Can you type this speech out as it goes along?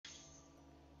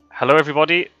Hello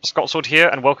everybody, Scotsword here,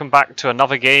 and welcome back to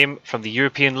another game from the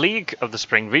European League of the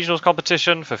Spring Regionals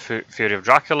competition for Fury of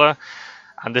Dracula.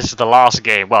 And this is the last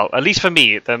game. Well, at least for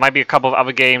me. There might be a couple of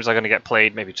other games that are going to get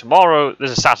played maybe tomorrow. This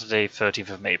is Saturday,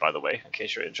 13th of May, by the way, in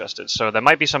case you're interested. So there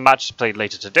might be some matches played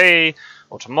later today,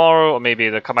 or tomorrow, or maybe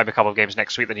there might be a couple of games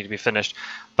next week that need to be finished.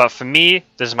 But for me,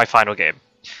 this is my final game.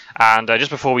 And just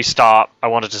before we start, I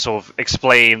wanted to sort of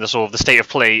explain the state of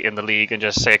play in the league and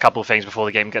just say a couple of things before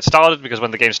the game gets started, because when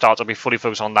the game starts, I'll be fully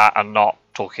focused on that and not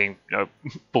talking,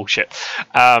 bullshit.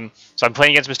 So I'm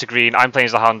playing against Mistergreen. I'm playing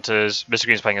as the Hunters.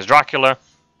 Mistergreen's playing as Dracula.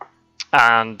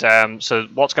 And so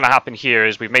what's going to happen here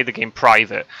is we've made the game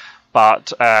private,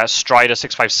 but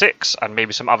Strider656 and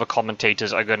maybe some other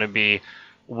commentators are going to be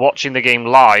watching the game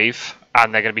live,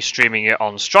 and they're going to be streaming it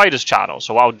on Strider's channel.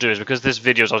 So what I'll do is, because this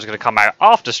video is also going to come out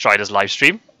after Strider's live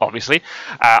stream, obviously,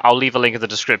 I'll leave a link in the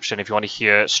description if you want to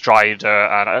hear Strider.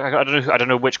 And I don't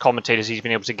know which commentators he's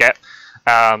been able to get,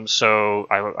 so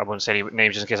I won't say any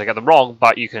names just in case I get them wrong.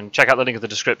 But you can check out the link in the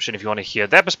description if you want to hear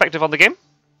their perspective on the game.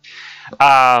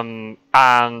 And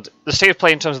the state of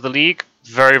play in terms of the league,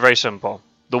 very, very simple.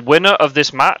 The winner of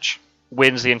this match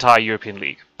wins the entire European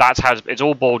League. That's how it's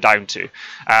all boiled down to.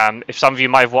 If some of you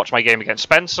might have watched my game against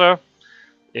Spencer,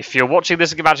 if you're watching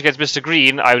this match against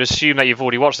Mistergreen, I would assume that you've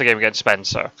already watched the game against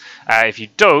Spencer. If you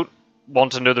don't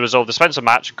want to know the result of the Spencer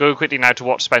match, go quickly now to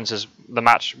watch the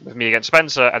match with me against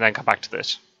Spencer, and then come back to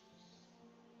this.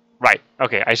 Right,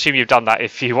 okay, I assume you've done that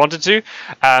if you wanted to.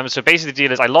 So basically the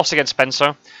deal is I lost against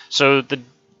Spencer. So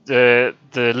the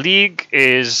league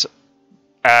is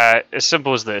as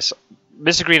simple as this.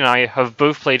 Mistergreen and I have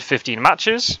both played 15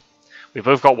 matches. We've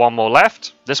both got one more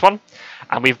left, this one,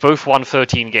 and we've both won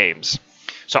 13 games.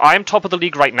 So I'm top of the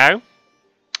league right now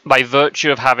by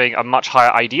virtue of having a much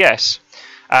higher IDS.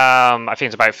 I think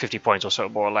it's about 50 points or so,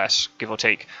 more or less, give or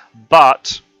take.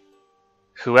 But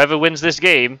whoever wins this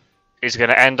game is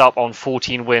going to end up on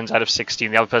 14 wins out of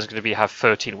 16. The other person's going to have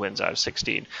 13 wins out of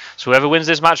 16. So whoever wins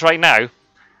this match right now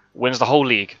wins the whole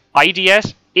league.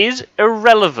 IDS is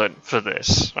irrelevant for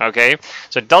this, okay?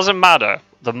 So it doesn't matter.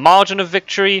 The margin of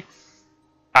victory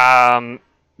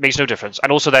makes no difference.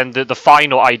 And also then the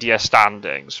final IDS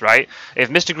standings, right? If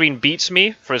Mistergreen beats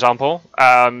me, for example,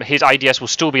 his IDS will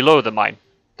still be lower than mine.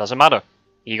 Doesn't matter.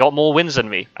 He got more wins than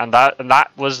me, and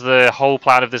that was the whole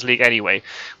plan of this league anyway.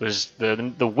 Was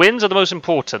the wins are the most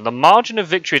important. The margin of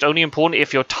victory is only important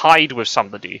if you're tied with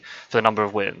somebody for the number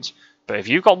of wins. But if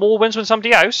you've got more wins than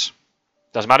somebody else,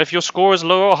 doesn't matter if your score is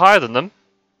lower or higher than them,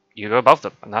 you go above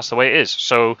them, and that's the way it is.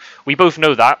 So we both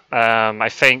know that. I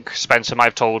think Spencer might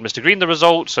have told Mistergreen the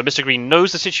result, so Mistergreen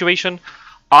knows the situation.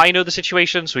 I know the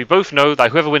situation, so we both know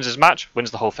that whoever wins this match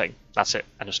wins the whole thing. That's it,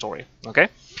 end of story. Okay.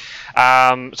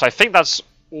 So I think that's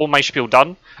all my spiel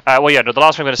done. The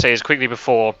last thing I'm going to say is quickly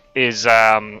before is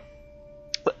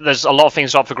there's a lot of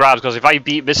things up for grabs, because if I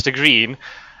beat Mistergreen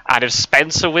and if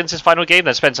Spencer wins his final game,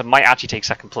 then Spencer might actually take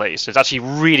second place. So it's actually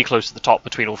really close to the top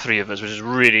between all three of us, which is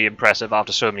really impressive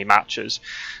after so many matches.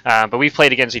 But we've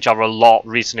played against each other a lot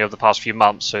recently over the past few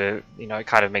months, so it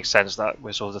kind of makes sense that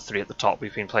we're sort of the three at the top.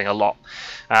 We've been playing a lot.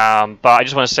 But I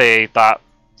just want to say that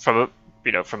from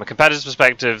a competitive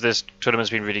perspective, this tournament's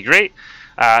been really great.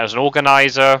 As an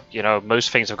organizer,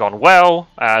 most things have gone well.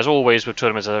 As always with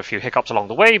tournaments, there are a few hiccups along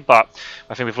the way, but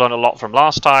I think we've learned a lot from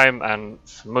last time, and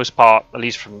for the most part, at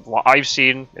least from what I've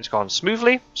seen, it's gone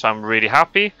smoothly, so I'm really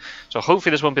happy. So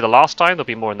hopefully this won't be the last time, there'll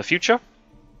be more in the future.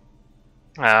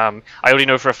 I already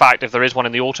know for a fact if there is one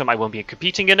in the autumn, I won't be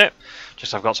competing in it.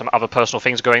 Just I've got some other personal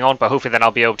things going on, but hopefully then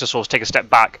I'll be able to sort of take a step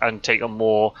back and take a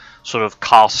more sort of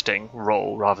casting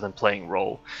role rather than playing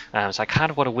role. So I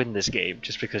kind of want to win this game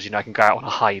just because I can go out on a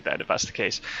high then if that's the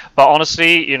case. But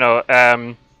honestly,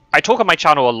 I talk on my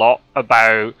channel a lot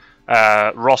about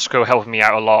Roscoe helping me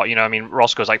out a lot.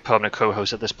 Roscoe's like permanent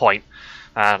co-host at this point,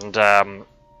 and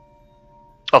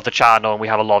of the channel, and we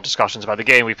have a lot of discussions about the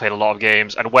game. We played a lot of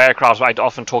games, and Werecraft, I'd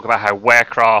often talk about how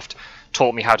Werecraft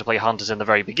taught me how to play Hunters in the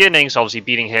very beginning, so obviously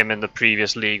beating him in the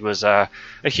previous league was a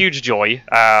huge joy.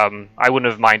 I wouldn't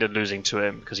have minded losing to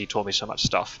him because he taught me so much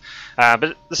stuff.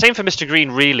 But the same for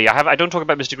Mistergreen, really. I don't talk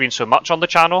about Mistergreen so much on the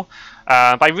channel,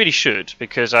 but I really should,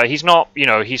 because he's not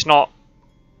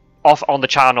off on the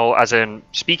channel as in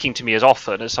speaking to me as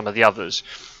often as some of the others.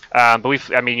 But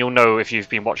you'll know if you've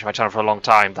been watching my channel for a long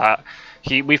time that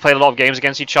we've played a lot of games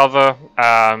against each other.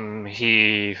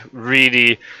 He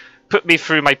really put me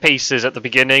through my paces at the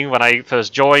beginning when I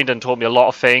first joined and taught me a lot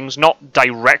of things. Not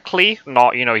directly,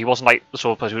 he wasn't like the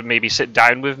sort of person who would maybe sit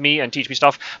down with me and teach me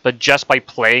stuff, but just by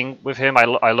playing with him, I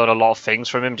learned a lot of things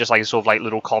from him, just like sort of like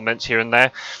little comments here and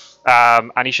there.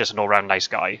 And he's just an all-round nice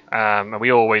guy. And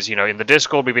we always, in the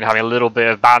Discord, we've been having a little bit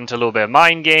of banter, a little bit of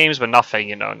mind games, but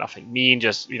nothing, nothing mean.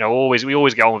 Just, we always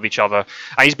get on with each other.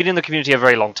 And he's been in the community a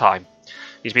very long time.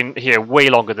 He's been here way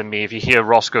longer than me. If you hear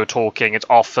Roscoe talking, it's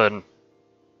often,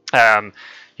 he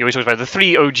always talks about the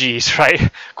 3 OGs,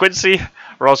 right? Quincy,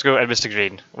 Roscoe, and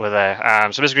Mistergreen were there.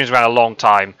 So Mistergreen's around a long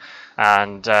time,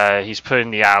 and he's put in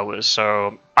the hours.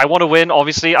 So I want to win,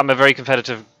 obviously. I'm a very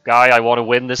competitive guy. I want to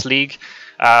win this league.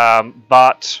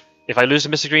 But if I lose to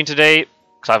Mistergreen today,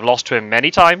 because I've lost to him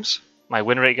many times, my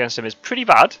win rate against him is pretty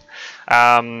bad.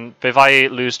 But if I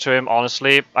lose to him,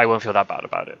 honestly, I won't feel that bad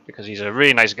about it, because he's a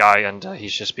really nice guy, and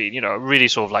he's just been, really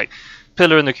sort of like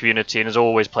pillar in the community, and is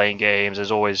always playing games,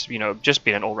 is always, just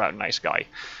being an all-round nice guy.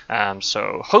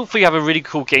 So hopefully you have a really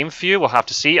cool game for you. We'll have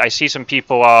to see. I see some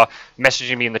people are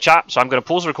messaging me in the chat, so I'm going to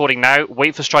pause the recording now,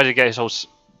 wait for Strider to get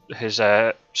his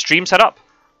stream set up,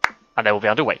 and then we'll be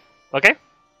underway. Okay?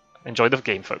 Enjoy the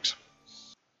game, folks.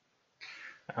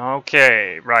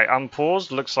 Okay, right,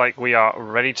 unpaused. Looks like we are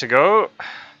ready to go.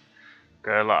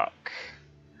 Good luck.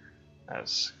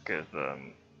 Let's give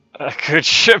them a good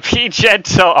be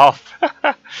gentle off.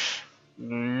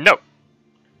 No.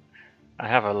 I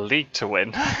have a league to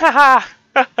win.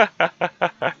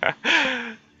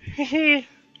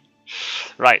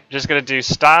 Right, just gonna do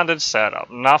standard setup.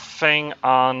 Nothing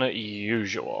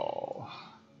unusual.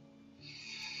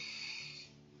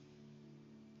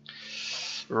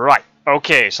 Right.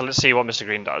 Okay, so let's see what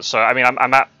Mistergreen does. So, I mean,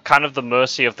 I'm at kind of the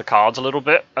mercy of the cards a little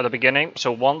bit at the beginning.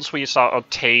 So once we start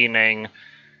obtaining...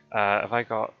 have I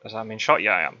got... Does that mean shot?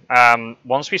 Yeah, I am.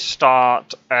 Once we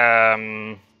start...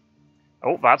 oh,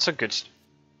 that's a good...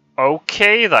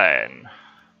 Okay, then.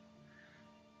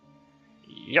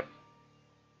 Yep.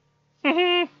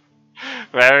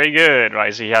 Very good.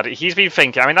 Right, so he's been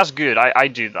thinking. I mean, that's good. I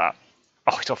do that.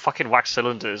 Oh, he's got fucking wax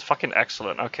cylinders. Fucking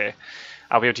excellent. Okay.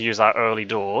 I'll be able to use that early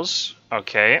doors.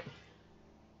 Okay.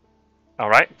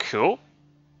 Alright, cool.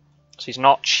 So he's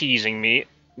not cheesing me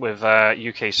with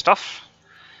UK stuff.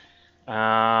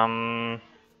 And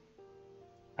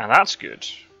that's good.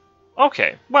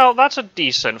 Okay, well, that's a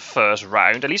decent first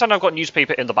round. At least I know I've got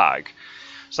newspaper in the bag.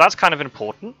 So that's kind of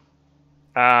important.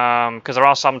 Because there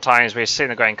are some times where you're sitting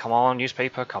there going, come on,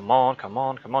 newspaper, come on, come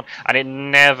on, come on. And it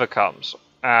never comes.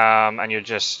 And you're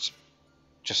just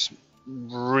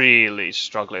really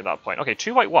struggling at that point. Okay,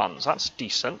 2 white ones, that's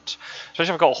decent.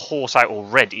 Especially if I've got a horse out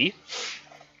already.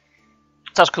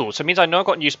 That's cool. So it means I know I've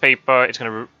got newspaper. It's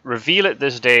going to reveal it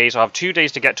this day, so I have 2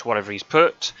 days to get to whatever he's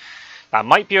put. That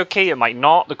might be okay, it might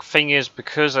not. The thing is,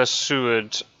 because there's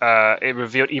Seward, it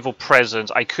revealed evil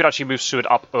presence, I could actually move Seward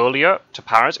up earlier to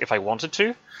Paris if I wanted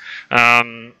to.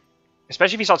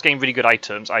 Especially if he starts getting really good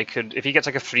items. I could, if he gets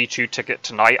like a 3-2 ticket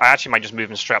tonight, I actually might just move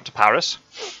him straight up to Paris.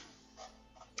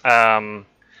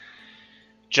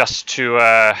 Just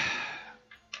to,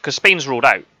 because Spain's ruled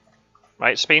out,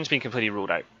 right? Spain's been completely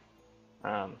ruled out.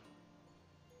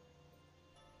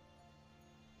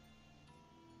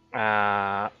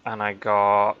 And I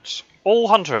got all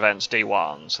Hunter events day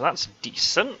 1, so that's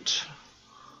decent.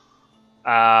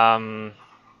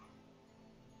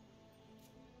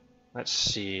 Let's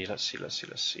see.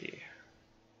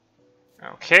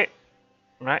 Okay,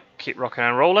 right, keep rocking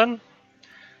and rolling.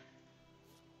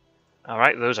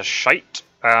 Alright, those are shite.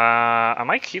 I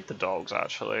might keep the dogs,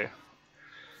 actually.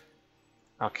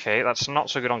 Okay, that's not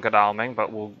so good on Godalming,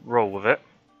 but we'll roll with it.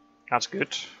 That's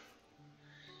good.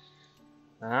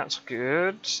 That's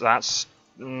good. That's...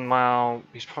 well,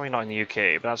 he's probably not in the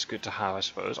UK, but that's good to have, I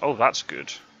suppose. Oh, that's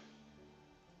good.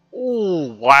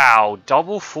 Oh, wow.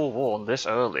 Double forewarned this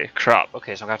early. Crap.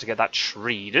 Okay, so I'm going to have to get that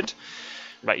traded.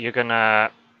 Right, you're going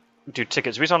to... do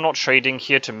tickets. The reason I'm not trading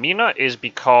here to Mina is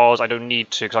because I don't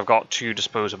need to, because I've got 2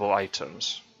 disposable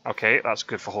items. Okay, that's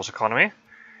good for horse economy.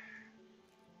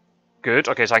 Good.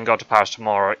 Okay, so I can go to Paris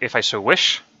tomorrow if I so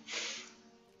wish.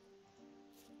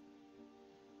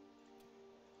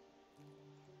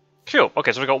 Cool.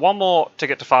 Okay, so we've got 1 more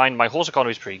ticket to find. My horse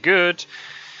economy is pretty good.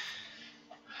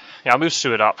 Yeah, I'll move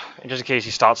Seward up, just in case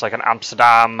he starts like an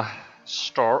Amsterdam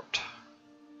start.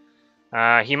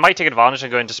 He might take advantage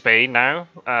and go into Spain now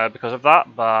because of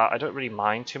that, but I don't really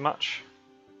mind too much.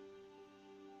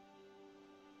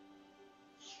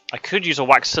 I could use a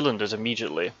wax cylinders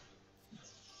immediately.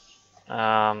 Do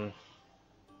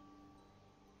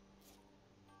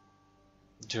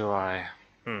I?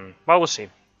 Well, we'll see.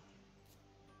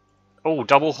 Oh,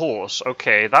 double horse.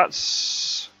 Okay,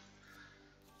 that's...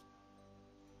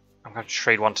 I'm going to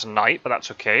trade 1 tonight, but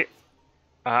that's okay.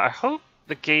 I hope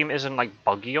the game isn't like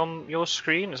buggy on your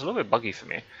screen. It's a little bit buggy for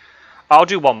me. I'll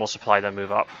do 1 more supply, then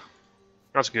move up.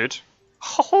 That's good.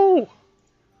 Oh!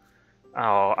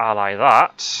 I'll ally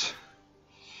that.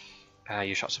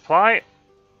 You shot supply.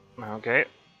 Okay.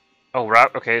 Oh,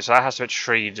 right. Okay, so that has to be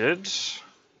traded.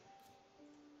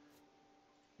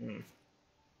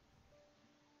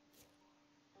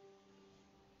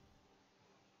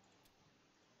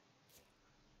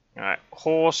 Alright,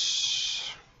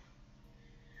 horse.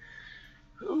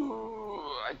 Ooh,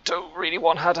 I don't really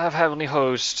want her to have Heavenly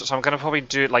Host, so I'm going to probably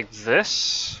do it like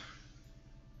this.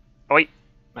 Oh, wait.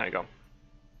 There you go.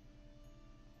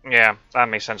 Yeah, that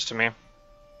makes sense to me.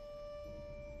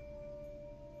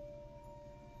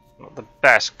 Not the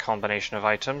best combination of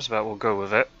items, but we'll go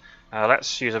with it.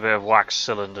 Let's use a bit of wax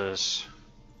cylinders.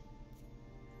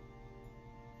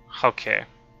 Okay.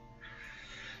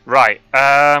 Right,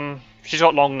 she's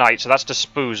got long night, so that's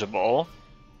disposable.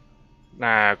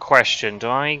 Now, question, do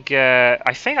I get...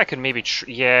 I think I could maybe...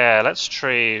 yeah, let's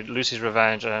trade Lucy's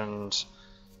Revenge and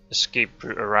Escape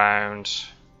Route around.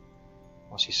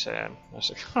 What's he saying?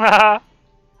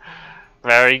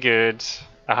 Very good.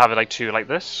 I'll have it like two like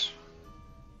this.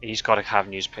 He's got to have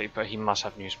newspaper. He must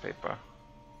have newspaper.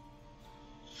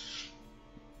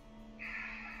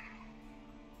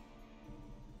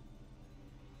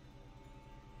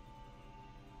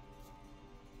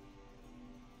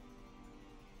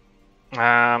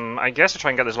 I guess I'll try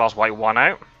and get this last white one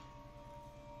out.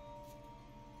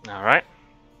 Alright.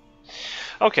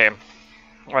 Okay.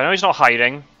 Well, I know he's not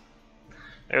hiding.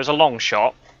 It was a long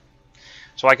shot.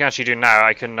 So what I can actually do now,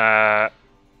 I can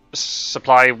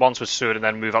supply once with sword and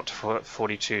then move up to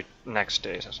 42 next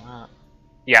day. So,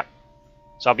 yeah.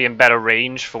 So I'll be in better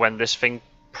range for when this thing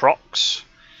procs.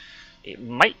 It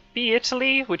might be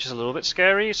Italy, which is a little bit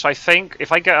scary. So I think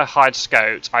if I get a hired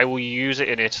scout, I will use it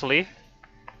in Italy.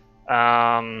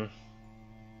 No,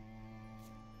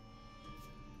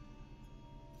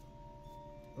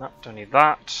 don't need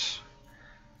that.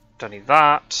 Don't need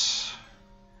that.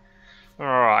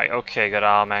 Alright, okay, good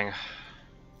arming.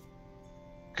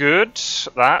 Good,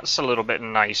 that's a little bit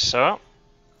nicer.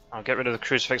 I'll get rid of the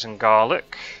crucifix and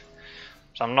garlic.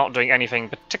 So I'm not doing anything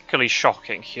particularly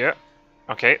shocking here.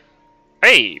 Okay.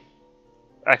 Hey!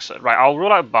 Excellent. Right, I'll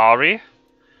rule out Bari.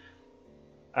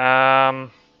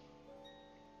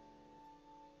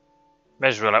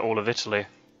 Let's rule out all of Italy.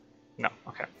 No,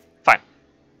 okay. Fine.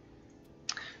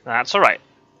 That's alright.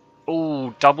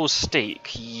 Ooh, double steak.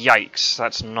 Yikes,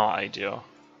 that's not ideal.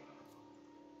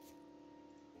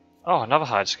 Oh, another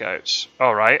hired scouts.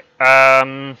 Alright.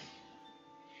 I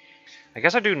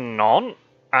guess I do none,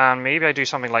 and maybe I do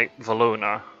something like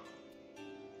Valona.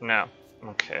 No.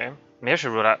 Okay. Maybe I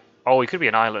should rule out... oh, it could be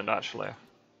an island, actually.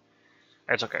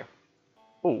 It's okay.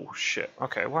 Oh, shit.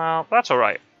 Okay, well, that's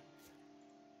alright.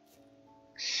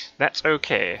 That's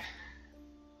okay.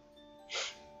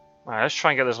 Alright, let's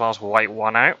try and get this last white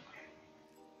one out.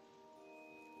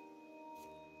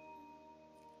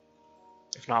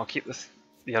 If not, I'll keep the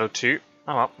yellow 2.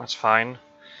 Oh well, that's fine.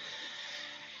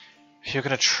 You're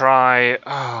gonna try...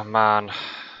 oh man.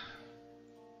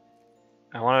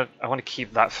 I wanna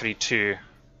keep that 3-2.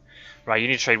 Right, you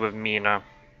need to trade with Mina.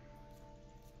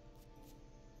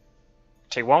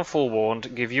 Take one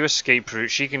forewarned, give you escape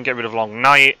route, she can get rid of long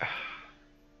night.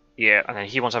 Yeah, and then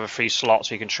he wants to have a free slot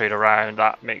so he can trade around.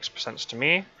 That makes sense to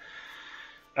me.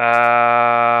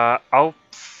 I'll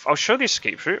show the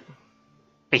escape route.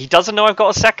 But he doesn't know I've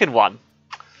got a second one.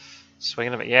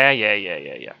 Swinging a bit.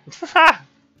 Yeah.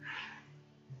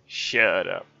 Shut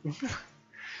up.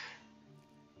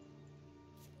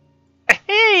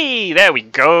 Hey, there we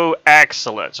go.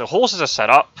 Excellent. So horses are set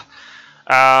up.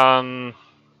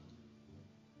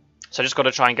 So I just got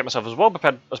to try and get myself as well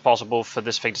prepared as possible for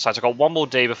this thing to start. So I've got one more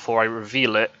day before I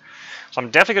reveal it. So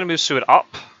I'm definitely going to move Seward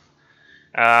up.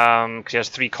 Because he has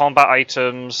 3 combat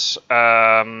items.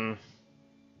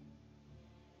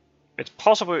 It's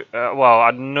possible... well,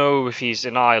 I know if he's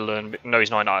in Ireland. But no,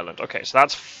 he's not in Ireland. Okay, so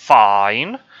that's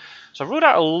fine. So I've ruled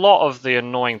out a lot of the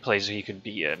annoying places he could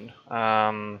be in.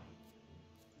 So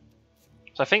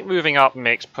I think moving up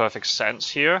makes perfect sense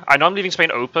here. I know I'm leaving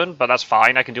Spain open, but that's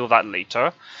fine. I can deal with that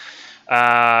later.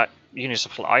 Unit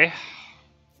supply.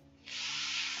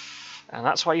 And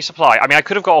that's why you supply. I mean, I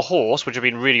could have got a horse, which would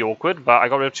have been really awkward, but I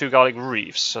got rid of 2 garlic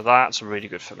reefs, so that's really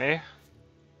good for me.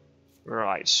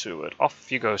 Right, Seward. Off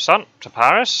you go, son, to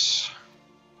Paris.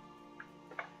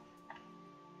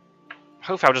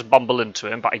 Hopefully I'll just bumble into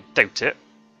him, but I doubt it.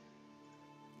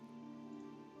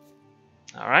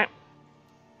 Alright.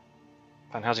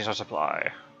 And how's he supposed to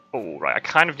supply? Oh, right, I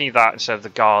kind of need that instead of the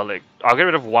garlic. I'll get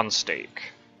rid of 1 steak.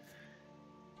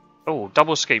 Oh,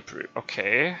 double escape route.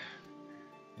 Okay.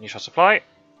 You shall supply.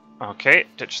 Okay,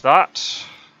 ditch that.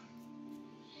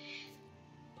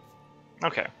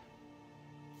 Okay.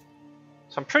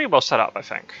 So I'm pretty well set up, I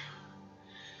think.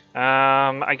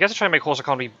 I guess I try to make horse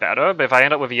economy better, but if I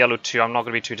end up with a yellow 2, I'm not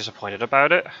going to be too disappointed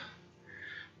about it.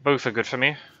 Both are good for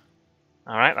me.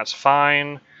 Alright, that's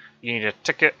fine. You need a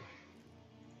ticket.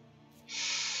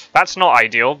 That's not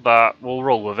ideal, but we'll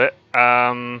roll with it.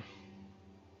 No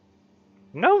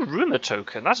rumour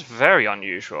token. That's very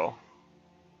unusual.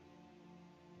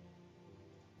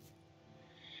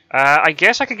 I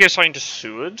guess I could give something to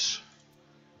Seward.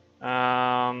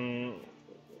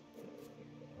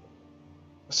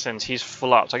 Since he's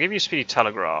full up. So I'll give you Speedy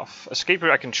Telegraph. Escape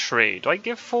route I can trade. Do I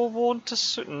give Forewarned to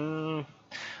Seward?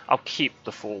 I'll keep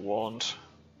the Forewarned.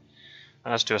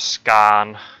 And let's do a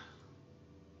scan.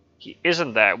 He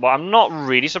isn't there. Well, I'm not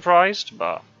really surprised,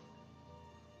 but...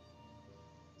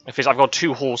 if it's, I've got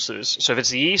 2 horses. So if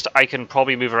it's the east, I can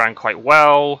probably move around quite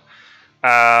well.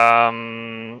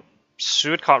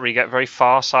 Seward can't really get very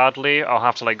far, sadly. I'll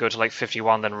have to like go to like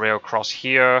 51, then rail across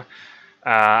here.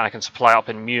 I can supply up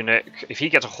in Munich. If he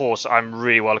gets a horse, I'm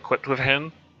really well equipped with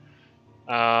him.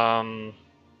 I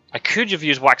could have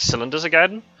used wax cylinders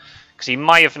again, because he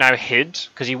might have now hid,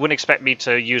 because he wouldn't expect me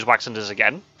to use wax cylinders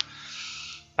again.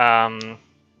 But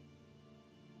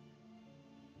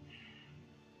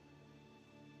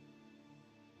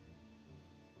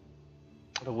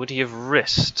would he have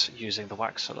risked using the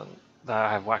wax cylinder?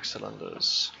 I have wax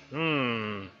cylinders.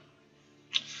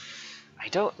 I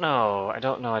don't know. I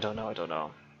don't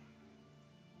know.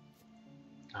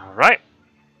 Alright.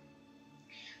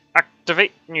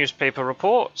 Activate newspaper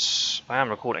reports. I am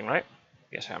recording, right?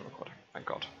 Yes, I am recording. Thank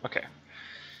God. Okay.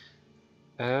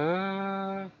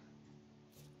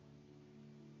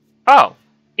 Oh,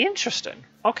 interesting.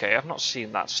 Okay, I've not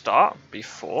seen that start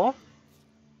before.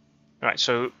 Right,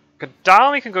 so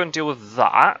Gadami can go and deal with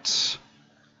that.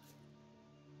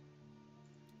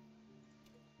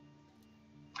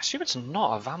 I assume it's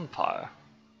not a vampire.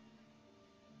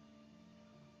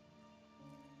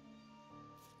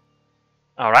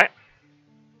 Alright.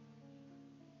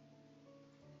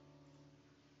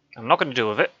 I'm not going to deal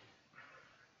with it.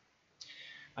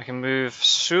 I can move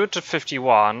Seward to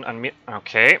 51 and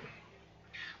okay.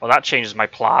 Well, that changes my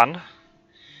plan.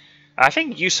 I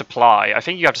think you supply. I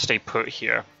think you have to stay put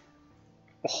here.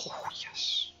 Oh,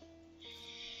 yes.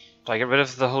 Do I get rid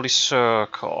of the Holy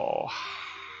Circle?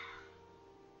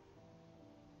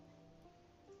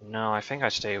 No, I think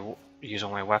I use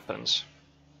all my weapons.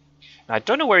 Now, I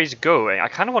don't know where he's going. I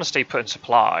kind of want to stay put in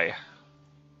supply.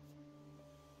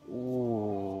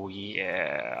 Ooh,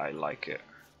 yeah, I like it.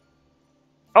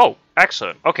 Oh,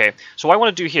 excellent. Okay, so what I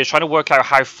want to do here is try to work out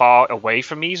how far away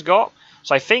from me he's got.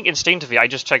 So I think instinctively I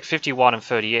just check 51 and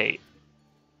 38.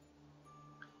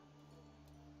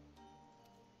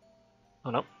 Oh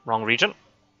no, wrong region.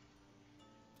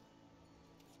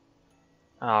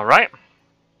 Alright.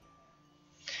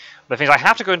 The things I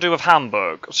have to go and do with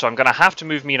Hamburg, so I'm going to have to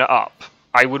move Mina up.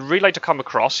 I would really like to come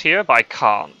across here, but I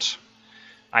can't.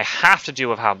 I have to deal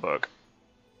with Hamburg.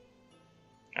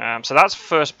 So that's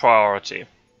first priority.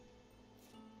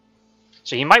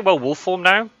 So he might well wolf form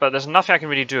now, but there's nothing I can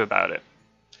really do about it.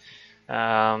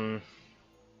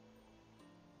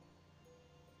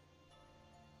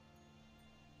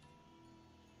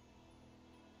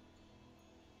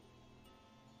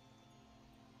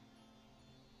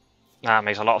 That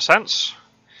makes a lot of sense.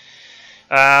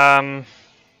 Oh,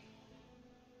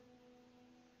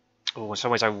 in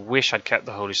some ways I wish I'd kept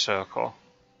the Holy Circle.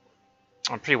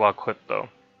 I'm pretty well equipped though.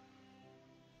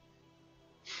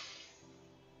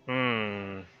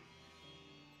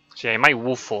 So yeah, he might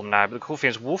wolf form now, but the cool thing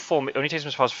is wolf form only takes him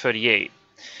as far as 38.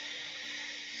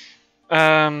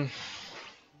 I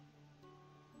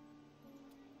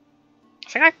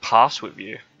think I pass with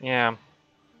you. Yeah.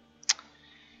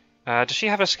 Does she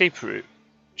have an escape route?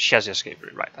 She has the escape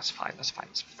route, right? That's fine. That's fine.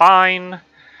 That's fine.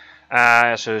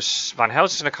 So Van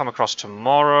Helsing's going to come across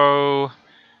tomorrow,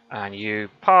 and you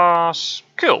pass.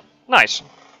 Cool. Nice.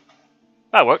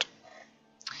 That worked.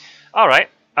 All right.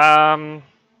 So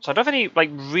I don't have any like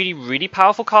really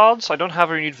powerful cards. I don't have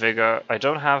renewed vigor. I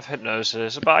don't have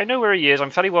hypnosis, but I know where he is. I'm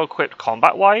fairly well equipped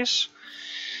combat-wise.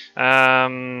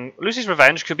 Lucy's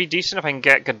Revenge could be decent if I can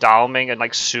get Godalming and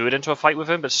like Seward into a fight with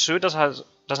him, but Seward doesn't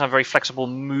have very flexible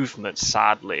movement,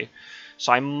 sadly.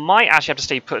 So I might actually have to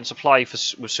stay put in supply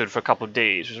with Seward for a couple of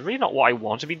days, which is really not what I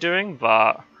want to be doing,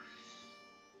 but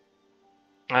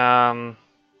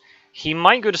he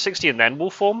might go to 60 and then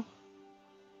wolf form.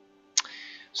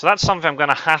 So that's something I'm going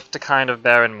to have to kind of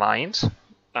bear in mind.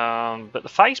 But the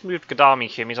fact he's moved Godalming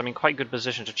here means I'm in quite good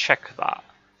position to check that.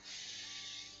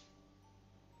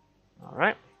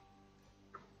 Alright.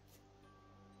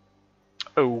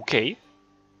 Okay.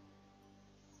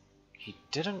 He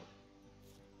didn't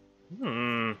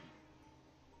Hmm.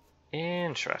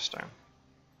 Interesting.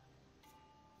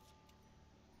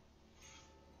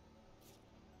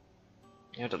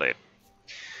 Yeah, delayed.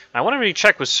 I want to really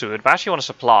check with Seward, but I actually want to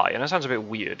supply, and that sounds a bit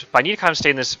weird. But I need to kind of stay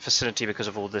in this vicinity because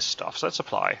of all this stuff, so let's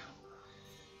supply.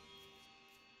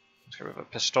 Let's get rid of a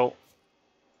pistol.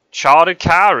 Chartered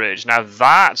carriage. Now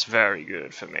that's very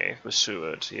good for me with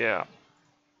Seward, yeah.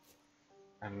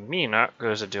 And Mina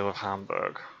goes to deal with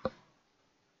Hamburg.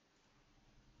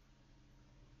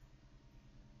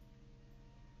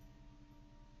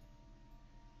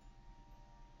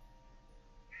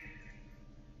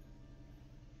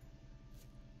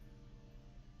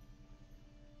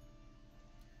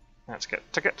 Let's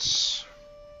get tickets.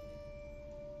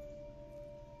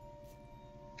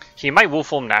 He might wolf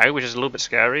form now, which is a little bit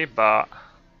scary, but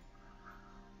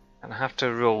and I have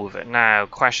to roll with it. Now,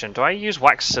 question, do I use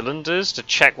wax cylinders to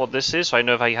check what this is so I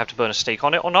know if I have to burn a stake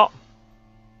on it or not?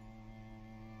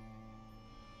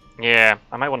 Yeah,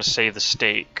 I might want to save the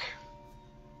stake.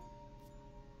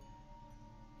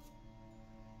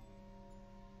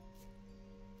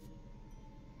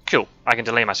 Cool, I can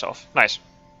delay myself. Nice.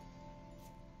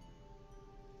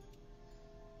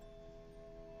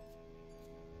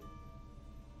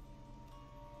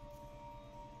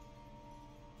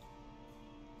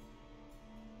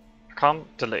 Come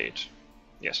delayed.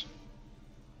 Yes.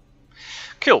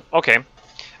 Cool, okay.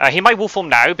 He might wolf form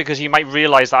now because he might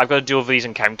realize that I've got to deal with these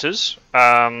encounters.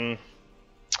 But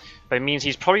it means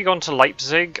he's probably gone to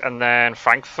Leipzig and then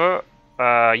Frankfurt.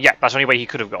 Yeah, that's the only way he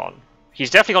could have gone. He's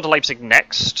definitely gone to Leipzig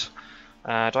next.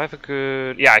 Do I have a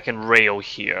good... Yeah, I can rail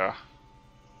here.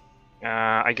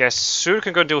 I guess Seward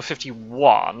can go and deal with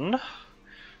 51.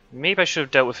 Maybe I should have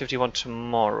dealt with 51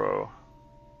 tomorrow.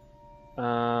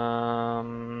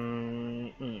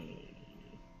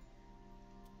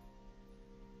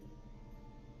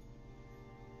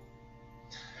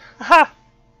 Ha!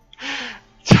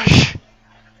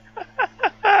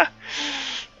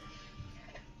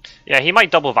 Yeah, he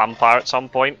might double vampire at some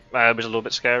point, which is a little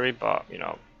bit scary, but, you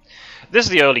know. This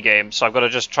is the early game, so I've got to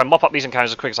just try and mop up these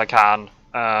encounters as quick as I can.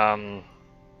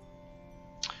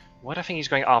 What do I think he's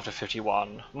going after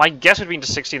 51? My guess would be into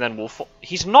 60 and then wolf.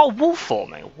 He's not wolf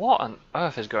forming. What on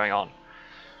earth is going on?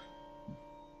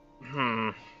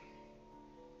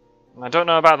 I don't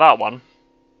know about that one.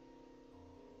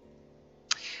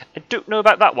 I don't know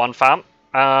about that one, fam.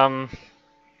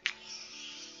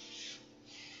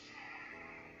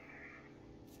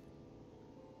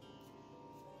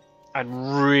 I'd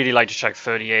really like to check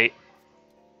 38.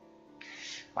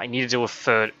 I need to deal with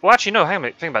 30. Well, actually, no, hang on a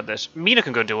minute. Think about this. Mina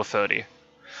can go deal with 30.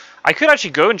 I could actually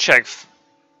go and check...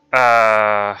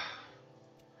 I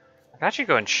can actually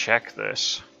go and check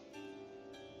this.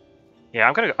 Yeah,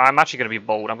 I'm actually gonna be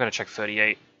bold. I'm gonna check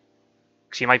 38.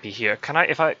 Because he might be here.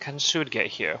 Can Seward get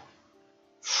here?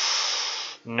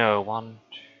 No, one...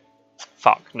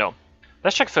 Fuck, no.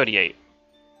 Let's check 38.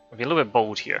 I'll be a little bit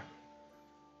bold here.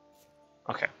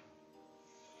 Okay.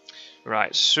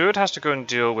 Right, Seward has to go and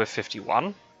deal with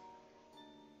 51.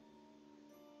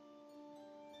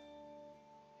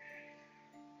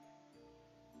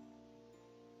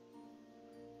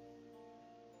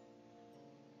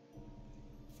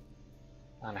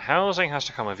 And housing has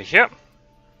to come over here.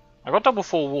 I got double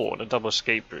full ward, a double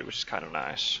escape route, which is kind of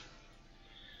nice.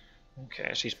 Okay,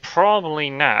 so he's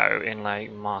probably now in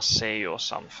like Marseille or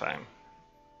something.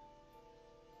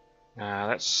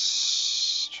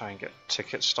 Let's try and get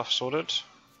ticket stuff sorted.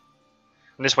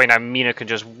 And this way now Mina can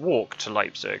just walk to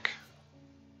Leipzig.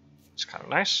 It's kind of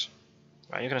nice.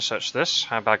 Right, you're going to search this.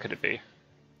 How bad could it be?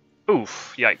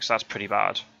 Oof, yikes, that's pretty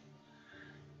bad.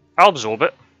 I'll absorb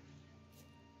it.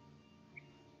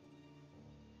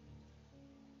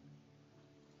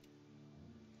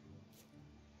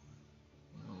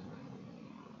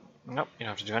 Nope, you don't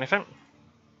have to do anything.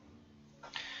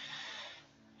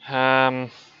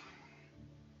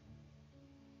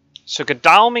 So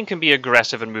Godalming can be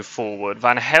aggressive and move forward.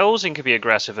 Van Helsing can be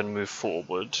aggressive and move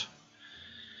forward.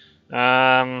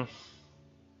 Kind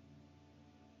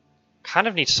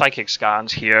of need psychic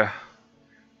scans here.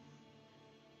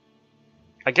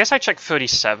 I guess I check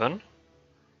 37.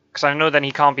 Because I know then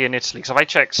he can't be in Italy. Because if I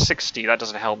check 60, that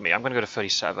doesn't help me. I'm going to go to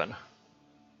 37.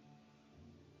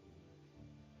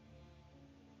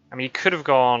 I mean, he could have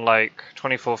gone like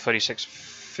 24, 36,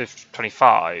 50,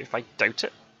 25. I doubt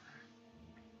it.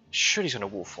 Sure, he's going to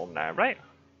wolf form now, right?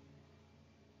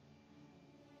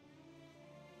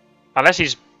 Unless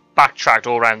he's backtracked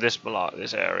all around this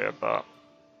area, but...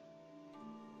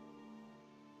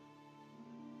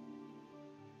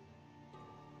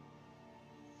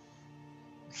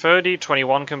 FoD,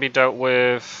 21 can be dealt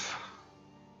with.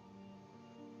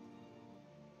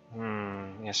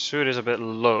 Yeah, Seward is a bit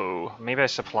low. Maybe I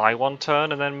supply one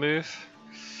turn and then move.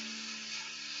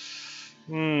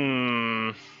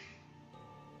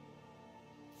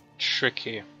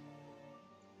 Tricky.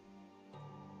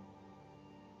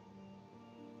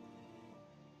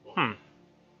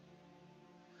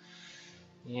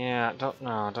 Yeah, don't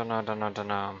know.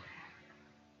 I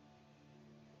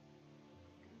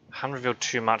haven't revealed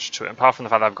too much to it, apart from the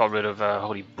fact that I've got rid of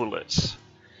Holy Bullets.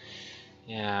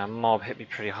 Yeah, mob hit me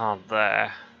pretty hard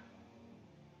there.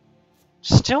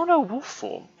 Still no wolf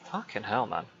form. Fucking hell,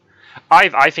 man.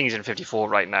 I think he's in 54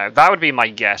 right now. That would be my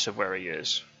guess of where he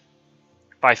is.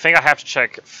 But I think I have to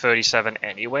check 37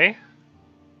 anyway.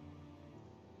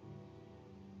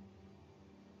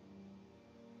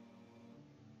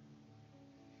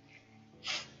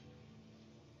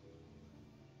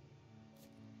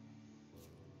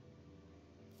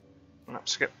 No,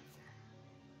 skip.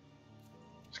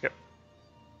 Skip.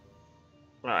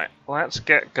 Right, let's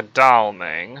get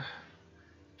Godalming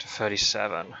to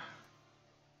 37.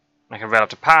 I can rail up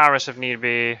to Paris if need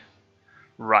be.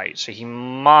 Right, so he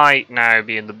might now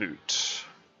be in the boot.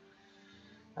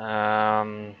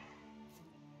 I'm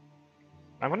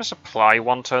going to supply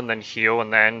one turn, then heal,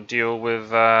 and then deal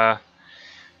with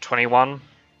 21.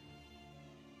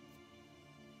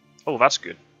 Oh, that's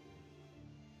good.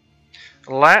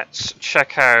 Let's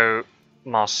check out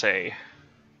Marseille.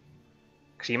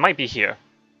 Because he might be here.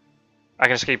 I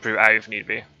can escape route out if need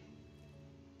be.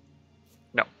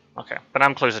 No, okay. But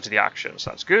I'm closer to the action,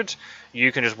 so that's good.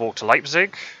 You can just walk to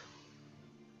Leipzig.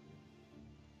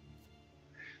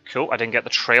 Cool, I didn't get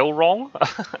the trail wrong.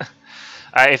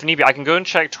 If need be, I can go and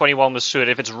check 21 with Seward.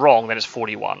 If it's wrong, then it's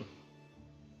 41.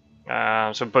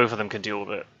 So both of them can deal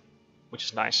with it, which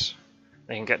is nice.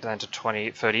 They can get down to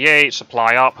 38,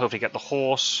 supply up, hopefully get the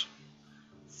horse.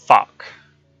 Fuck.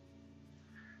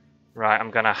 Right,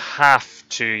 I'm gonna have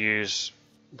to use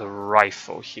the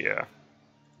rifle here.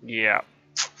 Yeah.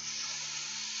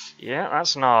 Yeah,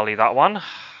 that's gnarly, that one.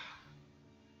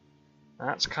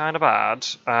 That's kind of bad.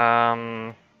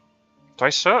 Do I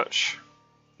search?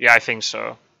 Yeah, I think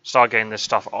so. Start getting this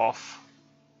stuff off.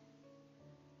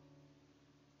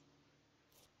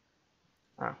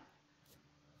 Oh.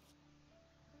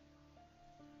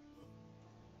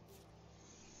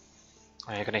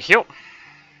 Are you gonna heal?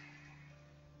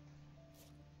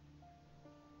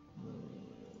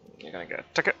 You're gonna get a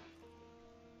ticket.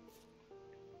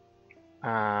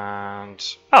 And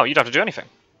oh, you don't have to do anything.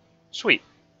 Sweet.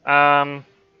 I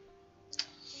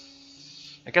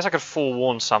guess I could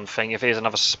forewarn something if there's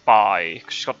another spy.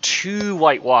 Because she's got 2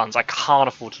 white ones. I can't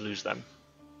afford to lose them.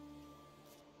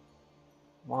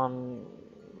 One,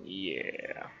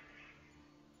 yeah.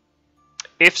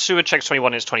 If Seward checks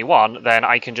 21 and it's 21, then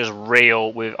I can just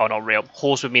rail with, oh not rail,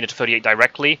 horse with Mina to 38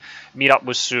 directly. Meet up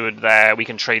with Seward there. We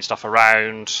can trade stuff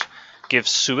around. Give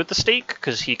Seward the stake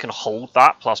because he can hold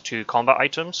that plus 2 combat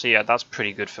items. So yeah, that's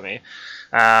pretty good for me.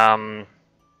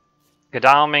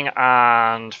 Godalming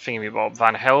and Thingy-Bob.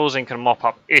 Van Helsing can mop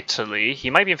up Italy. He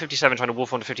might be in 57 trying to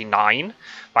wolf on to 59,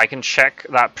 but I can check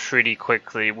that pretty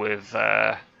quickly with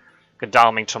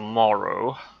Godalming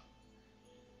tomorrow.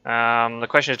 The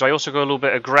question is, do I also go a little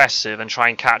bit aggressive and try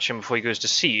and catch him before he goes to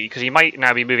sea? Because he might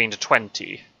now be moving to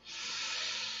 20.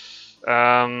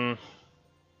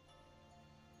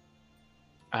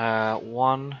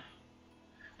 One.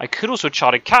 I could also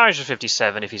chart a carriage to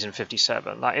 57 if he's in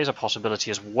 57. That is a possibility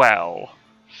as well.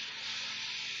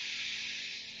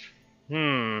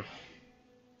 Not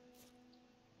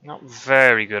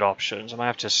very good options. I might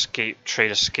have to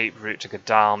trade escape route to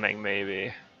Godalming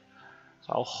maybe.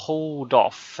 So I'll hold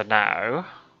off for now.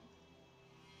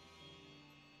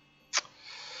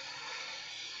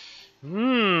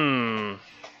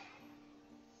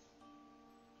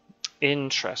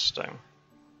 Interesting.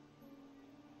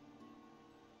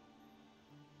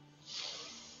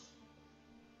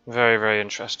 Very, very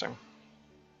interesting.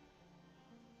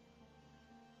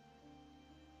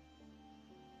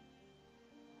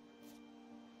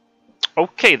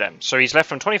 Okay then, so he's left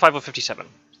from 25 or 57.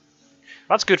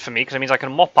 That's good for me, because it means I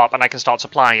can mop up and I can start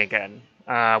supplying again.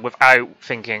 Without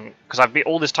thinking, because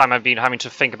all this time I've been having to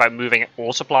think about moving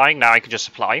or supplying, now I can just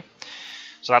supply.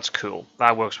 So that's cool,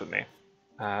 that works with me.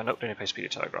 Nope, don't need to pay Speedy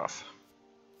Telegraph.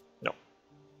 No.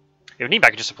 If need, I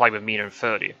can just supply with Mina and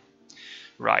 30.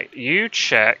 Right, you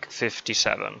check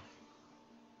 57.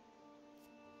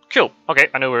 Cool, okay,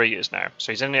 I know where he is now.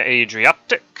 So he's in the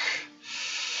Adriatic.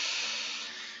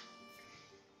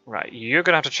 Right, you're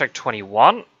going to have to check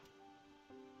 21.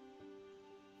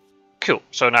 Cool,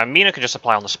 so now Mina can just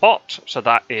apply on the spot. So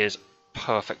that is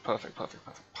perfect. I mean,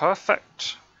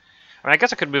 I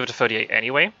guess I could move it to 38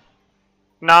 anyway.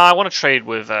 Nah, I want to trade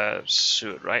with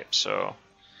Scotsword, right? So,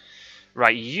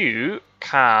 right, you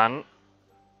can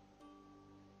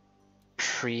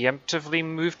preemptively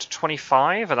move to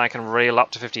 25, and I can rail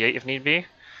up to 58 if need be.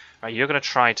 Right, you're going to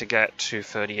try to get to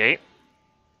 38.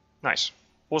 Nice.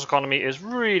 War's economy is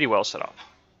really well set up.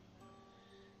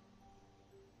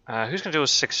 Who's going to do a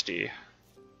 60?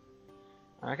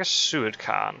 I guess Seward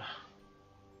can.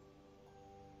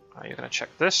 You're going to check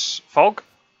this. Fog.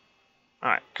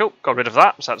 Alright, cool. Got rid of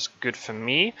that, so that's good for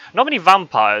me. Not many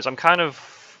vampires. I'm kind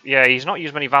of... Yeah, he's not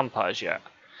used many vampires yet.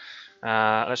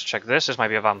 Let's check this. This might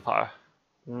be a vampire.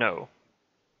 No.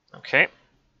 Okay.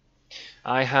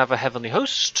 I have a heavenly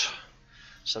host.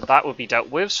 So that will be dealt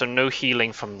with, so no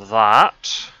healing from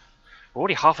that. We're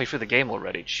already halfway through the game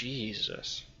already.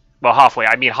 Jesus. Well, halfway.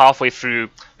 I mean halfway through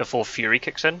before Fury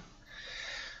kicks in.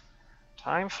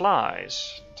 Time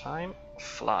flies. Time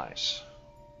flies.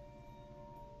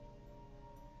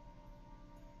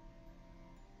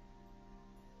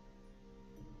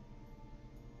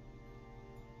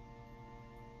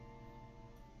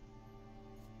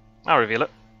 I'll reveal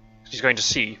it. He's going to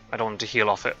see. I don't want him to heal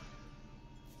off it.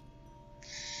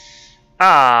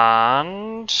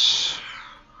 And...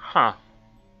 Huh.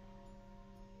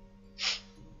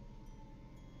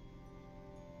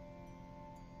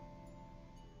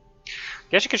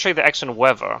 Guess you could trade the X and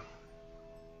Weather.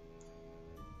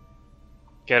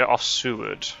 Get it off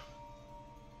Seward.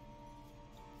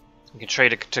 You can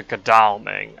trade it to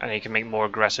Godalming, and he can make more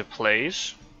aggressive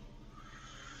plays.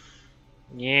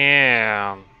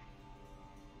 Yeah.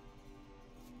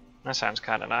 That sounds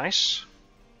kind of nice.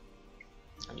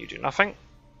 And you do nothing.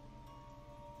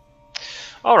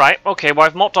 Alright, okay, well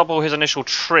I've mopped up all his initial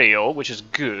trail, which is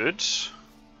good. So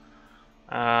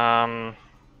we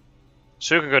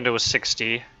can go and do a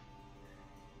 60.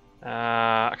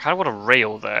 I kind of want to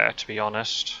rail there, to be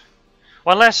honest.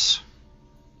 Well,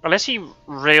 unless he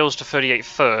rails to 38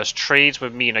 first, trades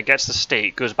with Mina, gets the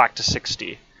stake, goes back to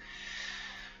 60.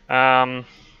 Oh.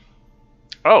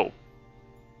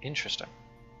 Interesting.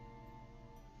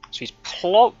 So he's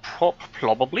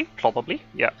probably,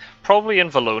 yeah, probably in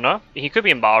Valona. He could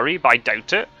be in Bari, but I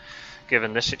doubt it,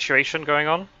 given this situation going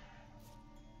on.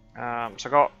 So I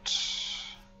got...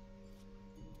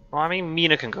 Well, I mean,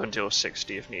 Mina can go and deal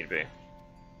 60 if need be.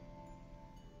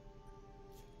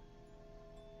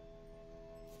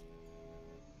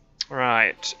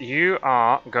 Right, you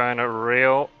are going to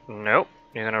rail... Nope,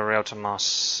 you're going to rail to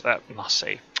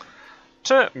Marseille.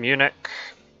 To Munich.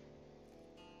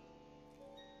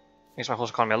 Makes my horse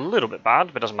economy a little bit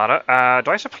bad, but doesn't matter.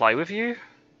 Do I supply with you?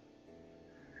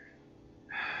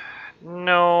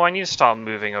 No, I need to start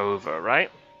moving over,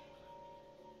 right?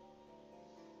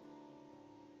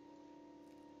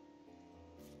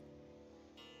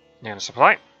 You're gonna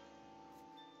supply.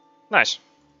 Nice.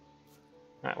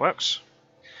 That works.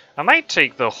 I might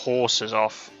take the horses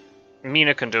off.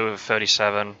 Mina can do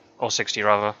 37, or 60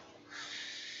 rather.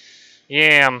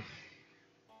 Yeah.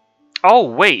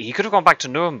 Oh, wait, he could have gone back to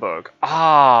Nuremberg.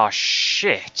 Ah,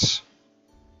 shit.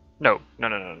 No.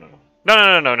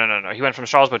 He went from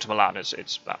Strasbourg to Milan.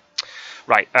 It's that.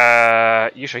 Right,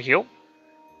 you should heal.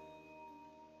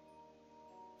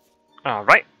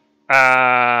 Alright.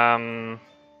 How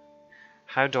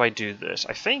do I do this?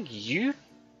 I think you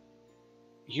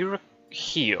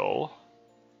heal.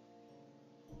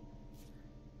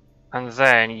 And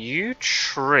then you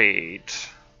trade.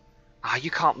 Ah,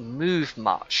 you can't move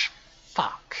much.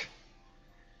 Fuck.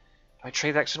 Do I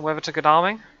trade X and Weather to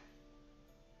Godalming?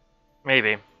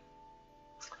 Maybe.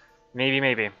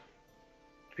 Maybe.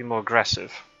 To be more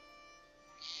aggressive.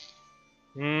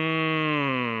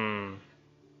 Yeah.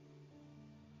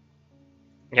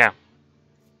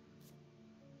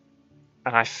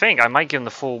 And I think I might give him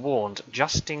the forewarned,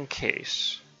 just in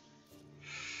case.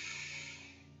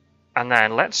 And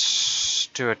then let's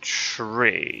do a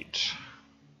trade.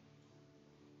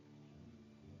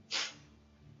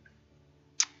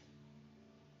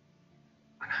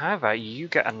 How about you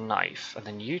get a knife, and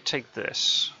then you take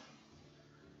this.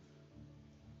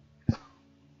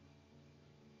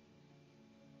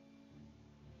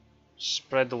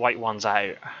 Spread the white ones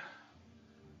out.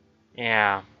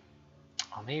 Yeah.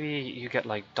 Or maybe you get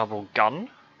like double gun?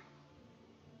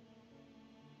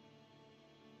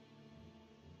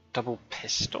 Double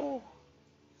pistol?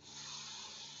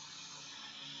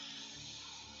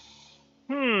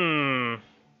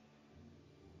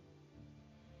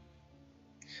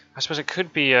 I suppose it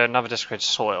could be another discard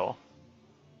soil.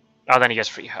 Oh, then he gets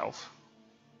free health.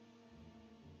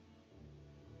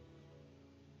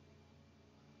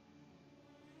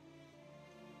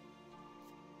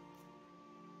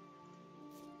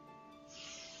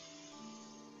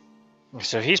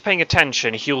 So if he's paying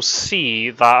attention, he'll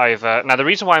see that I've... now, the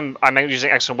reason why I'm using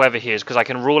excellent weather here is because I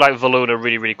can roll out Valona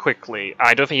really, really quickly.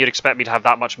 I don't think you'd expect me to have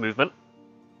that much movement.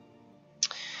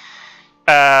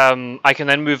 I can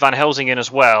then move Van Helsing in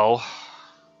as well.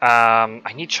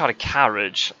 I need chartered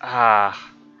carriage. Yeah,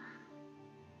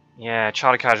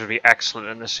 chartered carriage would be excellent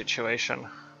in this situation.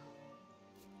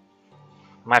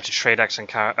 I might have to trade X and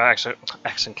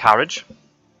carriage.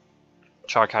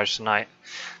 Chartered carriage tonight.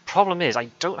 Problem is, I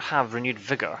don't have renewed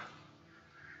vigor.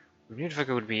 Renewed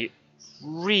vigor would be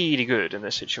really good in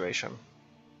this situation.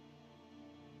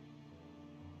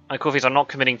 And of course, I'm not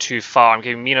committing too far. I'm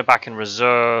giving Mina back in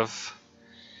reserve.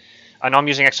 I know I'm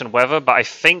using excellent weather, but I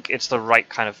think it's the right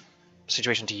kind of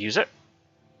situation to use it.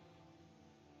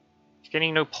 He's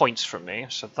getting no points from me,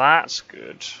 so that's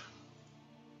good.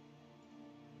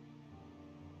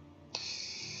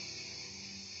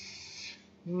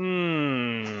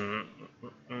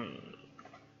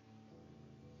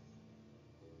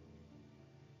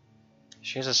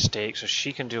 She has a stake, so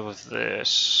she can deal with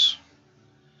this.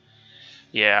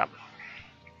 Yeah.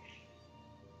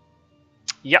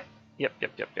 Yep. Yep.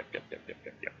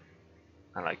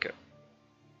 I like it.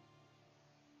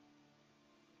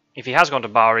 If he has gone to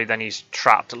Bari, then he's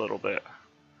trapped a little bit.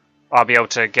 I'll be able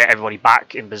to get everybody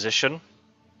back in position.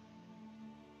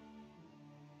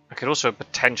 I could also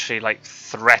potentially, like,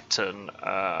 threaten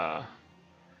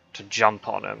to jump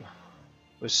on him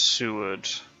with Seward.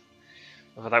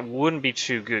 But that wouldn't be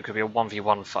too good. Could be a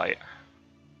 1v1 fight.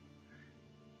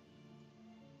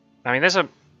 I mean,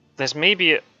 there's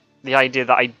maybe the idea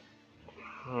that I...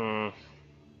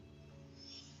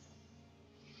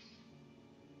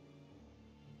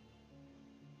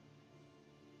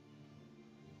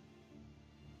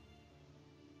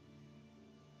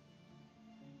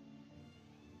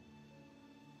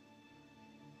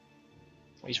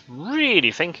 He's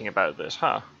really thinking about this,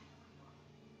 huh?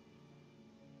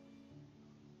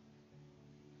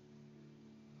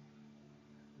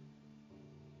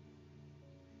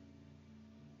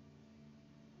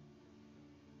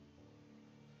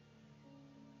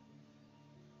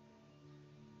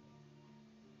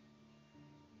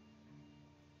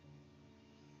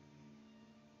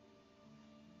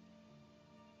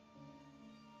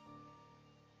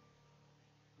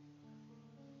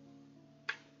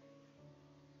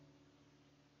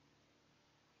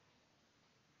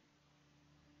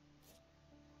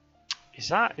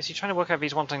 Is he trying to work out if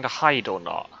he's wanting to hide or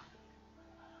not?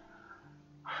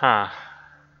 Huh.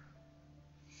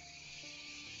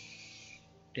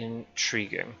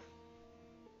 Intriguing.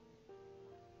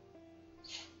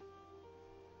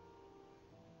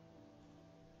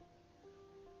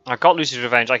 I've got Lucy's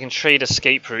Revenge. I can trade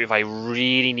Escape Route if I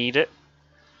really need it.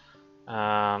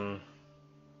 Alright.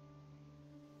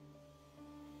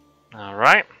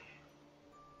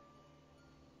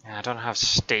 I don't have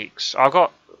stakes. I've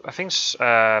got... I think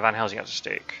Van Helsing has a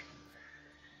stake.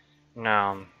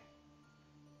 No.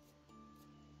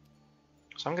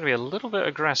 So I'm going to be a little bit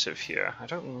aggressive here. I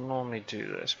don't normally do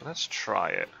this, but let's try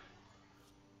it.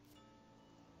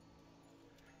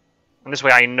 And this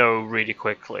way I know really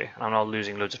quickly. I'm not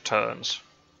losing loads of turns.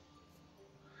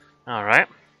 Alright.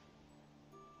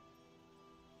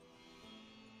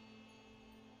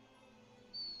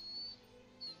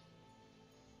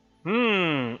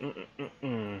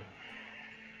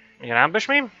 You gonna ambush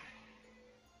me?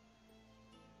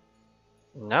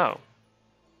 No.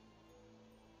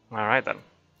 Alright then.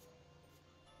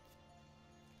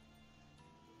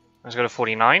 Let's go to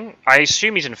 49. I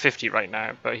assume he's in 50 right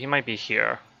now, but he might be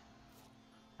here.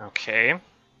 Okay.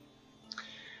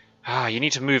 Ah, you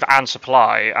need to move and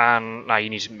supply, and... Nah,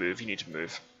 you need to move,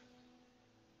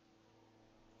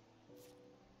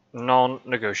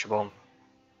 Non-negotiable.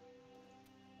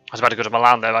 I was about to go to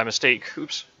Milan there by mistake.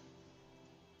 Oops.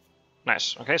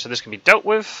 Nice. Okay, so this can be dealt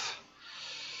with.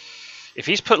 If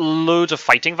he's put loads of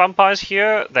fighting vampires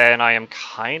here, then I am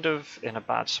kind of in a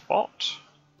bad spot.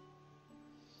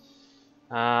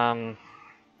 I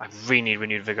really need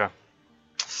renewed vigor.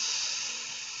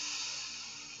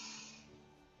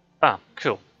 Ah,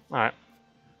 cool. Alright.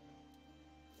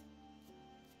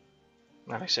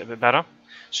 That makes it a bit better.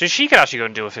 So she could actually go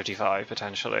and deal with 55,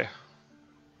 potentially.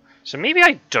 So maybe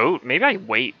I don't. Maybe I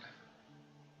wait.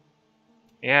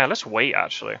 Yeah, let's wait,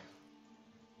 actually.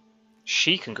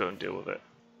 She can go and deal with it.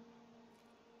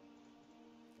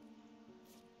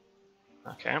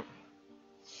 Okay.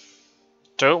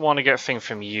 Don't want to get a thing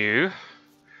from you.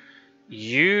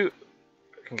 You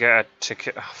can get a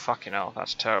ticket. Oh, fucking hell,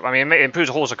 that's terrible. I mean, it improves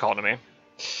the horse economy.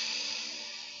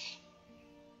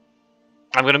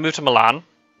 I'm going to move to Milan.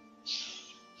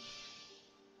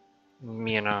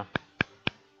 Mina.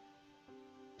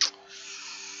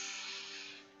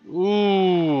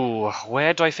 Ooh,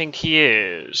 where do I think he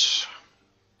is?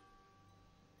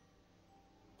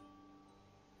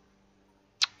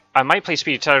 I might play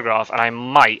Speedy Telegraph, and I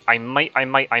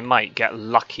might get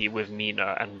lucky with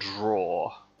Mina and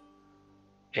draw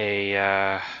a.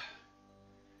 I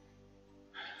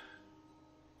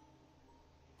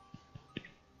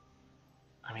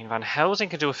mean, Van Helsing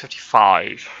can do a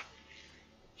 55.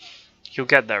 He'll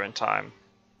get there in time.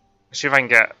 Let's see if I can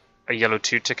get a yellow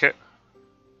 2 ticket.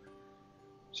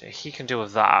 So he can deal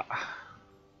with that.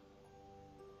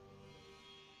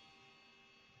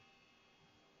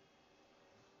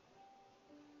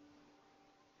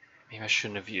 Maybe I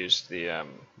shouldn't have used the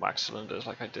wax cylinders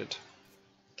like I did.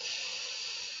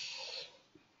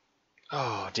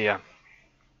 Oh dear.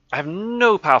 I have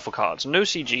no powerful cards, no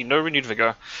CG, no renewed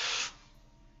vigor.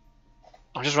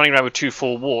 I'm just running around with 2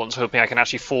 forewarns, hoping I can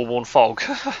actually forewarn fog.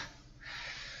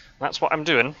 That's what I'm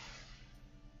doing.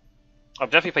 I'll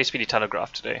definitely play Speedy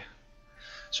Telegraph today.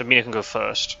 So Mina can go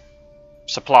first.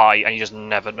 Supply, and you just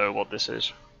never know what this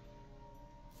is.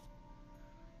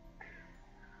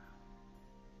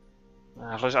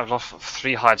 I've lost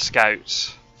 3 hired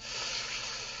scouts.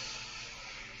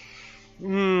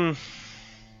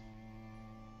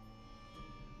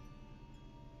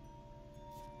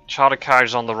 Charter carriage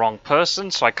is on the wrong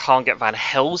person, so I can't get Van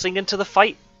Helsing into the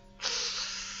fight.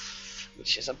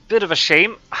 Which is a bit of a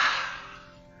shame.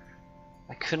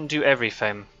 I couldn't do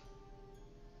everything.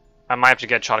 I might have to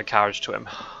get charter carriage to him.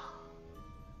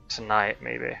 Tonight,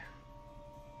 maybe. If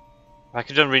I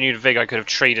could have done renewed vigor, I could have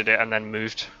traded it and then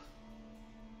moved.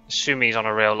 Assuming he's on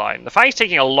a rail line. The fact he's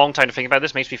taking a long time to think about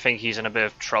this makes me think he's in a bit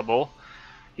of trouble.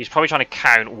 He's probably trying to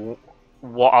count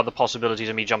what are the possibilities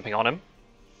of me jumping on him.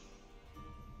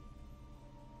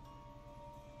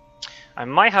 I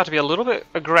might have to be a little bit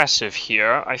aggressive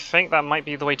here. I think that might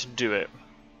be the way to do it.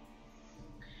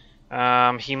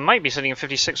 He might be sitting at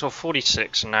 56 or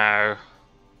 46 now.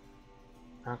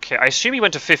 Okay, I assume he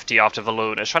went to 50 after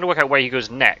Valona. Trying to work out where he goes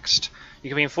next. You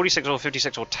can be in 46 or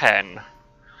 56 or 10.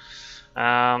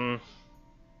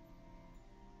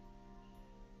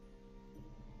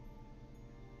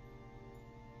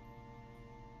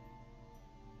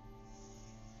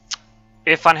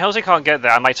 If Van Helsing can't get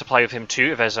there, I might supply with him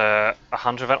too if there's a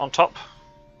hunter event on top.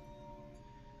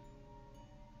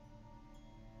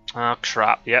 Oh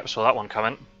crap, yep, saw that one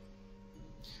coming.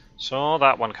 Saw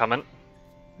that one coming.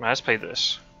 Right, let's play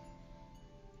this.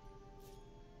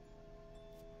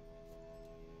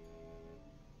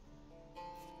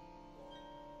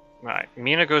 Right,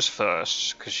 Mina goes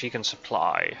first, because she can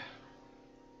supply.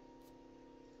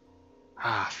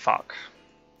 Ah, fuck.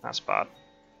 That's bad.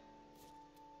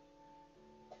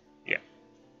 Yeah.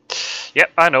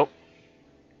 Yep, I know.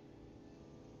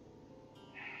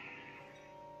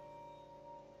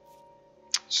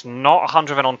 It's not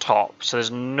 100 event on top, so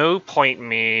there's no point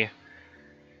me...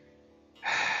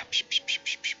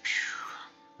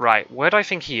 Right, where do I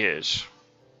think he is?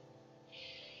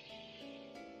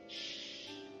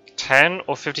 10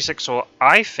 or 56, or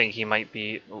I think he might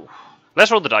be... Ooh.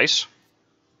 Let's roll the dice.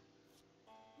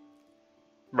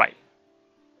 Right.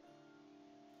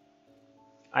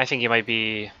 I think he might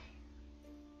be...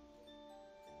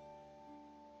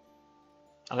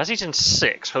 Unless he's in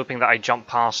 6, hoping that I jump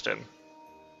past him.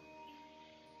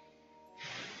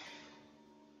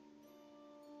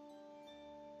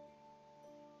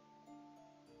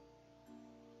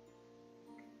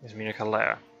 Is Munich a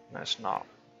lair? No, it's not.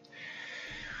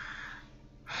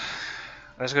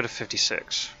 Let's go to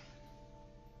 56.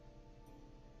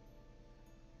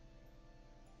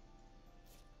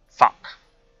 Fuck.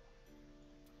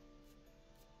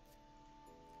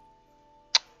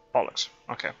 Bollocks.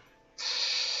 Okay.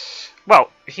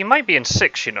 Well, he might be in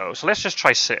 6, you know, so let's just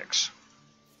try 6.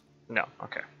 No,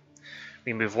 okay.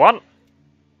 We move 1.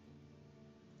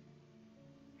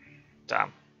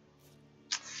 Damn.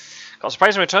 Got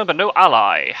surprise in return, but no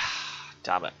ally.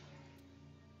 Damn it.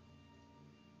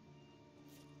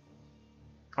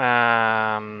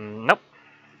 Nope.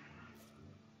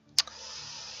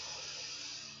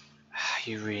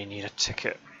 You really need a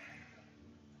ticket.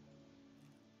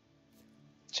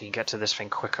 So you can get to this thing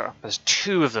quicker. There's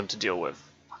 2 of them to deal with.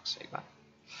 Fuck's sake,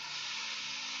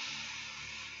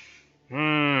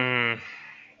 man.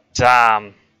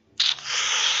 Damn.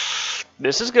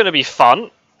 This is going to be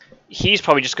fun. He's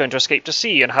probably just going to escape to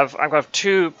sea and I've got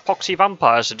 2 poxy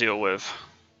vampires to deal with.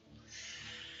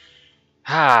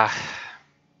 Ah.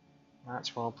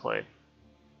 That's well played.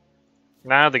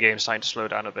 Now the game's starting to slow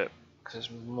down a bit, because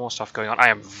there's more stuff going on. I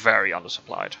am very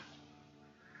undersupplied.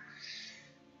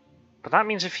 But that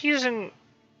means if he's in...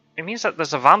 It means that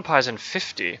there's a vampires in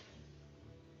 50.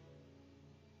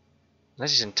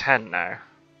 Unless he's in 10 now.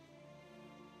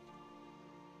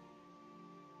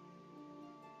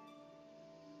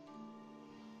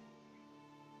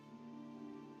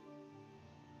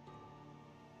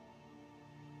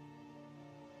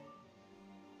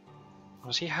 What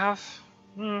does he have?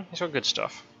 He's got good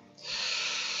stuff.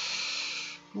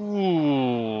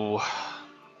 Ooh.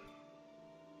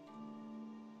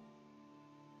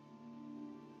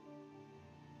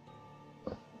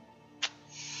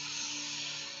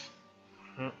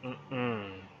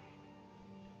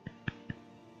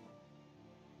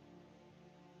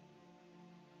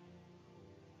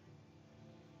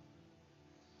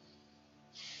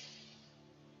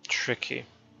 Tricky.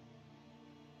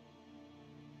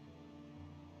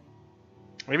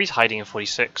 Maybe he's hiding in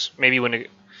 46. Maybe when it...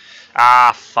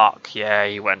 Ah, fuck. Yeah,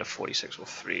 he went to 46 or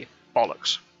 3.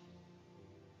 Bollocks.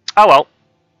 Oh well.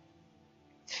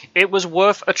 It was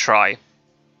worth a try.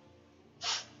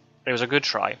 It was a good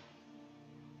try.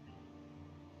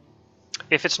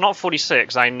 If it's not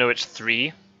 46, I know it's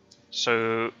 3.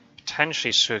 So,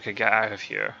 potentially Sue could get out of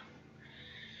here.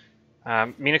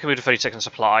 Mina can move to 36 and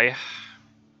supply.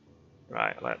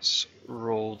 Right, let's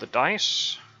roll the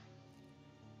dice.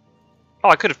 Oh,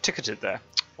 I could have ticketed there.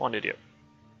 What an idiot.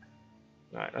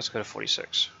 Right, let's go to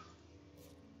 46.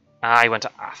 Ah, he went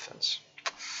to Athens.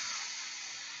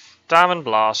 Damn and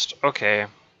blast. Okay.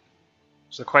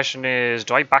 So the question is,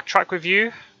 do I backtrack with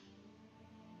you?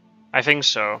 I think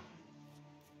so.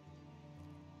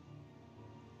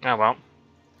 Oh well.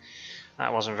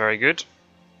 That wasn't very good.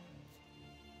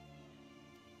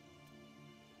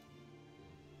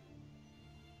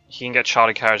 He can get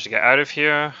Charlie Carriage to get out of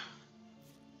here.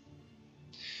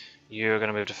 You're going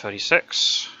to move to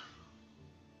 36.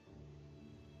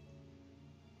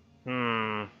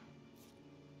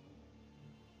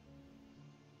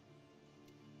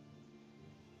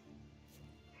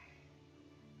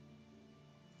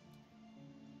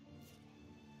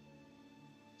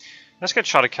 Let's get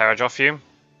Charlie Carriage off you.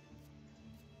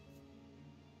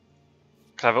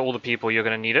 Cover all the people, you're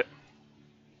going to need it.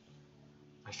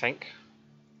 I think.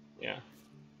 Yeah.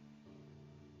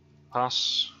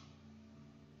 Pass.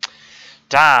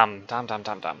 Damn.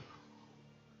 Damn.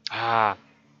 Ah.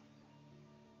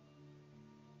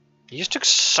 He just took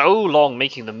so long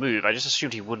making the move, I just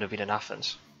assumed he wouldn't have been in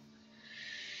Athens.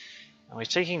 Now he's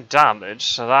taking damage,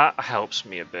 so that helps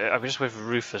me a bit. I just wish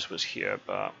Rufus was here,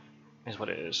 but is what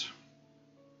it is.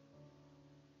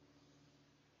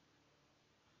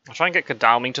 I'll try and get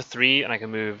Godalming to 3, and I can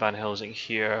move Van Helsing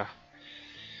here.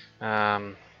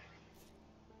 Yeah,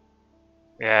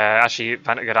 actually,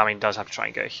 Godalming does have to try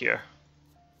and get here.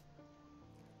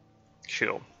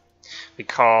 Cool.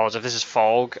 Because if this is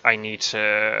fog, I need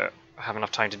to have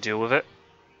enough time to deal with it.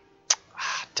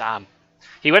 Ah, damn.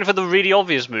 He went for the really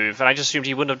obvious move, and I just assumed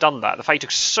he wouldn't have done that. The fight took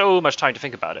so much time to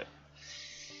think about it.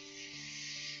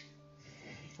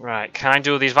 Right, can I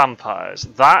deal with these vampires?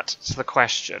 That's the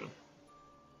question.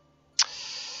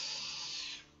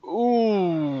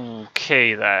 Ooh,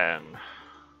 okay then.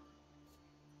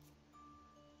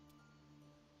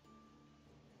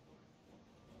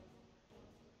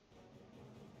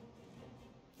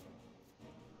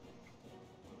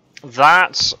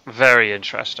 That's very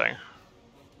interesting.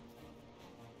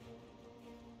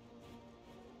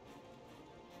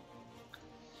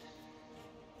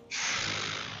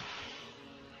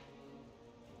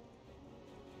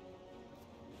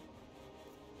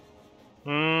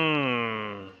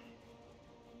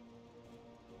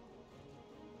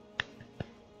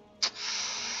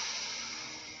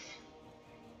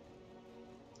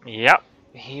 Yep,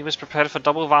 he was prepared for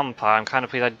double vampire. I'm kind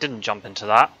of pleased I didn't jump into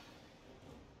that.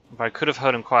 But I could have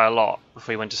hurt him quite a lot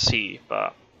before he went to sea,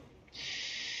 but...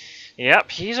 Yep,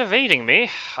 he's evading me.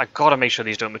 I gotta make sure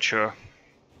these don't mature.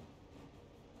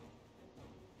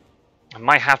 I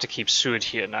might have to keep Seward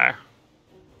here now.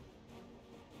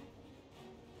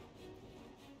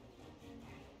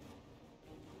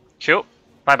 Cool.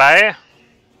 Bye-bye.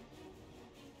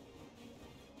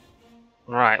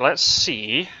 Right, let's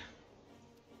see.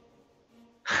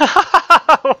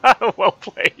 Well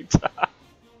played.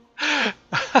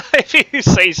 If you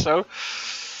say so.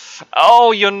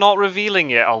 Oh, you're not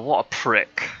revealing it. Oh, what a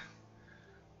prick.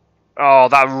 Oh,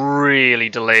 that really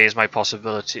delays my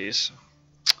possibilities.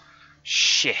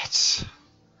 Shit.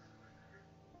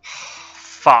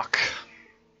 Fuck.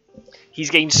 He's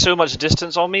gained so much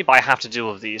distance on me, but I have to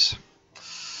deal with these.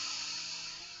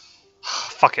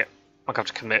 Fuck it. I'm going to have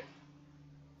to commit.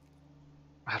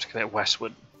 I have to commit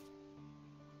westward.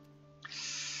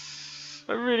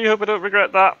 I really hope I don't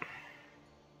regret that.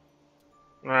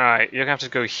 Right, you're going to have to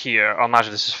go here. I'll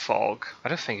imagine this is fog. I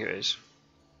don't think it is.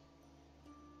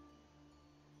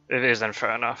 If it is, then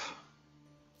fair enough.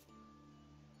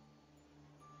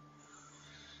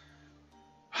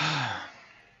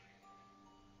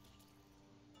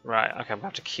 Right, okay, I'm gonna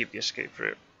have to keep the escape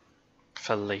route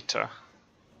for later.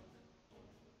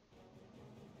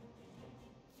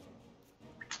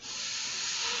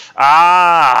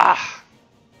 Ah!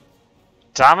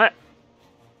 Damn it!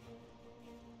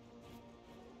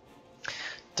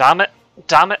 Damn it!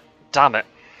 Damn it! Damn it!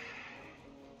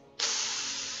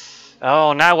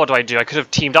 Oh, now what do I do? I could have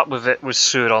teamed up with it with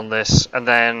Sword on this, and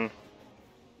then...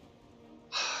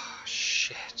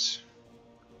 Shit.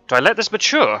 Do I let this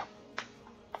mature?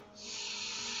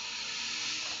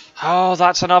 Oh,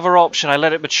 that's another option. I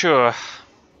let it mature.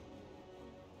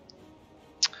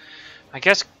 I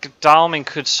guess Godalming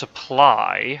could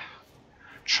supply.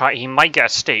 He might get a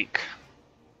stake.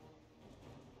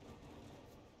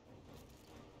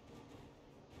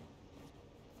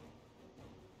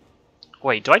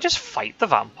 Wait, do I just fight the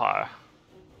vampire?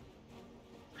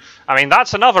 I mean,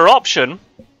 that's another option.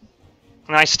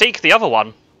 And I stake the other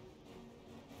one.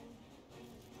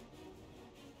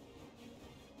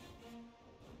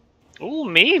 Ooh,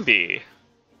 maybe.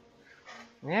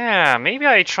 Yeah, maybe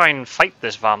I try and fight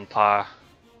this vampire.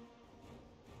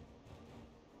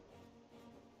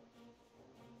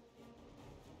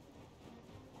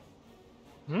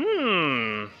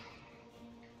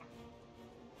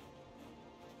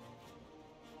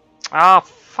 Ah,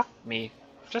 fuck me.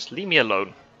 Just leave me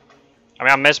alone. I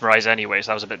mean, I'm mesmerized anyway, so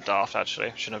that was a bit daft,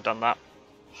 actually. Shouldn't have done that.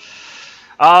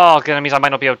 Oh, okay, that means I might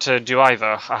not be able to do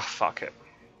either. Ah, fuck it.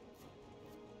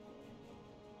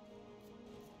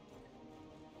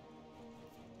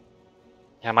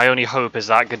 Yeah, my only hope is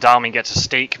that Godalming gets a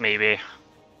stake, maybe.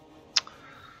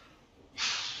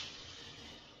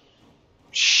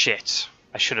 Shit.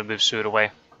 I should have moved Sword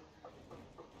away.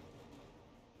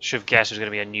 Should have guessed it was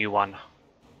going to be a new one.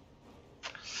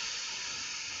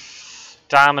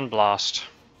 Damn and blast.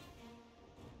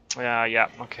 Yeah,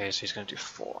 okay, so he's going to do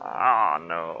 4. Ah,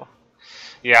 no.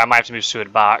 Yeah, I might have to move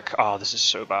Sword back. Oh, this is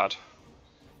so bad.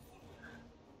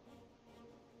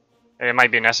 It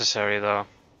might be necessary, though.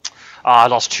 Ah, I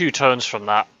lost 2 turns from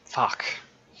that. Fuck.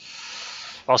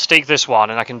 I'll stake this one,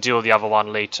 and I can deal with the other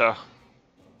one later.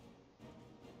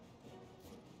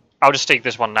 I'll just stake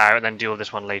this one now, and then deal with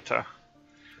this one later.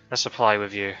 Let's supply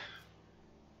with you.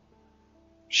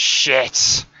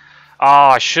 Shit!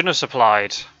 Ah, I shouldn't have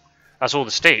supplied. That's all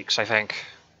the stakes, I think.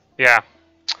 Yeah.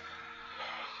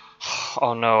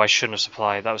 Oh no, I shouldn't have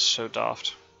supplied. That was so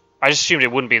daft. I just assumed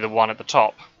it wouldn't be the one at the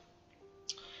top.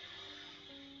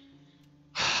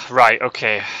 Right,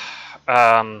 okay.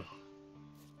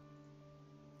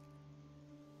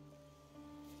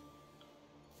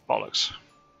 Bollocks.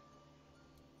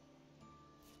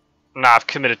 Nah, I've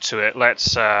committed to it.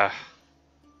 Let's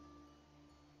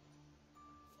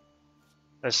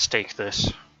stake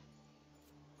this.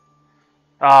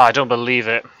 Ah, I don't believe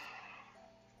it.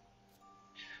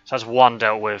 So that's 1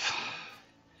 dealt with.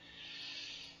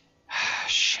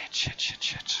 Shit.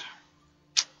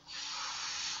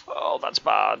 Oh, that's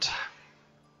bad.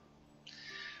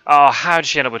 Oh, how did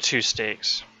she end up with 2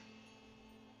 stakes?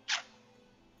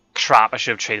 Crap, I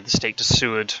should have traded the stake to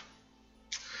Seward.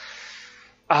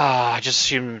 Ah, I just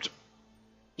assumed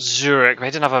Zurich, but I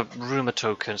didn't have a rumour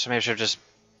token, so maybe I should have just...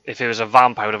 If it was a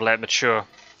vamp, I would have let it mature.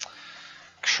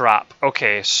 Crap.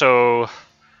 Okay, so...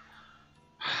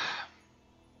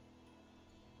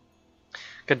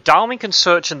 Godalming can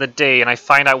search in the day and I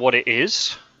find out what it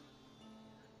is.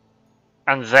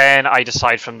 And then I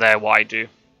decide from there what I do.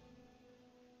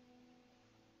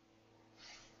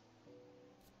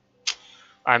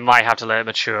 I might have to let it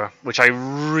mature, which I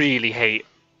really hate.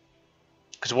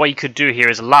 Because what you could do here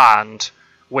is land,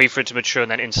 wait for it to mature,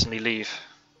 and then instantly leave.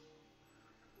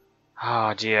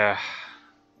 Oh dear.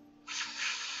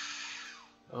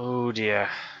 Oh dear.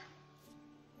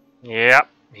 Yep,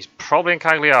 he's probably in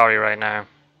Cagliari right now.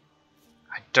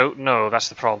 I don't know, that's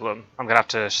the problem. I'm going to have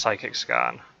to psychic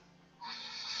scan.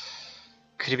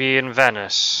 Could he be in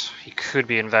Venice? He could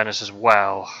be in Venice as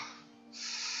well.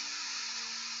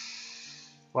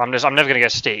 Well, I'm never going to get a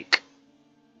stake.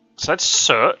 So let's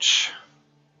search.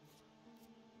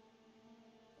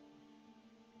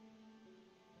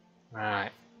 Right.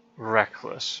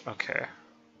 Reckless. Okay.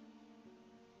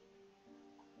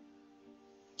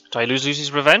 Do I lose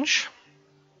Lucy's revenge?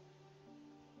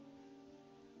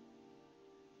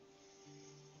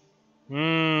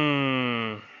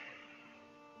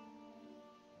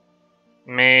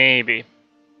 Maybe.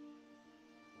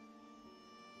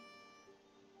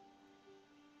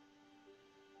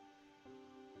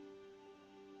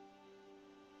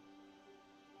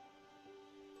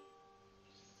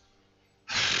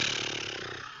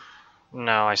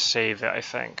 No, I save it, I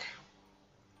think.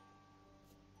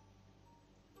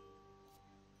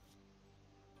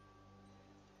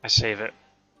 I save it.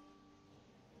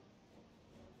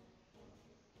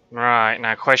 Right,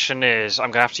 now question is,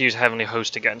 I'm gonna have to use Heavenly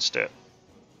Host against it.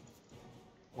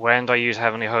 When do I use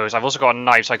Heavenly Host? I've also got a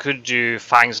knife, so I could do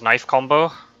Fang's knife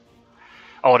combo.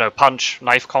 Oh no, punch,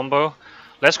 knife combo.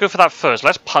 Let's go for that first.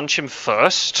 Let's punch him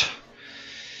first.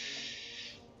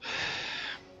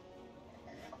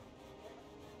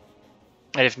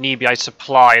 And if need be, I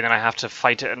supply, and then I have to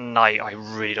fight it at night. I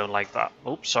really don't like that.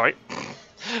 Oops, sorry.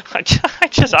 I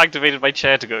just activated my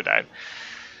chair to go down.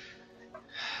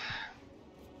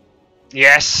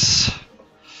 Yes!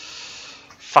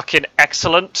 Fucking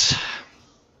excellent.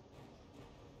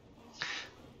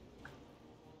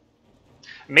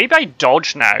 Maybe I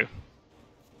dodge now.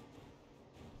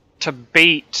 To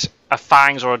bait a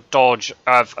Fangs or a dodge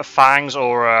of a Fangs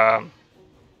or a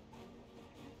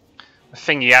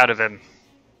thingy out of him.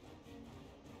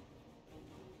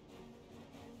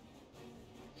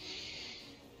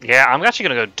 Yeah, I'm actually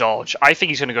going to go dodge. I think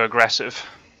he's going to go aggressive.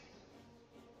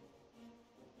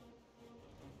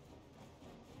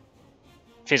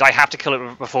 Which I have to kill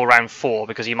it before round 4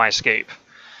 because he might escape.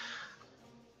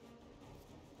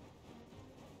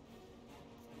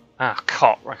 Ah,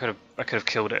 cop. I could have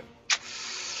killed it.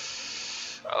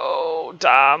 Oh,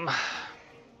 damn.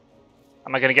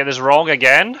 Am I going to get this wrong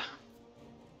again?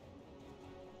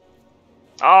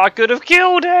 Oh, I could have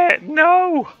killed it!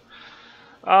 No!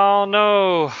 Oh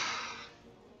no.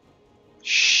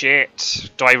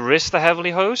 Shit. Do I risk the Heavenly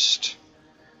Host?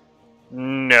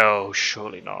 No,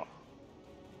 surely not.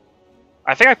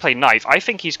 I think I play knife. I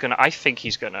think he's gonna think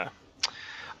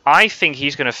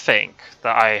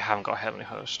that I haven't got Heavenly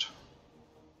Host.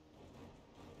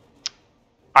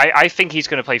 I think he's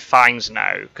gonna play Fangs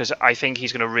now, because I think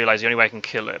he's gonna realise the only way I can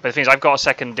kill it. But the thing is, I've got a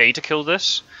second day to kill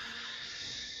this.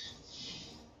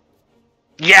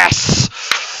 Yes!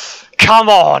 Come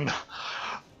on!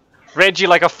 Read you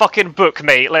like a fucking book,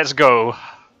 mate. Let's go.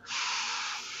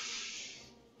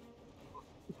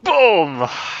 Boom!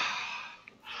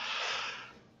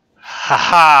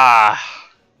 Haha!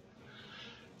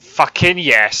 Fucking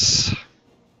yes.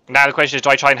 Now the question is,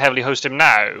 do I try and heavily host him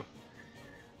now?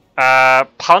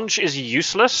 Punch is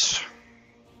useless.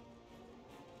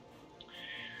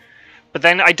 But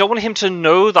then I don't want him to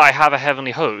know that I have a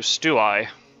heavenly host, do I?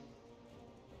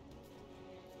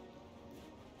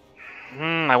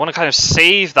 I want to kind of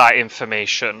save that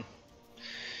information.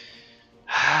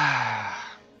 So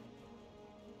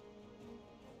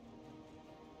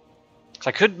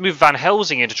I could move Van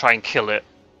Helsing in to try and kill it.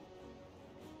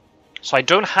 So I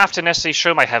don't have to necessarily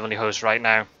show my heavenly host right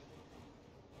now.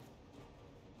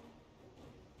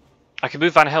 I can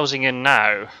move Van Helsing in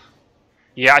now.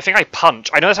 Yeah, I think I punch.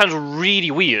 I know that sounds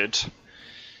really weird.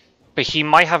 But he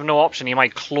might have no option, he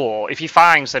might claw. If he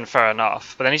fangs, then fair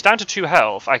enough. But then he's down to 2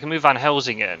 health. I can move Van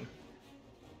Helsing in.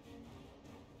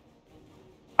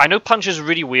 I know punch is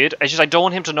really weird. It's just I don't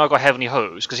want him to know I've got Heavenly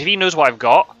Hose. Because if he knows what I've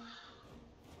got...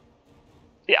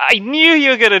 Yeah, I knew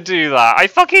you were going to do that. I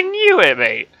fucking knew it,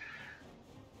 mate.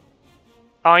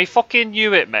 I fucking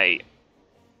knew it, mate.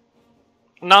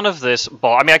 None of this,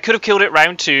 but... I mean, I could have killed it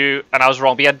round 2, and I was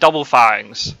wrong. But he had double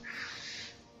fangs.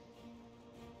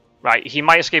 Right, he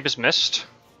might escape his mist.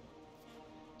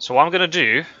 So what I'm going to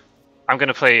do, I'm going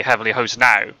to play Heavenly Host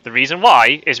now. The reason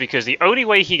why is because the only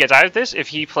way he gets out of this if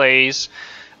he plays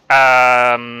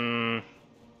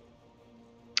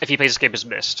Escape his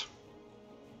Mist.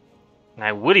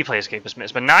 Now, would he play Escape his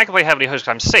Mist? But now I can play Heavenly Host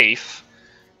because I'm safe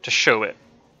to show it.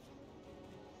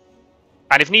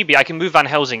 And if need be, I can move Van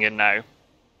Helsing in now.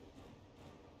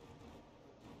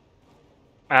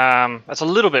 That's a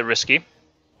little bit risky.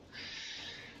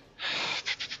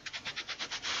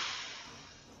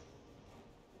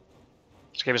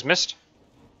 Escape his mist.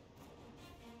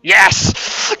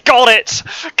 Yes! Got it!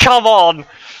 Come on!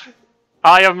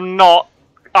 I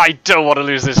don't want to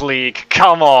lose this league.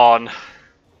 Come on!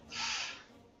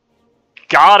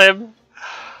 Got him!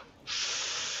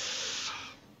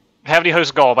 Heavenly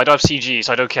Host gone, but I don't have CG,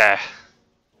 so I don't care.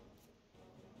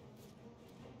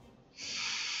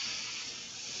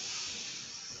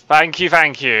 Thank you,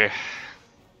 thank you.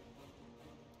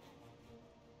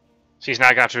 So he's now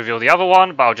going to have to reveal the other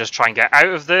one, but I'll just try and get out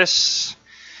of this.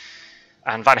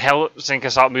 And Van Helsing can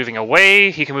start moving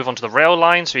away. He can move onto the rail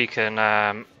line so he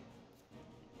can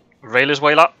rail his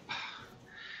way up.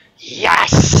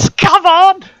 Yes! Come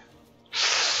on!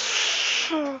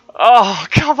 Oh,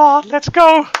 come on, let's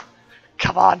go!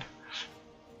 Come on!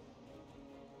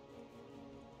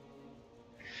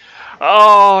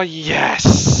 Oh,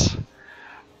 yes!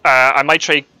 I might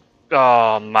trade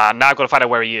Oh man, now I've got to find out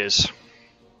where he is.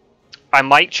 I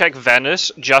might check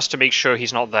Venice just to make sure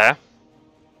he's not there.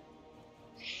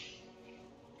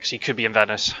 Because he could be in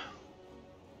Venice.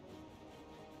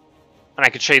 And I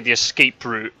could shade the escape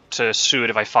route to Seward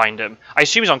if I find him. I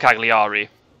assume he's on Cagliari.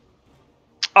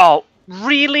 Oh,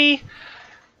 really?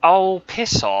 Oh,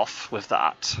 piss off with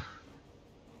that.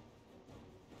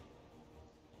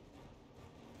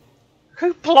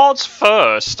 Who plots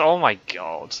first? Oh my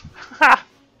god.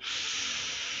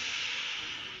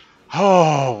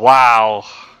 Oh, wow.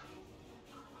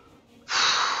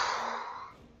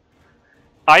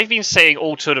 I've been saying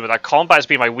all tournament that combat has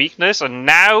been my weakness, and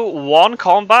now one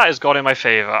combat has gone in my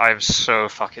favour. I'm so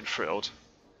fucking thrilled.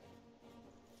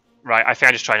 Right, I think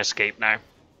I just try and escape now.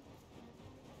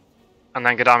 And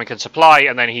then Gadami can supply,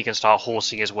 and then he can start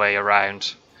horsing his way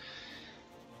around.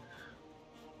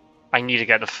 I need to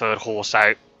get the third horse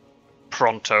out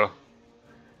pronto.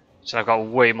 So I've got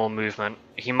way more movement.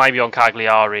 He might be on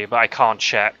Cagliari, but I can't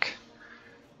check.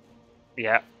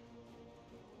 Yeah.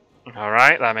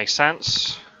 Alright, that makes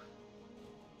sense.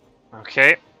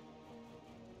 Okay.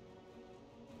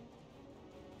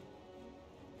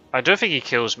 I don't think he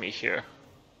kills me here.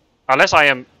 Unless I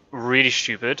am really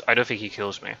stupid, I don't think he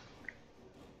kills me.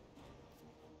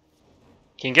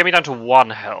 He can get me down to 1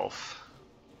 health.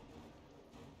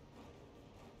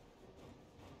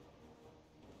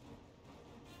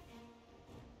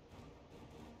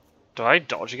 Do I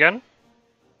dodge again?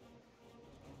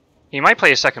 He might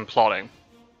play a second plotting.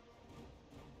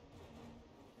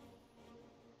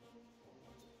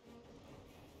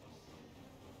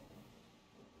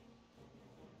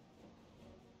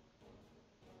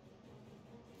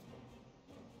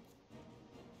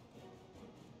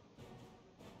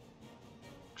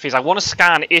 Because I want to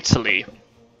scan Italy.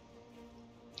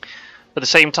 But at the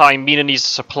same time, Mina needs to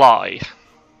supply.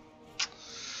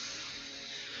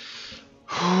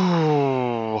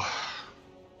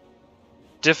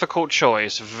 Difficult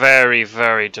choice. Very,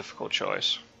 very difficult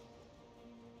choice.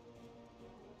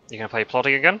 You gonna play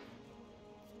plotting again?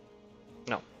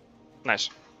 No. Nice.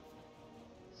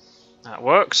 That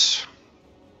works.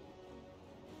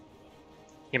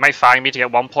 He might find me to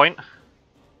get 1 point.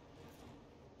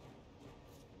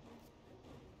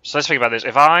 So let's think about this.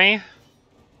 If I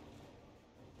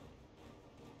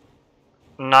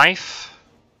knife,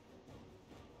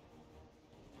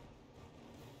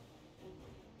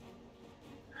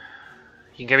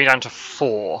 you can get me down to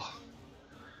 4.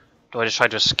 Do I just try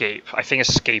to escape? I think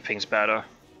escaping's better.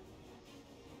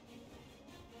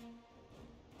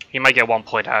 He might get 1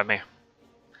 point out of me.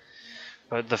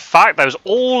 But the fact that there's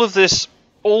all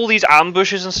these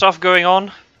ambushes and stuff going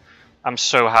on, I'm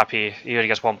so happy he only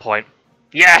gets 1 point.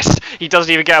 Yes! He doesn't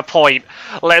even get a point.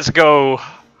 Let's go.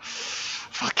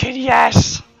 Fucking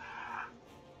yes!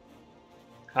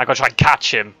 I gotta try and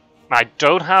catch him. I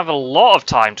don't have a lot of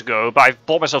time to go, but I've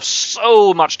bought myself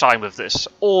so much time with this.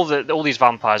 All these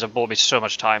vampires have bought me so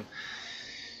much time.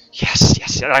 Yes,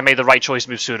 yes, I made the right choice to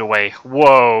move Seward away.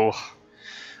 Whoa.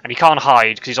 And he can't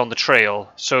hide because he's on the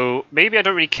trail. So maybe I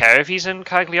don't really care if he's in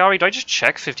Cagliari. Do I just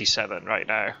check 57 right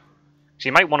now? Because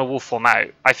he might want to wolf form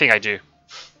out. I think I do.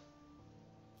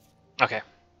 Okay.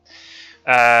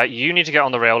 You need to get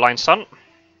on the rail line, son.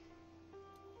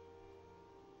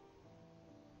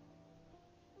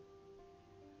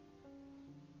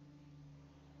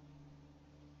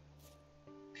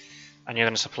 And you're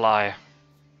going to supply.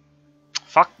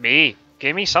 Fuck me.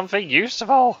 Give me something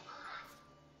useful.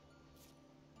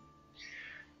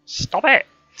 Stop it.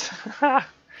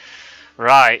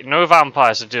 Right, no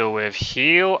vampires to deal with.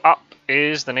 Heal up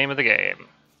is the name of the game.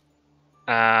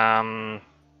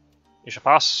 You should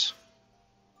pass.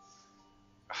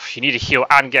 You need to heal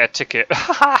and get a ticket.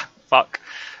 Fuck.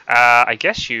 I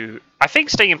guess you... I think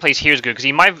staying in place here is good, because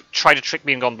he might have tried to trick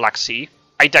me and gone Black Sea.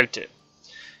 I doubt it.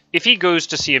 If he goes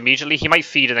to sea immediately, he might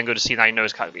feed and then go to sea, and I know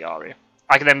it's Cagliari.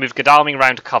 I can then move Godalming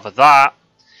around to cover that.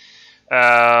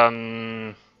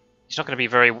 He's not going to be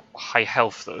very high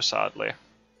health, though, sadly.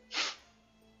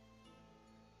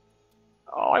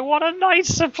 Oh, I want a nice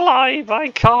supply, but I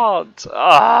can't.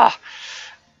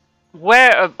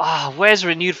 Where's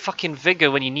renewed fucking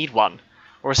vigor when you need one?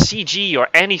 Or a CG or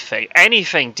anything.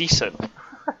 Anything decent.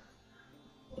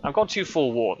 I've got 2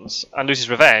 full wardens and Lucy's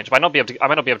Revenge. I might not be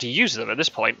able to use them at this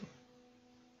point.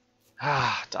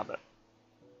 Damn it.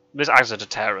 This acts as a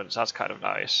deterrent, so that's kind of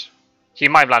nice. He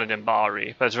might have landed in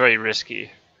Bari, but it's very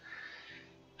risky.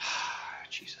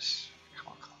 Jesus.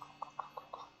 Come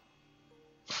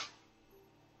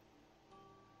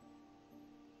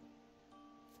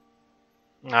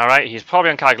on. Alright, he's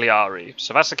probably on Cagliari.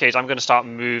 So if that's the case, I'm going to start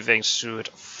moving Seward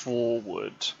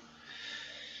forward.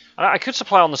 I could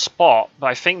supply on the spot, but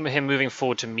I think him moving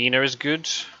forward to Mina is good.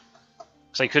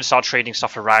 Because I could start trading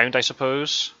stuff around, I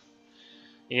suppose.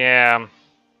 Yeah.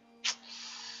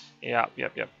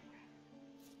 Yep.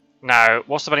 Now,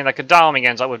 what's the betting that Godalming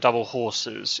ends up with double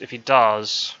horses? If he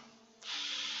does...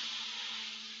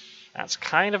 That's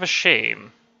kind of a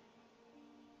shame.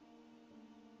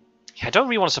 Yeah, I don't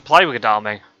really want to supply with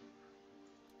Godalming.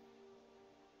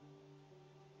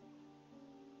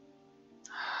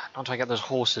 Not until I get those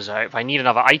horses out. If I need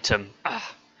another item.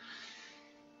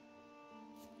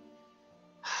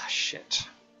 Shit.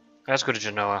 Let's go to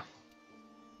Genoa.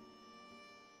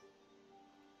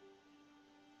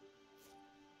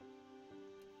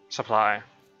 Supply.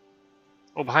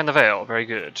 Oh, behind the veil. Very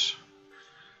good.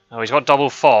 Oh, he's got double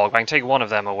fog. I can take one of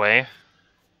them away.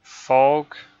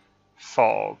 Fog.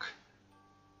 Fog.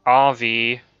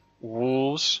 RV.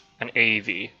 Wolves. And AV.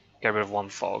 Get rid of one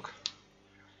fog.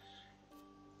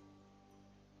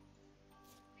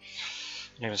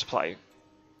 Name supply.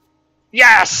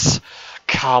 Yes!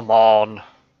 Come on.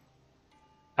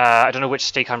 I don't know which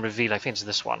stake I'm revealing. I think it's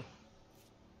this one.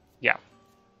 Yeah.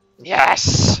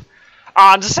 Yes!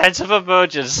 And sense of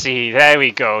emergency. There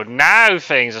we go. Now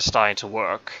things are starting to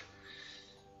work.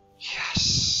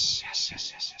 Yes.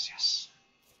 Yes.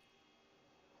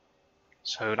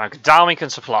 So now Godalming can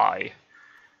supply.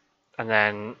 And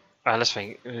then, let's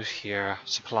think. Here,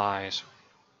 supplies.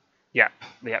 Yep.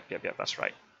 That's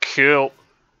right. Cool.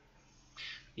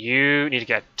 You need to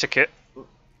get a ticket.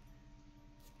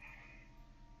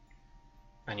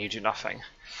 And you do nothing.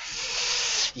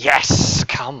 Yes!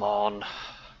 Come on.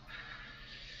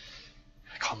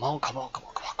 Come on.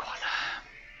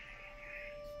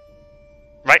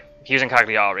 Right, he's in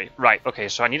Cagliari. Right, okay,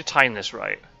 so I need to time this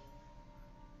right.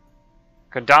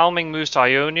 Godalming moves to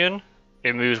Ionian,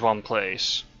 it moves one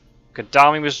place.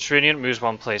 Godalming moves to Trinian, moves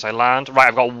one place. I land. Right,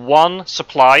 I've got one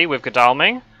supply with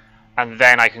Godalming, and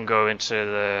then I can go into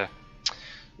the...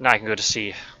 Now I can go to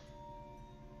sea.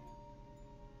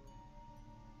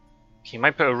 He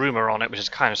might put a rumour on it, which is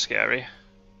kind of scary.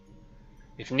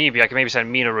 If need be, I can maybe send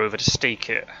Mina over to stake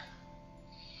it.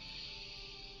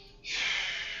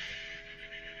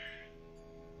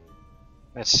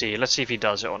 Let's see if he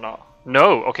does it or not.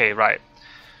 No! Okay, right.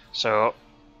 So,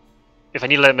 if I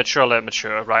need to let it mature, let it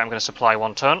mature. Right, I'm going to supply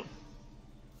one turn.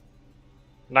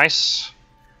 Nice.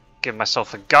 Give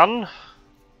myself a gun.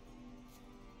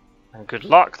 And good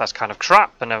luck, that's kind of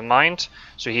crap, but never mind.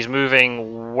 So he's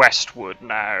moving westward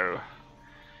now.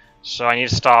 So I need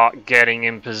to start getting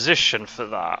in position for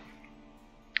that.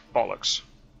 Bollocks.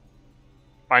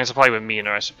 I can supply with Mina,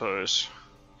 I suppose.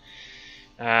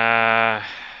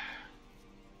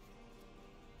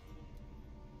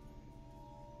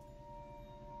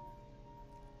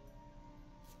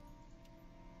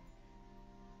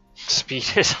 Speed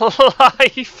is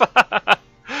life!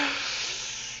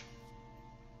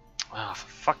 Oh,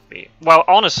 fuck me. Well,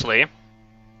 honestly...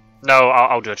 No,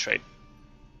 I'll do a trade.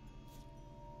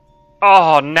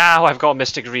 Oh, now I've got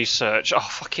Mystic Research. Oh,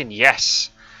 fucking yes.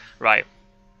 Right.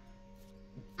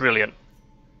 Brilliant.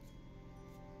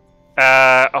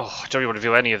 I don't really want to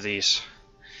view any of these.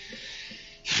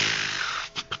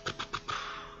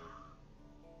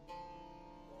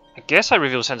 I guess I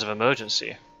reveal Sense of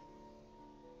Emergency.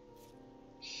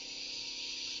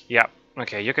 Yeah.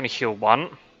 Okay, you're going to heal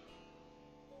one.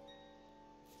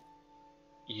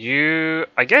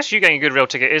 I guess you getting a good rail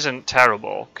ticket isn't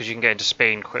terrible, because you can get into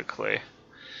Spain quickly.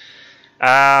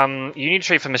 You need to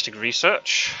trade for Mystic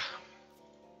Research.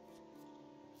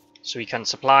 So we can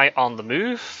supply on the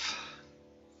move.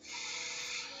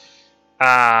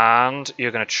 And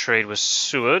you're going to trade with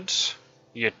Seward.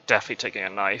 You're definitely taking a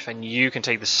knife, and you can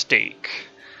take the stake.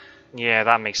 Yeah,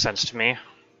 that makes sense to me.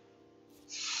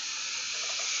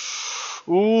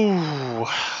 Ooh,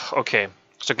 okay.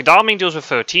 So Godalming deals with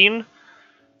 13.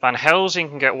 Van Helsing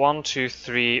can get 1, 2,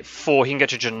 3, 4. He can get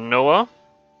to Genoa.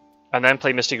 And then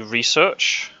play Mystic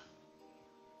Research.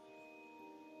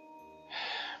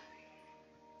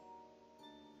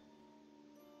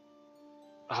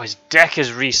 Oh, his deck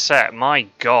is reset. My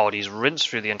god, he's rinsed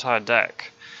through the entire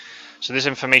deck. So this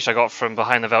information I got from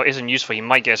behind the veil isn't useful. He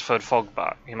might get his third fog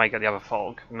back. He might get the other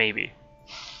fog. Maybe.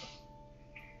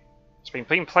 It's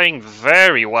been playing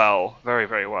very well. Very,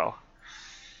 very well.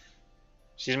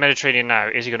 So he's Mediterranean now.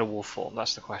 Is he going to wolf form?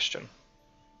 That's the question.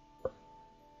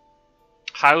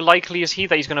 How likely is he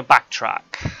that he's going to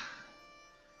backtrack?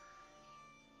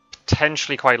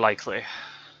 Potentially quite likely.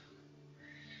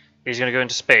 Is he going to go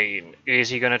into Spain? Is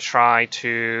he going to try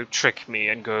to trick me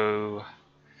and go...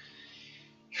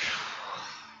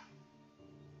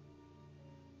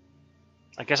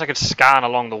 I guess I could scan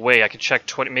along the way. I could check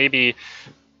 20... Maybe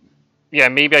Yeah,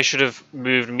 maybe I should have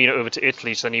moved Mina over to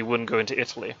Italy so then he wouldn't go into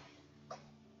Italy.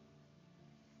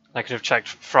 I could have checked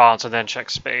France and then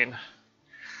checked Spain.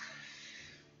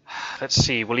 Let's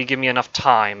see, will he give me enough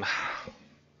time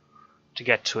to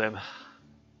get to him?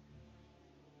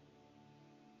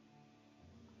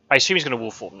 I assume he's going to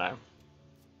wolf form now.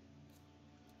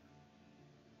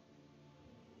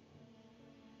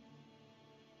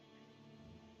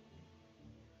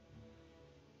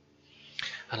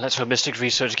 And let's hope Mystic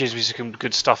Research gives me some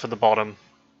good stuff at the bottom.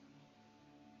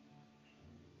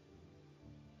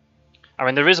 I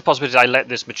mean, there is a possibility I let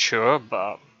this mature,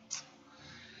 but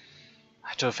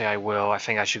I don't think I will. I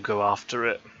think I should go after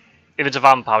it. If it's a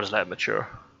vampire, I'll just let it mature.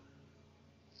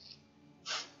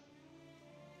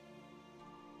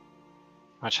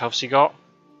 How much health's he got?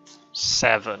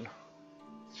 7.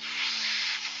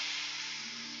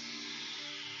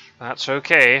 That's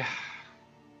okay.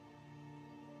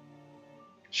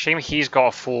 Shame he's got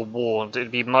a forewarned.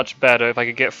 It'd be much better if I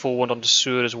could get forewarned onto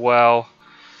Seward as well.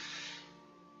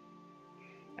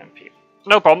 MP.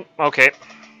 No problem. Okay.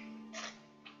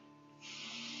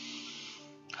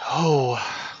 Oh.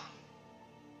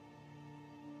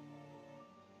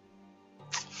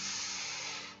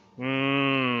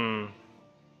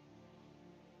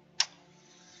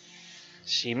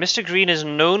 See, Mistergreen is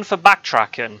known for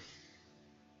backtracking.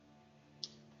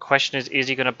 Question is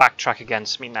he going to backtrack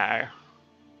against me now?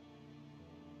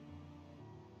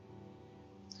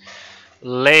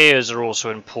 Layers are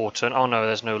also important. Oh no,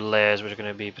 there's no layers which are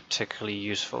going to be particularly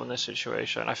useful in this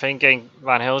situation. I think getting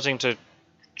Van Helsing to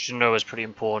Genoa is pretty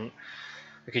important.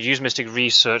 I could use Mystic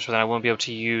Research, but then I won't be able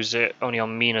to use it only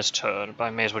on Mina's turn, but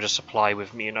I may as well just supply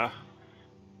with Mina.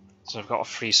 So I've got a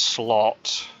free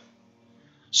slot.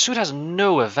 Sud has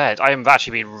no event. I am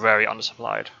actually being very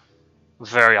undersupplied.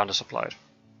 Very undersupplied.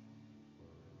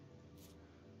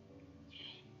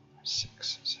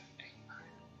 6, 7, 8,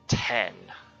 9,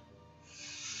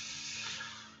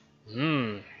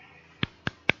 10.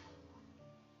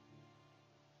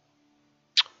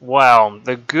 Well,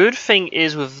 the good thing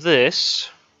is with this...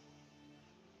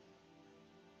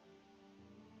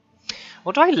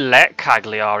 Or do I let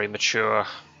Cagliari mature?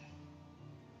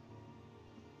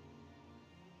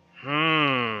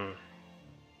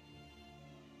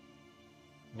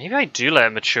 Maybe I do let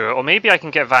it mature, or maybe I can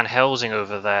get Van Helsing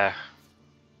over there.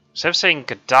 Instead of saying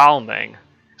Godalming,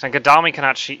 because Godalming can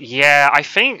actually... Yeah, I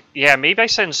think... Yeah, maybe I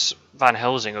send Van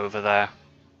Helsing over there.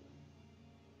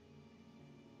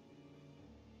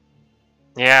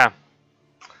 Yeah.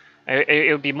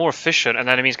 It would be more efficient, and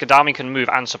then it means Godalming can move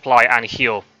and supply and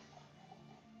heal.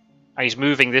 And he's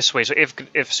moving this way, so if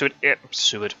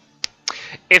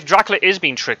Dracula is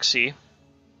being tricksy...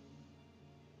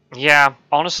 Yeah,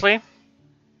 honestly...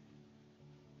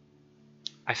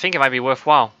 I think it might be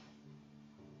worthwhile.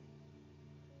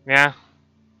 Yeah.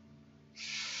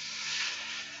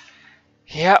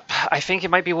 Yep, I think it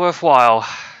might be worthwhile.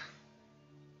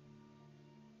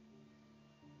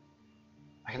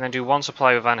 I can then do one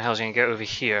supply with Van Helsing and get over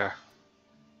here.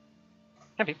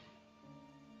 Maybe.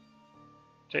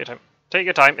 Take your time. Take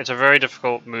your time. It's a very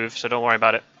difficult move, so don't worry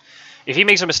about it. If he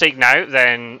makes a mistake now,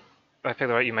 then... If I pick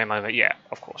the right, you may mind. Yeah,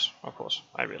 of course. Of course.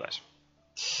 I realise.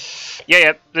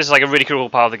 Yeah, this is like a really critical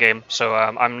part of the game, so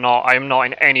I'm not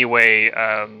in any way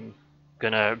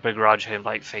gonna begrudge him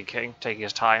like taking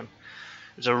his time.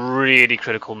 It's a really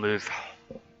critical move.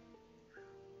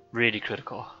 Really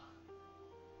critical.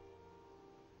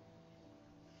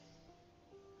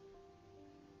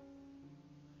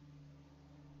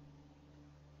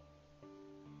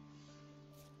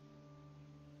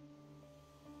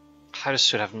 I just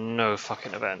should have no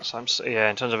fucking events. Yeah,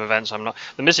 in terms of events, I'm not.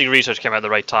 The Mystic Research came out at the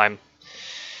right time.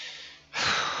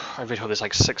 I really hope there's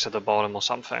like 6 at the bottom or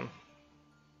something.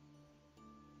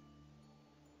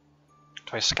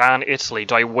 Do I scan Italy?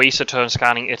 Do I waste a turn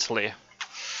scanning Italy?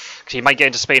 Because he might get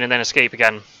into Spain and then escape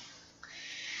again.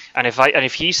 And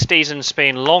if he stays in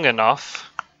Spain long enough,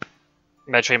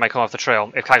 Mediterranean might come off the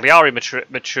trail. If Cagliari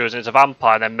matures and it's a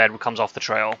vampire, then Med comes off the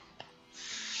trail.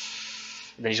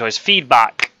 And then he's always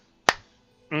feedback.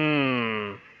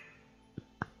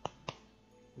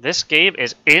 This game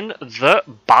is in the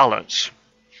balance.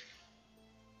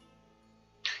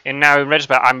 And now, in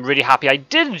retrospect, I'm really happy I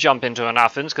did jump into an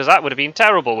Athens, because that would have been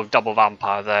terrible with double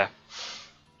vampire there.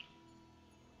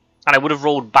 And I would have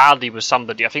rolled badly with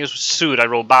somebody. I think it was Sud I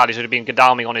rolled badly, so it would have been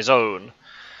Godalming on his own.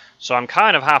 So I'm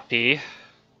kind of happy.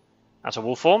 That's a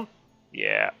wolf form?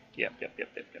 Yeah.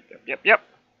 Yep.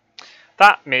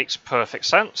 That makes perfect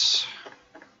sense.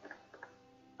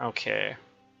 Okay.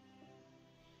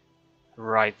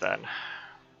 Right then.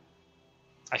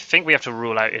 I think we have to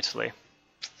rule out Italy.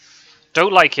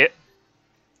 Don't like it.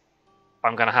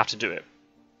 I'm going to have to do it.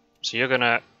 So you're going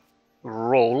to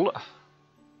roll.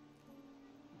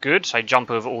 Good, so I jump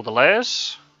over all the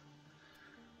layers.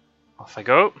 Off I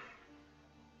go.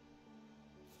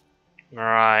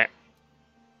 Right.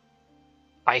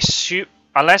 I assume...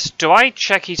 Unless... Do I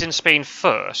check he's in Spain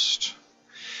first?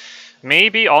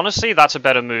 Maybe, honestly, that's a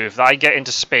better move. That I get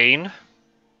into Spain.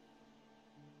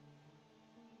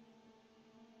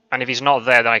 And if he's not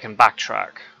there, then I can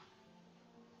backtrack.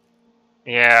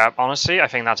 Yeah, honestly, I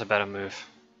think that's a better move.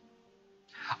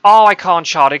 Oh, I can't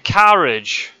charted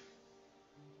carriage.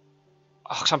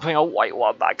 Oh, because I'm putting a white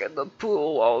one back in the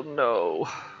pool. Oh, no.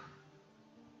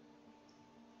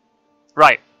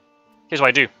 Right. Here's what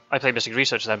I do. I play Mystic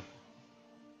Research then.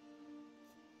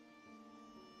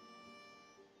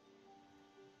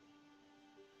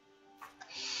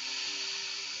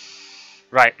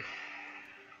 Right.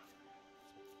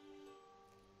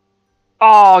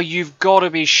 Oh, you've got to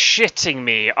be shitting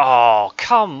me. Oh,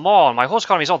 come on. My horse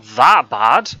economy is not that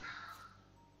bad.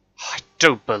 I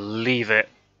don't believe it.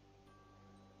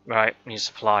 Right, need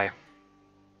supply.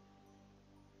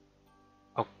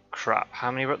 Oh, crap.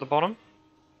 How many were at the bottom?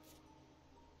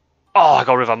 Oh, I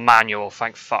got rid of a manual.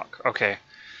 Thank fuck. Okay.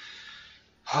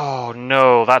 Oh,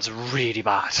 no. That's really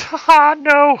bad. Haha,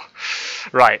 no.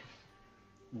 Right.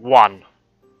 1.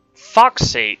 Fuck's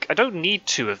sake. I don't need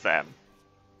 2 of them.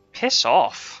 Piss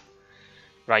off.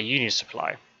 Right, you need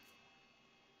supply.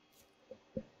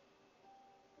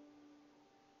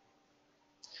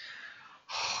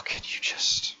 Oh, can you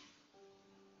just...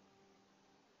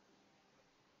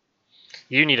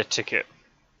 You need a ticket.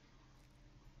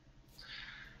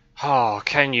 Oh,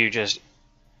 can you just...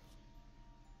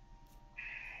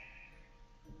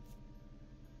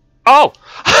 Oh!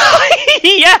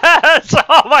 Yes!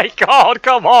 Oh my god,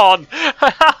 come on!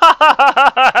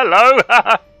 Hello?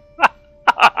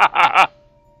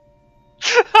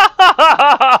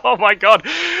 Oh my god!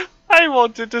 I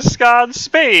wanted to scan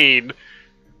Spain!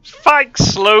 Thanks,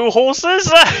 slow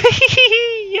horses!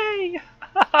 Yay!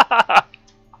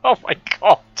 Oh my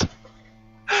god!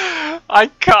 I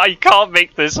can't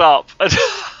make this up.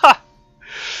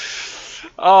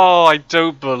 Oh, I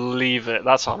don't believe it.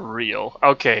 That's unreal.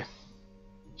 Okay.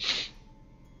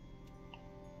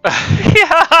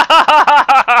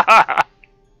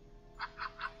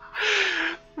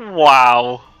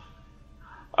 Wow.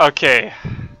 Okay.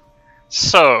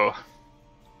 So,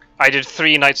 I did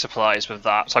 3 night supplies with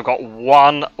that, so I've got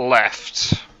 1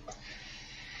 left.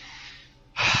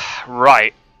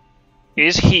 Right.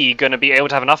 Is he going to be able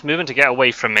to have enough movement to get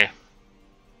away from me?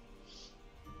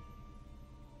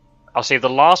 I'll save the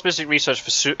last Mystic Research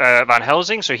for Van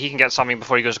Helsing, so he can get something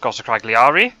before he goes across to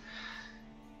Cagliari.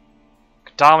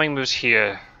 Darwin moves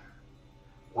here.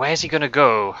 Where's he going to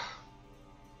go?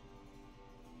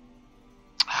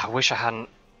 I wish I hadn't...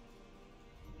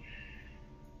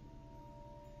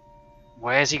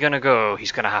 Where's he going to go?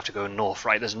 He's going to have to go north,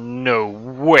 right? There's no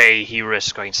way he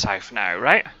risks going south now,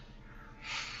 right?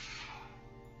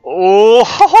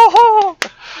 Oh!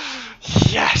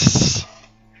 Yes!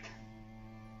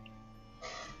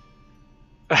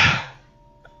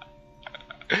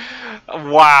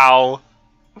 Wow.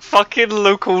 Fucking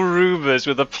local rumours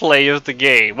with the play of the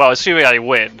game. Well, assuming I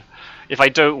win. If I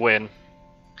don't win.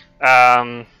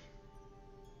 I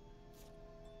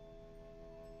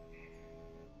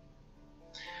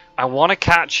want to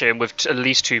catch him with at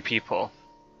least 2 people.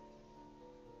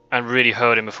 And really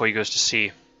hurt him before he goes to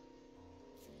sea.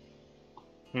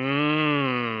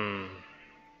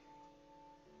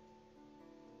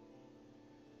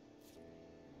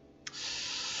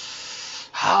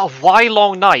 Why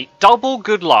long night? Double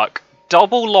good luck.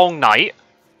 Double long night.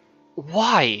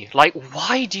 Why? Like,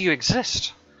 why do you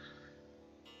exist?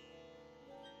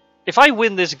 If I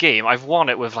win this game, I've won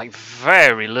it with, like,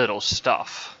 very little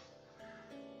stuff.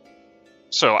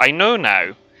 So, I know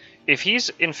now, if he's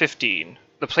in 15,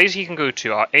 the places he can go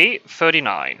to are 8,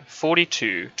 39,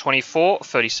 42, 24,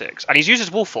 36. And he's used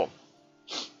his wolf form.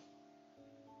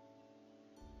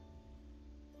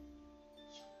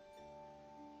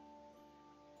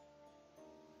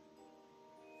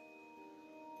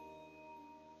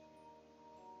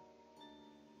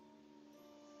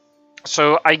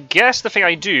 So I guess the thing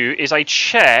I do is I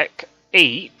check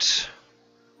 8.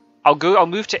 I'll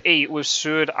move to 8 with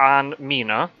Seward and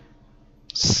Mina,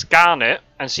 scan it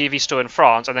and see if he's still in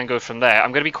France, and then go from there.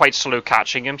 I'm going to be quite slow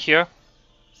catching him here.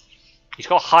 He's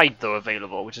got Hide though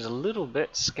available, which is a little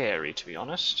bit scary to be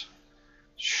honest.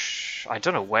 I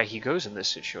don't know where he goes in this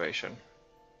situation.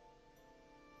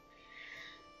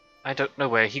 I don't know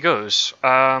where he goes. He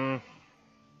might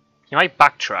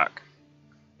backtrack.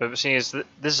 But seeing as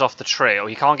this is off the trail,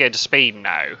 he can't get into Spain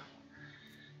now.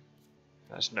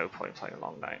 There's no point playing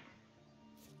Long Night.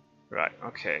 Right,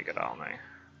 okay, good army.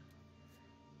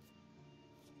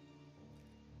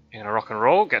 You're gonna rock and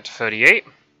roll, get to 38.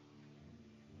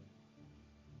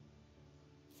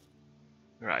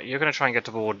 Right, you're gonna try and get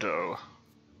to Bordeaux.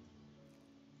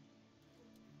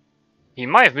 He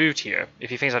might have moved here if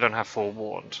he thinks I don't have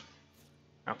forewarned.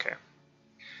 Okay.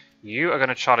 You are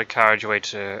gonna charter carriage away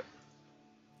to...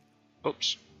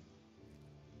 Oops.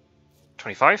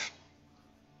 25.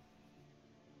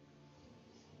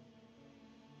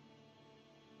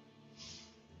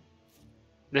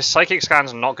 This psychic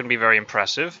scan's not going to be very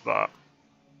impressive, but...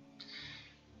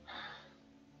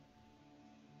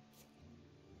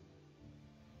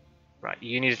 Right,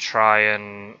 you need to try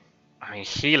and... I mean,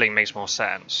 healing makes more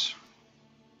sense.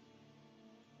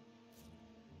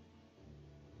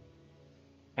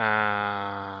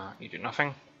 You do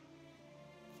nothing.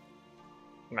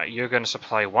 Right, you're going to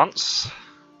supply once.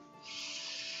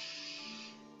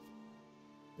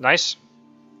 Nice.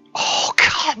 Oh,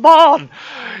 come on!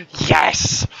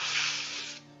 Yes!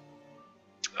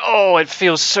 Oh, it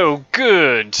feels so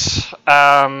good!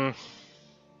 And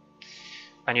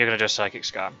you're going to do a psychic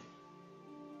scan.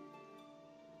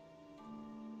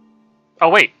 Oh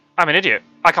wait, I'm an idiot.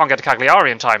 I can't get to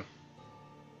Cagliari in time.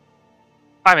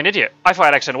 I'm an idiot. I thought I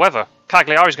had excellent weather.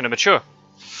 Cagliari's going to mature.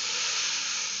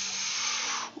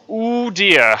 Ooh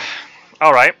dear.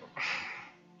 Alright.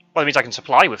 Well, that means I can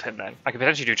supply with him then. I can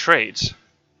potentially do trades.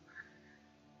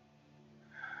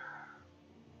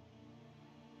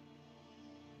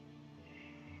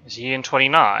 Is he in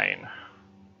 29?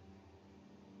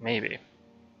 Maybe.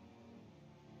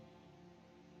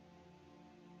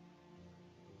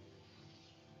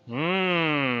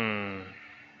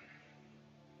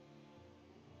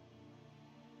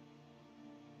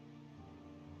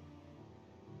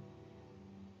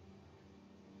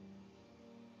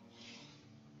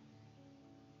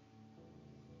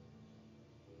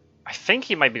 I think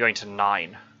he might be going to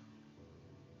 9.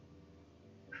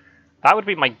 That would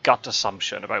be my gut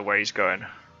assumption about where he's going.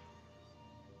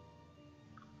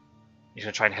 He's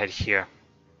going to try and head here.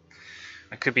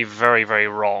 I could be very, very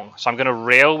wrong. So I'm going to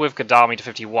rail with Gadami to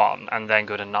 51 and then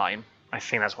go to 9. I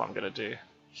think that's what I'm going to do.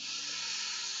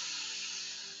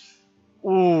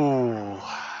 Ooh.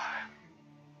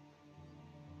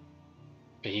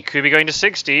 But he could be going to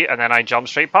 60 and then I jump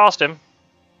straight past him.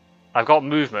 I've got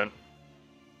movement.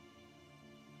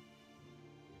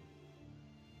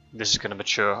 This is going to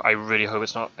mature. I really hope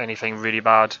it's not anything really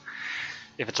bad.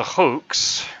 If it's a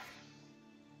hoax,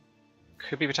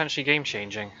 could be potentially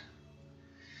game-changing.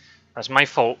 That's my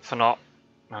fault for not...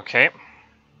 Okay.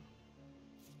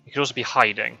 You could also be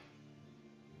hiding.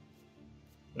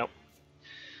 Nope.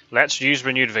 Let's use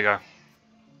renewed vigor.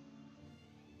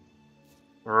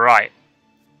 Right.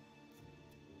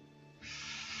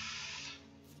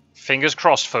 Fingers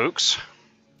crossed, folks.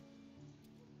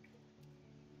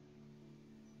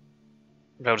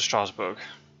 Go to Strasbourg.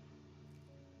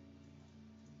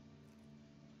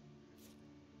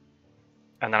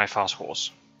 And then I fast horse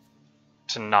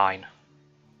to 9.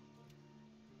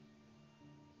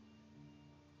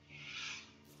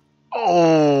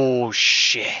 Oh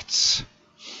shit.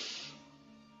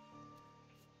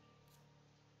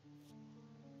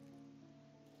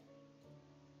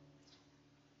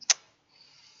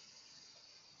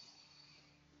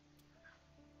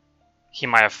 He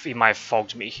might have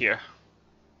fogged me here.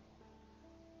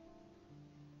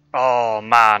 Oh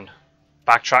man.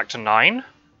 Backtrack to 9?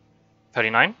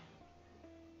 39?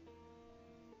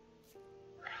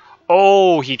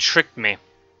 Oh, he tricked me.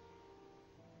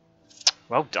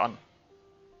 Well done.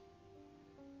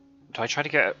 Do I try to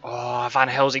get... Oh, Van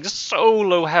Helsing's so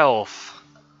low health.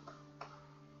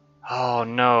 Oh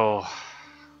no.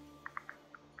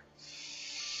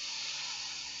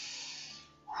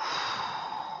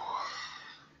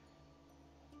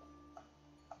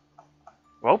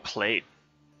 Well played.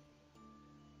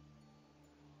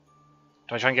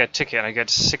 Do I try and get a ticket and I get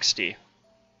 60?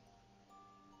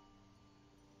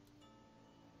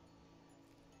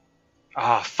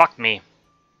 Ah, fuck me.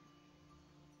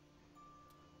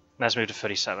 Let's move to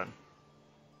 37.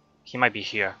 He might be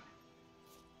here.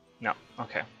 No,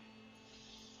 okay.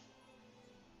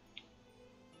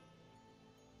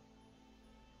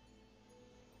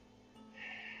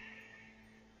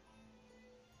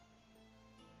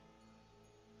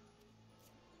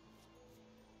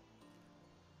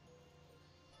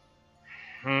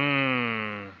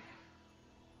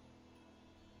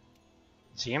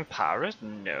 Is he in Paris?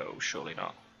 No, surely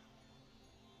not.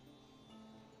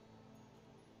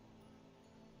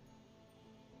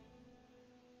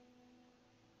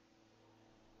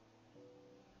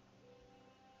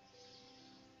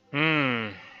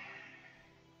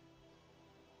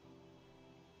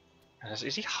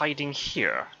 Is he hiding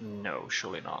here? No,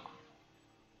 surely not.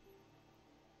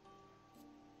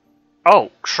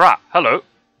 Oh, crap. Hello.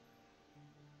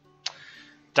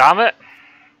 Damn it.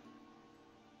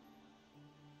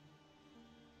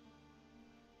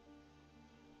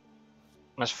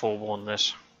 Let's forewarn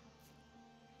this.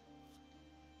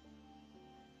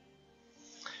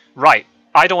 Right.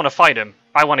 I don't want to fight him.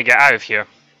 I want to get out of here.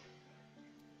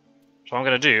 So what I'm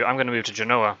going to do, I'm going to move to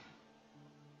Genoa.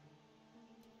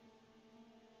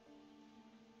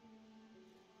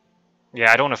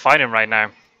 Yeah, I don't want to fight him right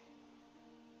now.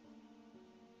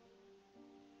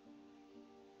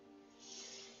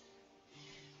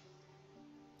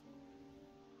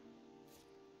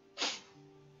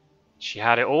 She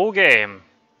had it all game.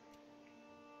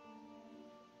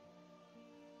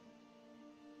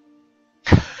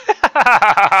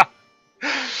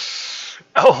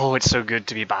 Oh, it's so good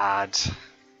to be bad.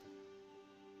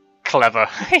 Clever.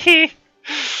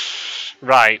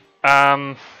 Right.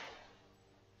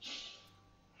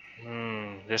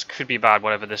 This could be bad,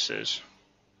 whatever this is.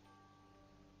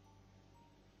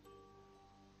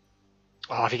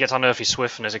 Oh, if he gets unearthly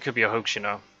swiftness, it could be a hoax, you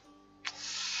know.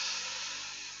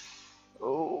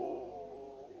 Oh.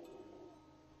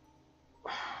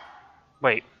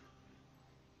 Wait.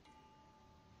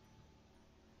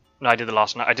 No, I did the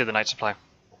last night. I did the night supply.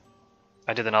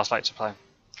 I did the last night supply.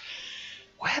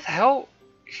 Where the hell?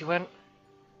 He went...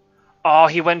 Oh,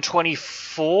 he went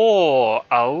 24.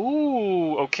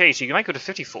 Oh, okay. So you might go to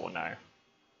 54 now.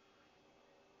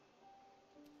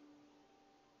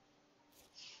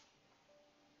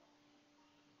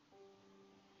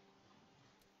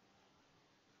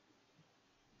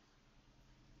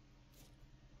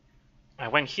 I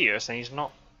went here, so he's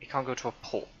not... He can't go to a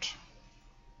port.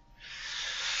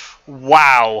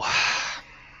 Wow.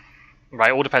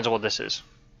 Right, all depends on what this is.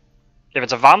 If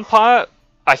it's a vampire,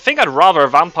 I think I'd rather a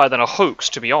vampire than a hoax,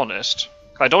 to be honest.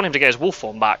 I don't want him to get his wolf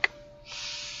form back.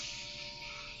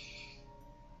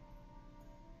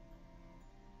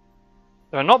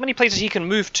 There are not many places he can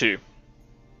move to.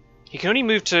 He can only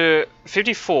move to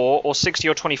 54 or 60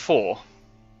 or 24.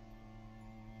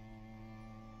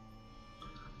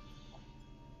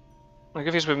 Like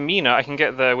if he's with Mina, I can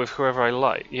get there with whoever I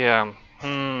like. Yeah.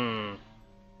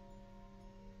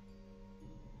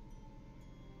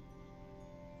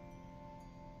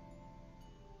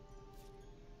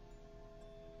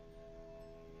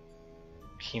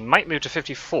 He might move to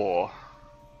 54.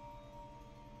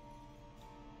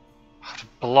 I have to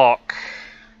block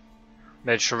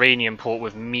Mediterranean port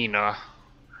with Mina.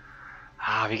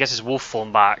 Ah, if he gets his wolf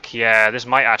form back, yeah, this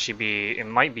might actually be... It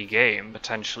might be game,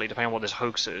 potentially, depending on what this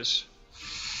hoax is.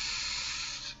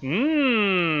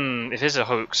 If it is a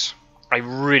hoax, I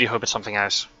really hope it's something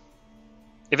else.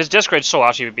 If it's Desecrated Soul, I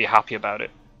actually would be happy about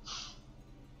it.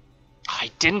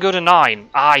 I didn't go to 9.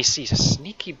 Ah, I see, he's a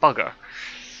sneaky bugger.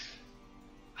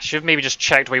 I should have maybe just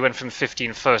checked where he went from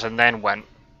 15 first and then went.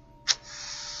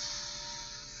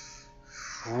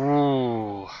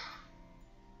 Ooh.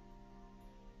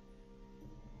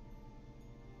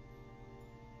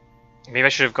 Maybe I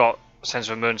should have got a sense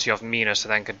of emergency off Mina, so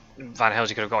then Van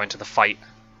Helsing could have got into the fight.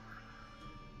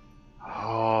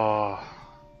 Oh.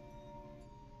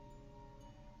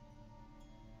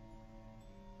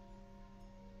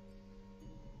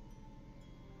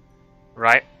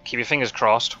 Right, keep your fingers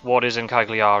crossed. What is in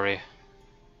Cagliari?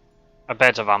 I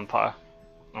bet a vampire.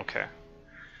 Okay.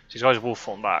 So he's got his wolf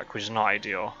form back, which is not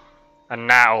ideal. And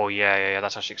now, yeah,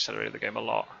 that's actually accelerated the game a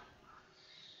lot.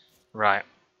 Right.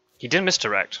 He didn't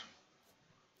misdirect.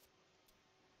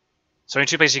 So only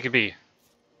two places he could be.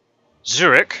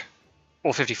 Zurich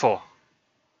or 54.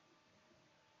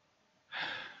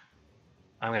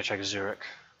 I'm going to check Zurich.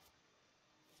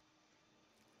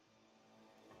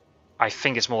 I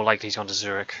think it's more likely he's gone to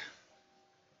Zurich.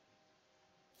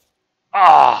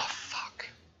 Ah, oh, fuck.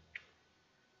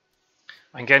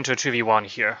 I'm getting to a 2v1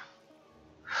 here.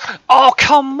 Oh,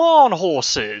 come on,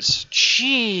 horses!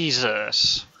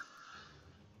 Jesus!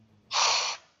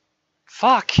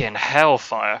 Fucking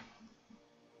hellfire.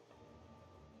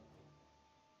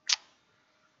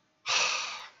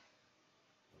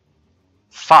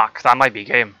 Fuck, that might be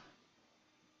game.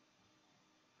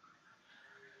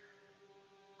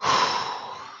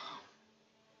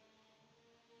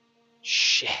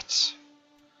 Shit.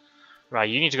 Right,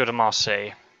 you need to go to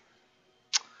Marseille.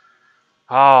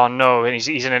 Oh no, and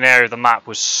he's in an area of the map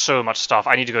with so much stuff.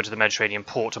 I need to go to the Mediterranean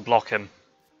port to block him.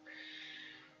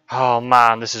 Oh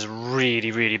man, this is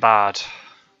really, really bad.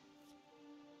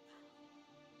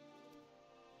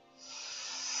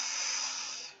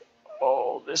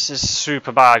 Oh, this is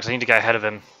super bad because I need to get ahead of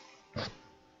him.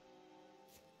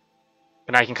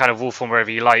 And now he can kind of wolf form wherever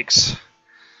he likes.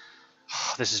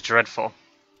 This is dreadful.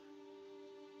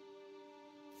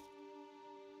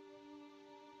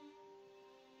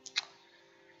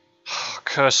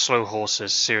 Curse slow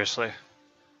horses, seriously.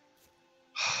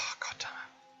 God damn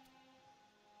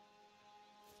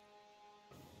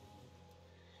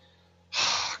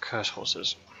it. Curse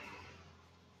horses.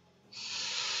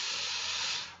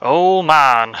 Oh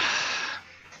man.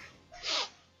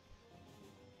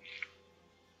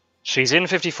 She's in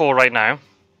 54 right now.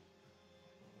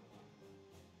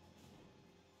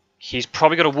 He's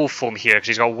probably got a wolf form here because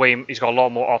he's got a lot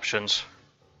more options.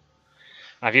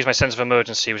 I've used my sense of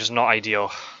emergency, which is not ideal.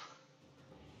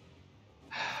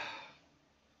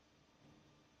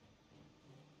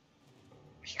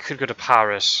 He could go to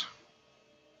Paris.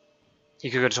 He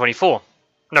could go to 24.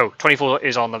 No, 24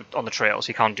 is on the trails.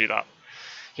 He can't do that.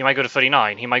 He might go to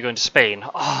 39. He might go into Spain.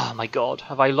 Oh my god,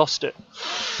 have I lost it?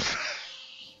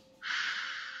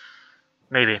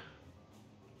 Maybe.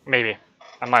 Maybe.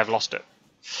 I might have lost it.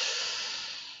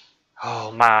 Oh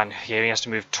man, yeah, he has to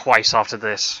move twice after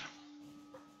this.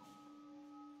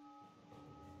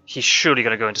 He's surely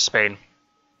going to go into Spain.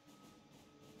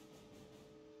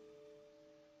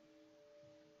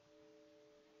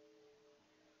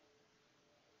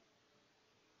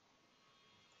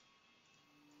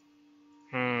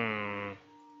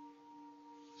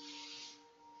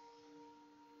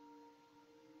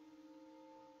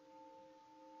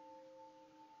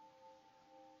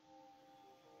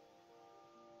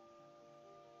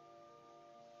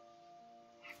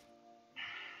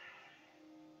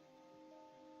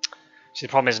 See,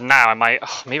 the problem is now I might...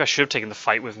 Oh, maybe I should have taken the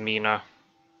fight with Mina.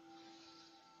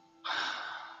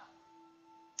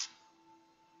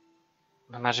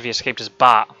 Imagine if he escaped his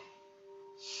bat.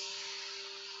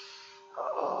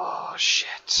 Oh,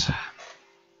 shit.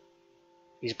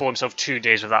 He's bought himself 2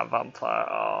 days with that vampire.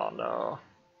 Oh, no.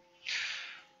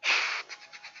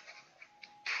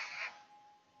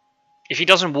 If he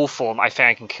doesn't wolf form, I think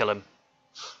I can kill him.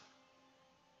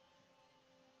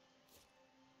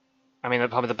 I mean,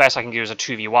 probably the best I can do is a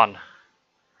 2v1.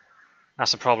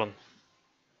 That's the problem.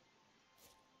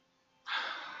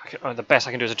 The best I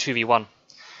can do is a 2v1.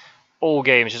 All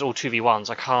games, just all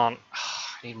 2v1s. I can't...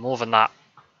 I need more than that.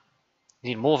 I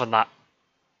need more than that.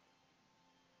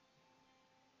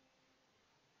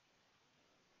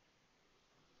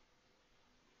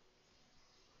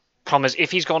 Problem is,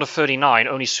 if he's gone to 39,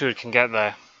 only Sword can get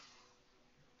there.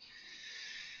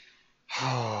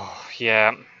 Oh,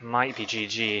 yeah, might be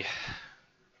GG.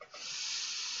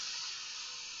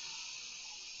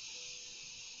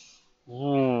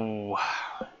 Ooh.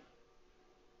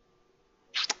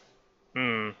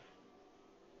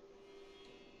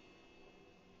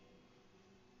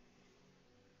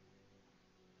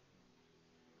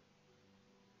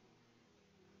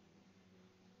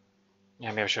 Yeah,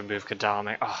 maybe I should move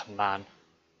Kadame. Oh, man.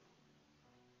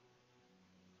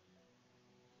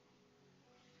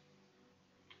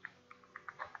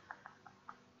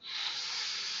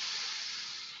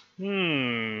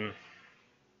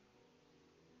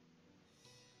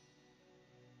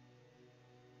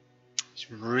 He's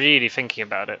really thinking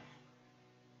about it.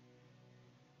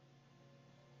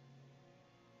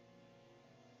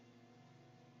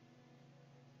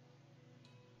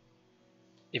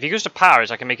 If he goes to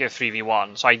Paris, I can make it a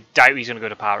 3v1, so I doubt he's going to go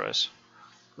to Paris.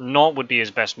 Not would be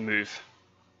his best move.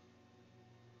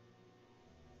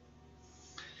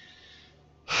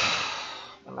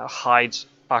 And that hides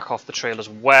back off the trail as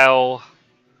well.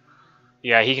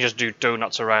 Yeah, he can just do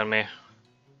donuts around me.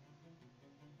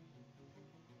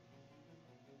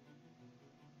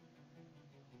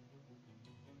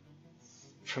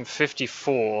 From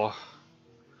 54,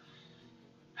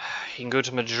 he can go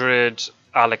to Madrid,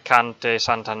 Alicante,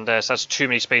 Santander. So that's too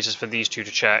many spaces for these two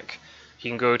to check. He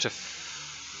can go to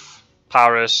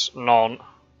Paris, Nantes.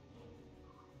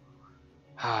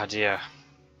 Ah, dear.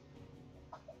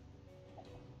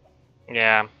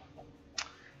 Yeah.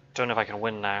 Don't know if I can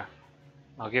win now.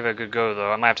 I'll give it a good go, though.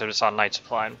 I might have to start night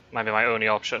supplying. Might be my only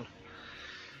option.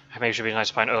 Maybe it should be night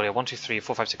supplying earlier. 1, 2, 3,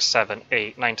 4, 5, 6, 7,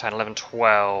 8, 9, 10, 11,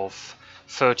 12.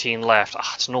 13 left.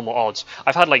 Ah, it's normal odds.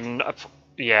 I've had like...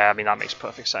 Yeah, I mean, that makes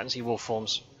perfect sense. He wolf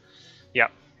forms. Yeah.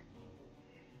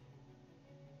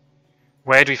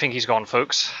 Where do we think he's gone,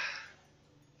 folks?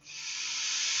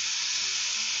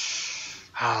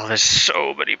 Oh, there's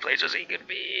so many places he could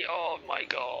be. Oh my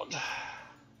god.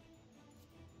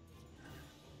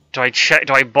 Do I check?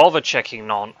 Do I bother checking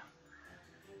Nantes?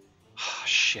 Oh,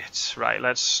 shit. Right,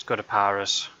 let's go to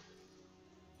Paris.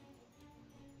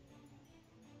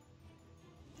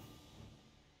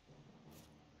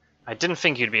 I didn't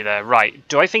think he'd be there. Right.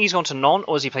 Do I think he's gone to Nantes,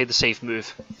 or has he played the safe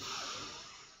move?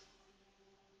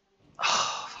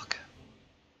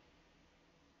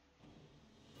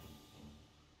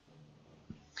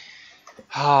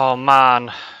 Oh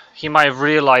man, he might have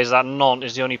realised that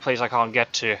Nantes is the only place I can't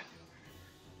get to.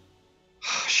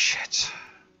 Oh, shit.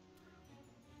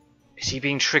 Is he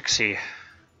being tricksy?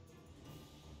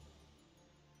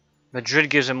 Madrid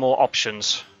gives him more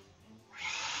options.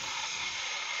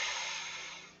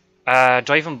 Do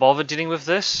I even bother dealing with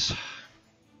this?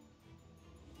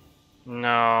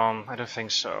 No, I don't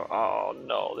think so. Oh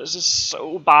no, this is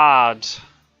so bad.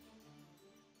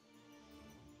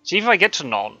 See, if I get to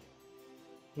Nantes,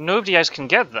 nobody else can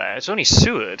get there. It's only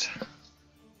Seward.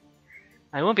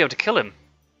 I won't be able to kill him.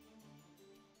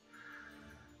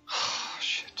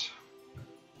 Shit.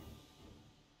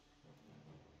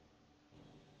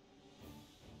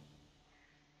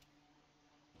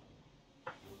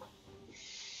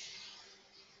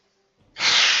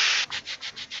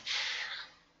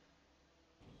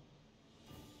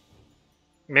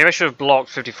 Maybe I should have blocked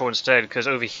 54 instead, because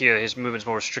over here his movement's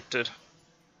more restricted.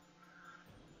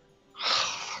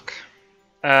 Fuck.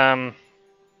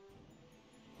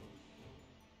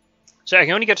 So I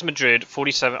can only get to Madrid,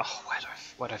 47. Oh,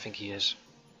 where do I think he is?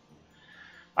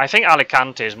 I think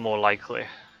Alicante is more likely.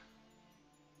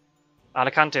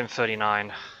 Alicante in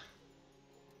 39.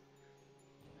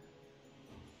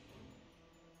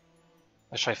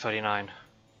 Let's try 39.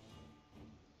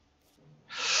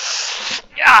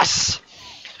 Yes!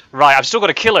 Right, I've still got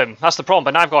to kill him. That's the problem,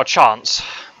 but now I've got a chance.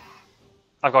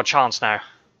 I've got a chance now.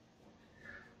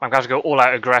 I'm going to have to go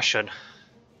all-out aggression.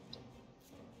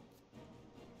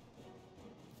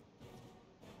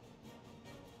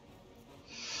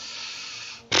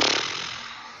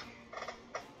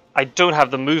 I don't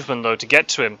have the movement, though, to get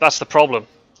to him. That's the problem.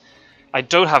 I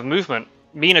don't have movement.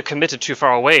 Mina committed too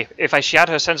far away. If she had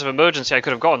her sense of emergency, I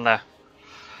could have gotten there.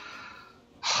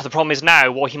 The problem is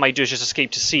now, what he might do is just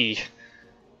escape to sea.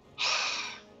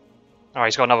 Alright,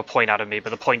 he's got another point out of me, but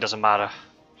the point doesn't matter.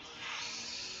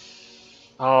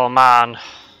 Oh, man.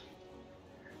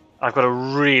 I've got to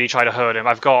really try to hurt him.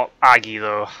 I've got Aggie,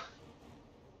 though.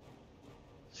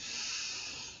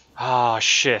 Ah,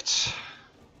 shit.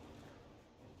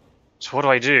 So what do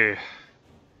I do?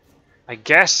 I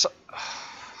guess...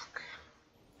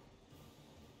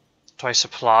 Do I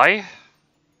supply? I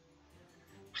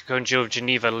can go and deal with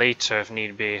Geneva later if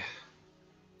need be.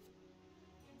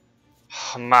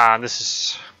 Oh, man, this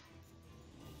is...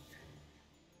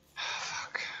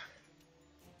 Fuck.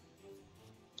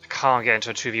 I can't get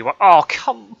into a 2v1. Oh,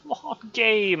 come on,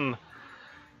 game!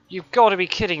 You've got to be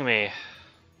kidding me.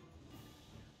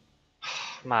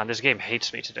 Man, this game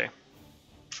hates me today.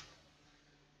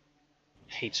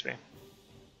 Hates me.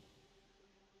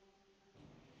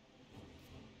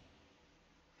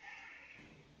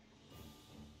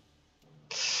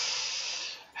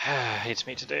 Hates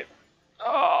me today.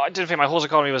 Oh, I didn't think my horse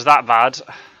economy was that bad.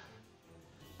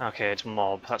 Okay, it's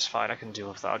mob. That's fine. I can deal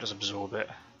with that. I'll just absorb it.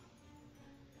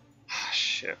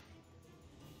 Shit.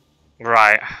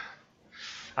 Right.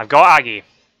 I've got Aggie.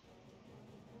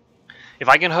 If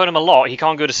I can hurt him a lot, he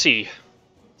can't go to sea.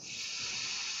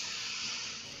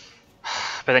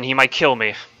 But then he might kill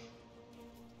me.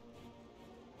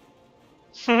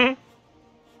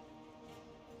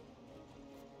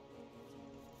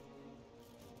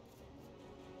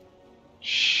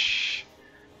 Shh.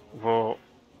 We'll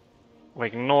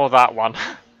ignore that one.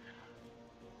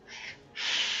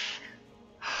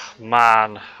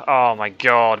 Man. Oh my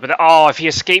god. But oh, if he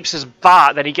escapes his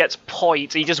bat, then he gets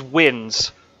points. He just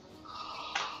wins.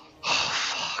 Oh,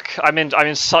 fuck. I'm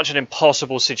in such an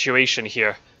impossible situation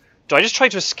here. Do I just try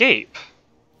to escape?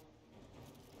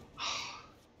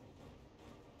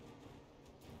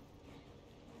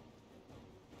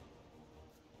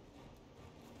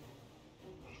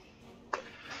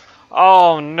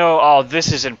 Oh no, oh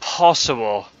this is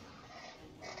impossible.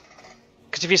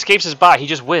 Because if he escapes his bat, he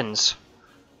just wins.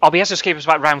 Oh, but he has to escape his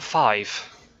bat round 5.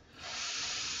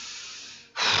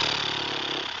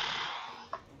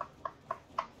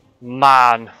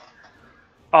 Man.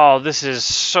 Oh, this is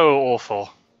so awful.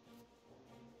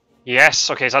 Yes,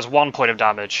 okay, so that's 1 point of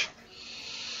damage.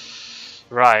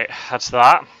 Right, that's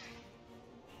that.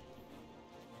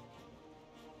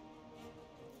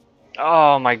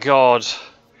 Oh my god.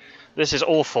 This is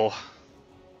awful.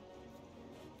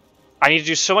 I need to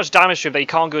do so much damage to him that he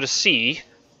can't go to sea.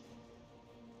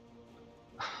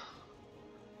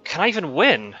 Can I even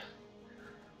win?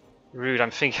 Rude, I'm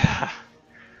thinking...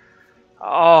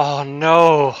 Oh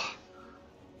no.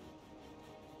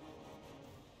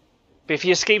 But if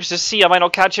he escapes to sea, I might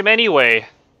not catch him anyway.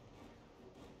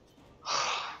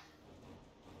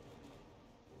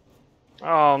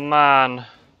 Oh man.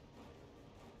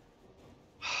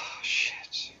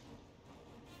 Shit.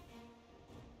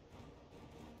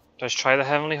 Do I just try the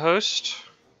Heavenly Host?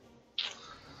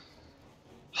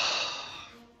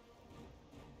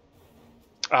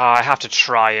 I have to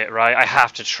try it, right? I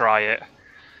have to try it.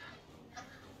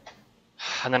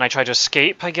 And then I try to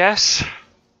escape, I guess.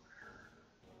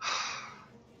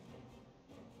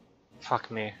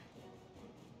 Fuck me.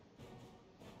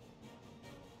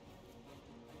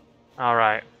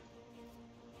 Alright.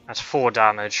 That's 4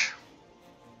 damage.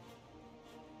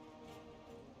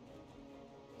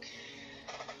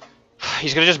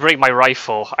 He's gonna just break my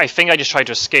rifle. I think I just tried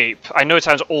to escape. I know it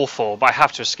sounds awful, but I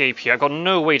have to escape here. I've got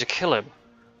no way to kill him.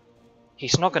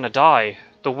 He's not gonna die.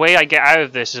 The way I get out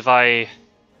of this is if I...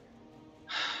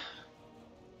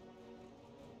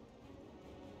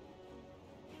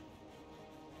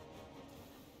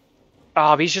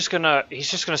 Ah, but he's just gonna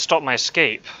stop my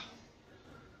escape.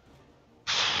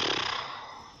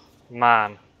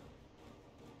 Man.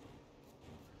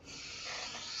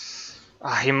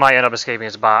 He might end up escaping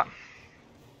his bat.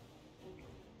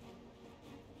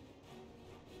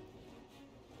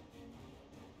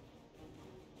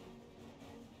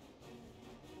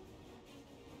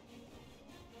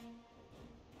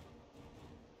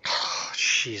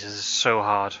 Jesus, this is so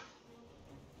hard.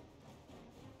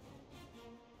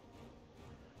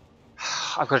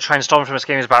 I've got to try and stop him from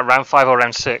escaping his bat round 5 or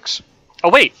round 6. Oh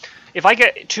wait, if I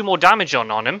get 2 more damage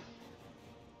on him,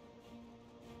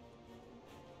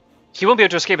 he won't be able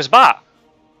to escape his bat.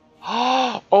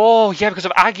 Oh yeah, because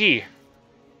of Aggie.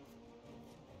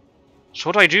 So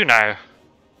what do I do now?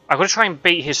 I've got to try and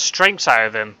bait his strengths out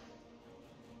of him.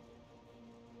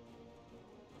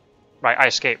 Right, I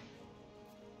escape.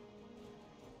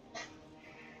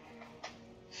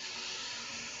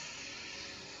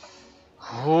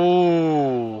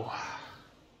 Ooh.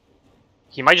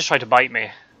 He might just try to bite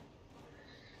me.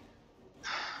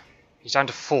 He's down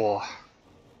to 4.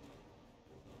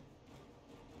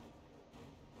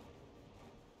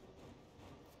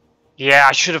 Yeah,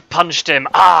 I should have punched him.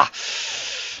 Ah!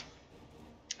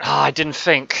 Ah, I didn't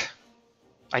think.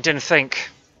 I didn't think.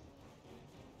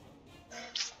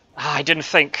 Ah, I didn't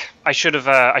think. I should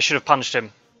have punched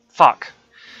him. Fuck.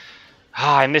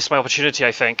 Ah, I missed my opportunity,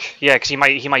 I think. Yeah, because he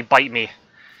might bite me.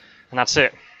 And that's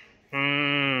it.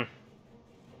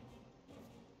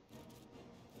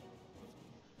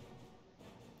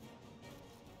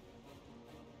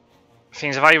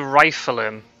 Things if I rifle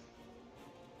him.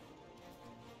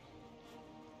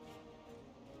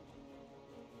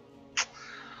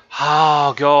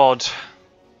 Oh god.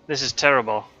 This is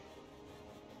terrible.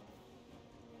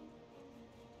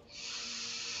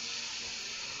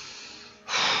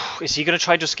 Is he going to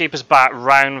try to escape his bat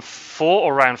round 4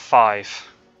 or round 5?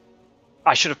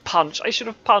 I should have punched. I should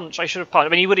have punched. I should have punched. I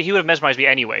mean, he would have mesmerized me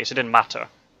anyway, so it didn't matter.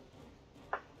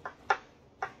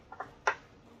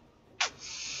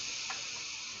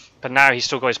 But now he's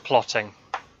still got his plotting.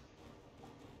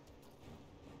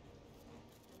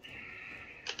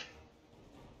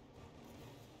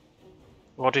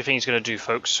 What do you think he's going to do,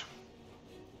 folks?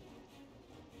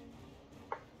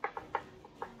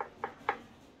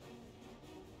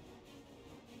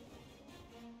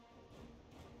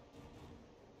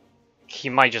 He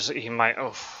might,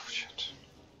 oh, shit.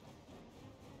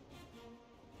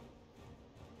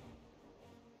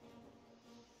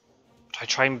 Do I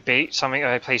try and bait something?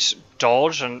 I place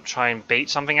dodge and try and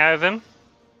bait something out of him?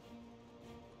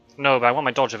 No, but I want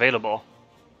my dodge available.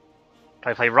 Do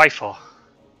I play rifle?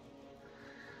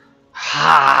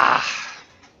 Ha!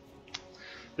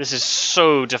 This is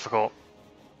so difficult.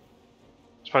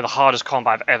 It's probably the hardest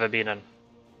combat I've ever been in.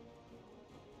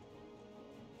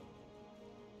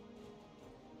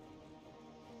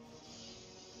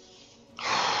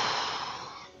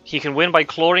 He can win by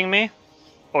clawing me,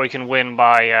 or he can win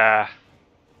by,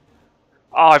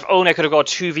 Oh, if only I could have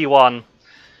got a 2v1.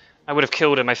 I would have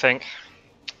killed him, I think.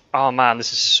 Oh man,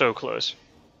 this is so close.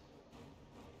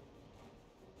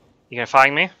 You gonna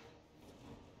find me?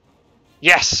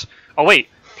 Yes! Oh wait,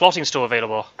 plotting's still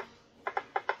available.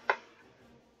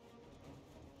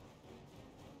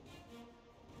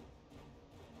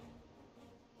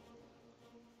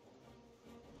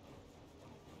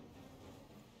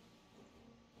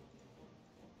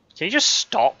 Can you just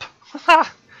stop?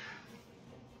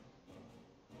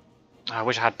 I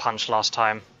wish I had punch last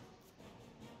time.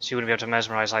 So you wouldn't be able to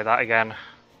mesmerize like that again.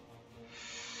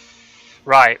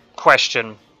 Right,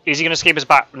 question. Is he going to escape his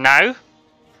bat now?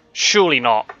 Surely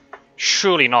not.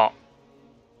 Surely not.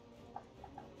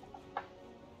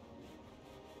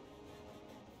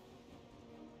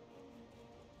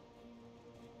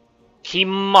 He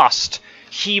must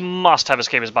have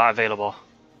escape his bat available.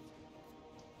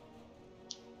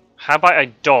 How about I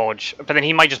dodge? But then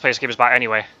he might just play escape his bat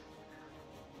anyway.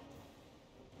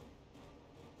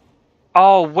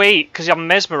 Oh, wait, because I'm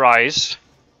mesmerized.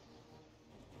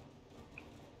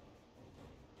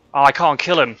 Oh, I can't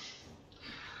kill him.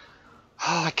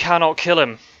 Oh, I cannot kill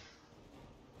him.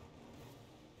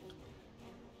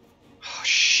 Oh,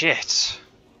 shit.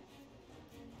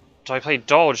 Do I play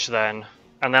dodge then?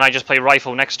 And then I just play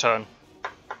rifle next turn?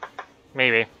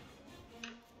 Maybe.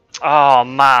 Oh,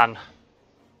 man.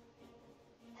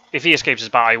 If he escapes his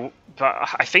bat, but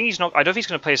I think he's not. I don't think he's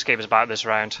going to play escape his bat this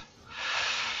round.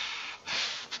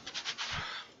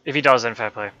 If he does, then fair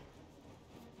play.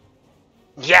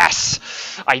 Yes!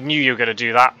 I knew you were going to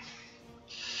do that.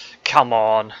 Come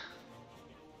on.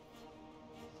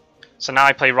 So now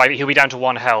I play right. He'll be down to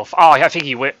 1 health. Oh, I think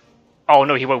he win. Oh,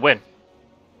 no, he won't win.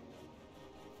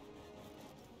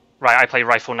 Right, I play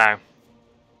rifle now.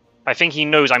 I think he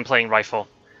knows I'm playing rifle.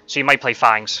 So he might play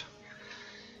fangs.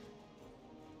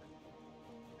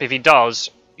 If he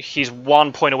does, he's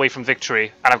 1 point away from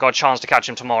victory, and I've got a chance to catch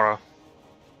him tomorrow.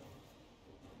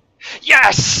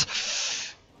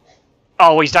 Yes!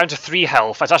 Oh, he's down to 3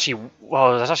 health. That's actually,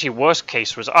 well, that's actually worst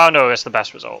case result. Oh no, that's the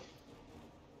best result.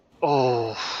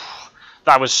 Oh,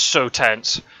 that was so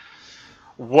tense.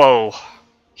 Whoa,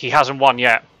 he hasn't won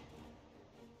yet.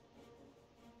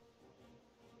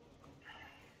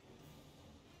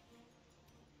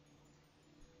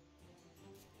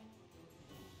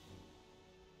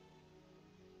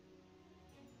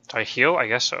 Do I heal? I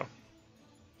guess so.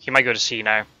 He might go to C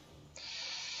now.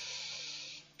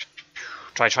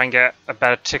 Try and get a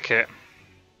better ticket.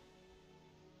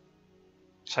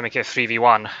 So I make it a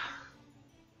 3v1.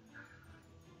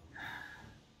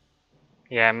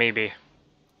 Yeah, maybe.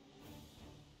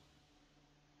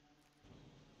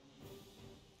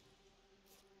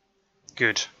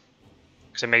 Good.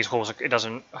 Because it makes horse. It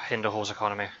doesn't hinder horse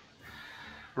economy.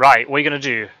 Right, what are you going to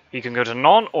do? You can go to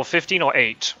non, or 15, or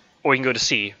 8. Or you can go to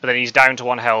C, but then he's down to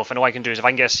 1 health, and all I can do is if I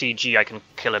can get a CG, I can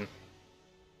kill him.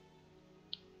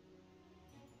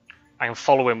 I can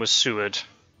follow him with Seward.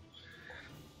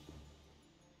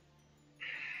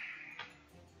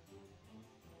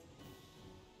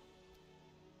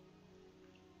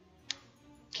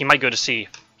 He might go to C.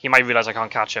 He might realise I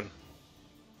can't catch him.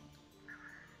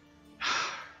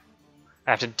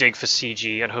 I have to dig for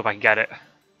CG and hope I can get it.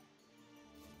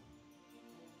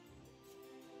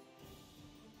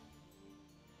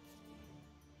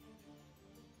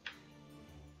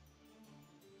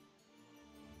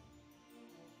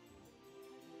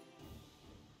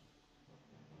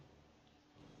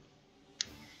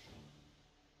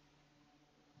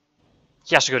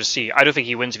 He has to go to C. I don't think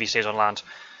he wins if he stays on land.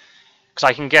 Because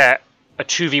I can get a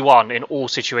 2v1 in all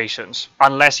situations.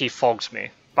 Unless he fogs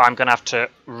me. But I'm going to have to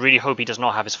really hope he does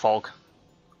not have his fog.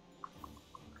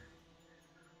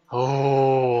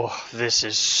 Oh, this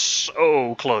is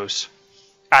so close.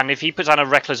 And if he puts on a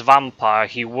Reckless Vampire,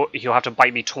 he'll have to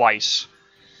bite me twice.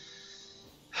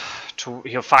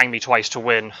 He'll fang me twice to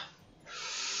win.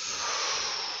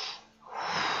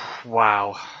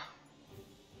 Wow.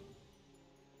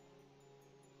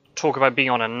 Talk about being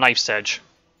on a knife's edge.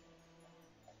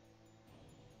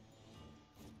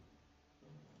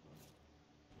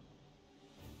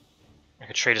 I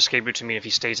could trade escape route to me if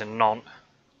he stays in non.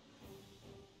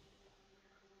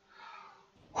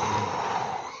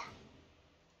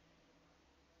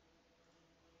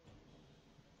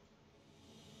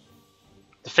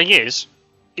 The thing is,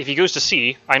 if he goes to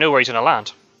C, I know where he's going to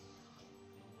land.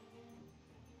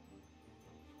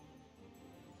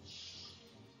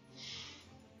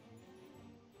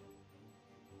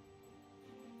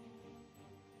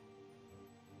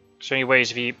 The only way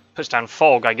is if he puts down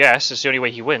fog, I guess. It's the only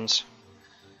way he wins.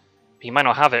 But he might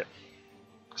not have it.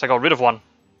 Because I got rid of one.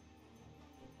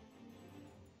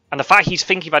 And the fact he's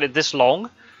thinking about it this long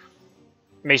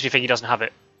makes me think he doesn't have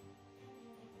it.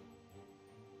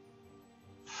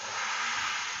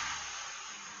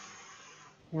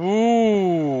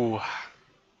 Ooh.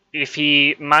 If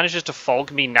he manages to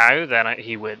fog me now, then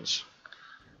he wins.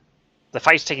 The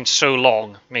fight's taking so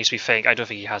long makes me think I don't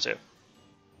think he has it.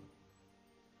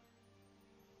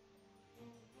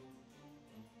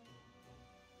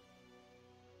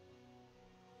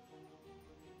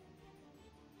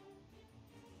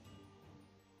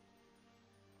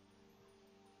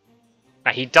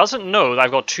 Now, he doesn't know that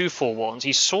I've got 2 4-1s.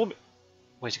 He saw me.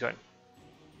 Where's he going?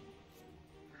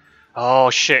 Oh,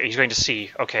 shit. He's going to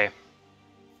C. Okay.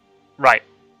 Right.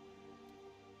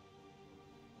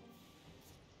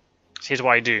 So here's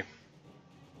what I do.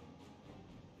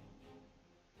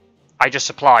 I just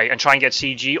supply and try and get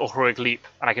CG or Heroic Leap,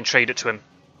 and I can trade it to him.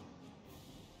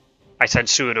 I send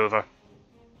Seward over.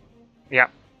 Yeah.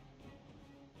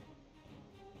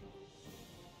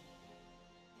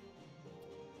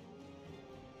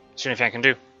 It's the only thing I can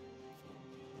do.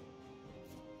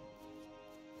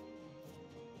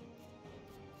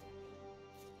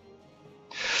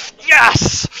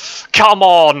 Come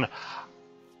on!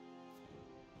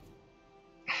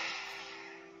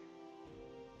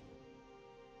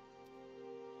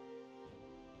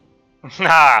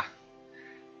 Nah.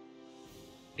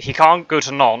 He can't go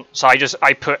to Nantes, so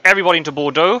I put everybody into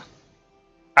Bordeaux,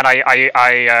 and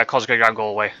I consecrate around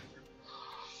Galway.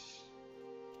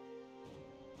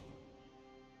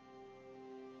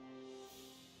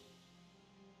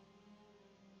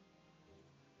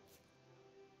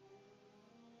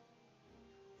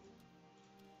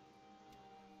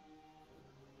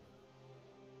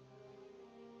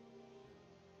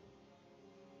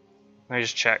 Let me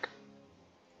just check.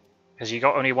 Has he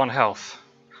got only 1 health?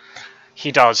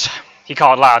 He does. He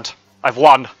can't land. I've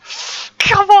won.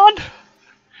 Come on!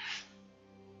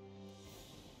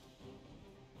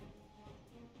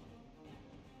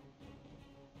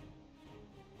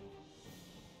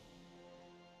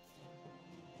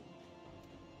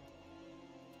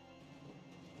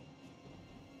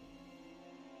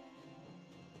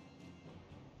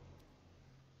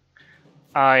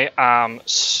 I am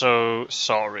so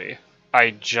sorry.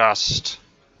 I just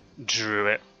drew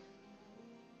it.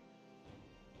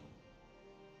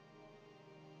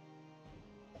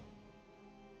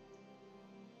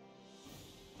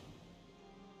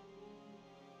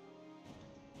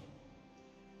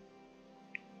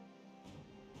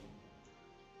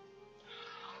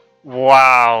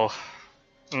 Wow.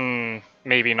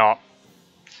 Maybe not.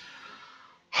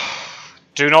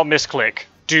 Do not misclick.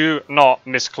 Do not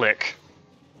misclick.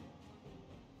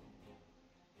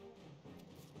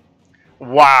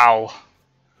 Wow.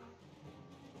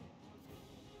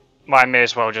 I may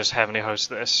as well just heavenly host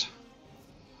this.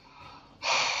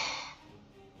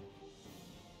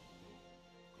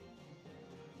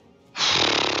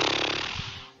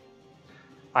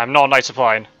 I'm not Knight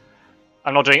Supplying.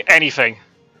 I'm not doing anything.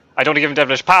 I don't give him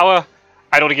devilish power.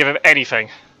 I don't give him anything.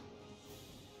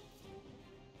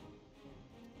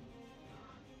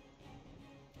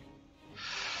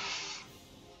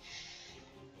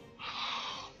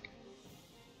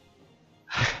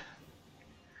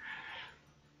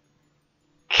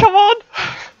 Come on!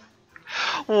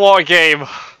 What a game.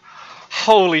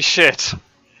 Holy shit.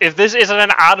 If this isn't an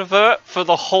advert for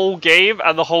the whole game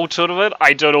and the whole tournament,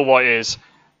 I don't know what is.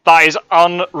 That is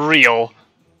unreal.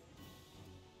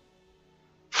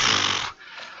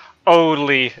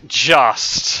 Only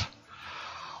just.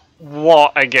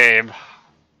 What a game.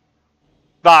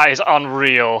 That is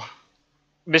unreal.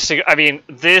 I mean,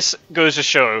 this goes to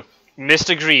show,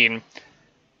 Mistergreen,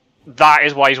 that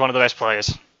is why he's one of the best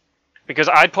players. Because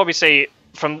I'd probably say,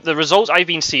 from the results I've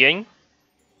been seeing,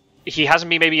 he hasn't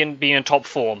been maybe being in top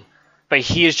form, but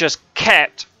he has just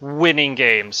kept winning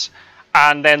games.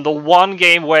 And then the one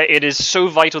game where it is so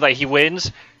vital that he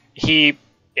wins,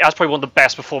 that's probably one of the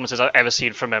best performances I've ever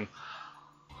seen from him.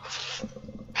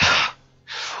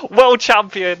 World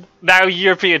champion, now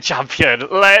European champion.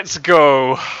 Let's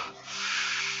go.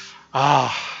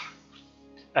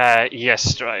 Yes,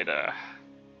 Strider.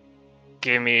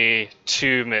 Give me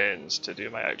 2 minutes to do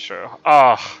my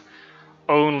outro.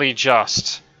 Only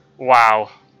just. Wow.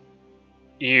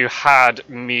 You had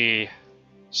me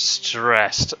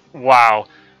stressed. Wow.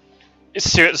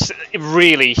 Seriously,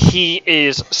 really, he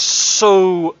is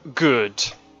so good.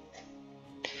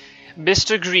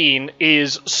 Mistergreen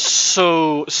is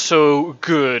so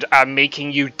good at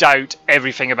making you doubt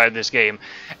everything about this game.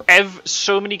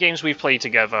 So many games we've played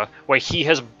together where he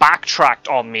has backtracked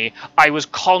on me, I was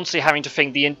constantly having to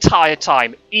think the entire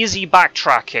time, is he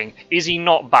backtracking? Is he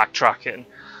not backtracking?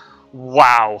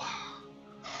 Wow.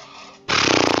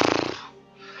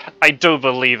 I don't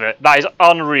believe it. That is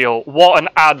unreal. What an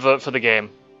advert for the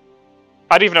game.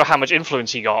 I don't even know how much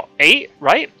influence he got. 8,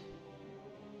 right?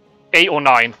 8 or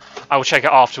 9. I will check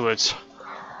it afterwards.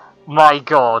 My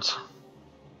god.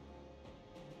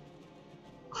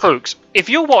 Folks, if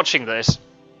you're watching this,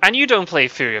 and you don't play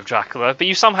Fury of Dracula, but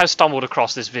you somehow stumbled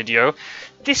across this video,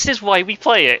 this is why we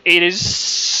play it. It is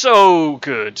so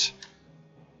good.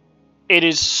 It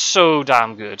is so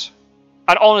damn good.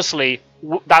 And honestly,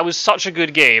 that was such a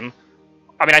good game.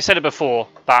 I mean, I said it before,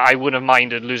 that I wouldn't have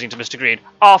minded losing to Mistergreen.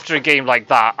 After a game like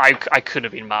that, I couldn't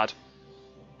have been mad.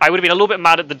 I would have been a little bit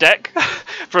mad at the deck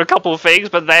for a couple of things,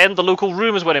 but then the local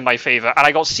rumours went in my favour, and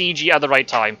I got CG at the right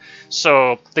time.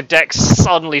 So the deck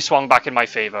suddenly swung back in my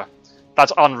favour.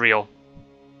 That's unreal.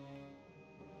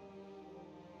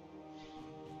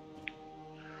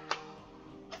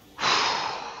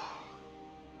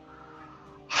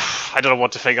 I don't know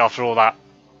what to think after all that.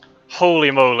 Holy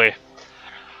moly.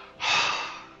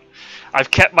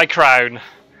 I've kept my crown.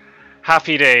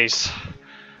 Happy days.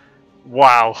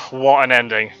 Wow, what an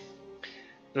ending.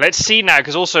 Let's see now,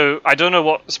 because also, I don't know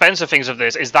what Spencer thinks of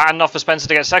this. Is that enough for Spencer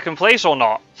to get second place or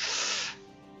not?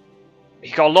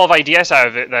 He got a lot of IDS out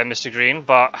of it there, Mr. Green,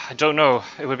 but I don't know.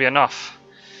 It would be enough.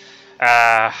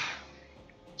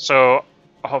 So,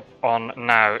 hop on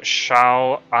now.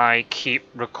 Shall I keep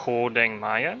recording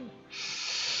my end?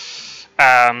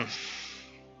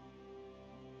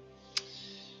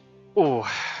 Ooh.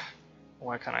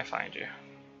 Where can I find you?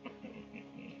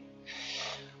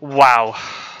 Wow.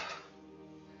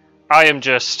 I am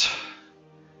just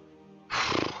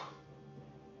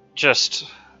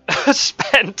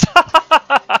spent.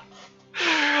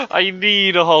 I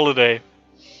need a holiday.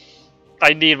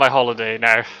 I need my holiday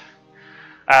now.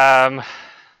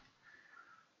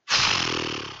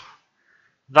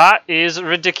 That is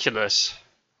ridiculous.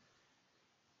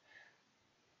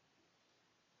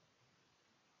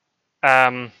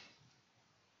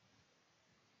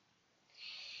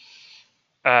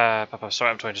 Papa, sorry,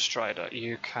 I'm trying to Strider.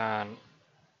 You can.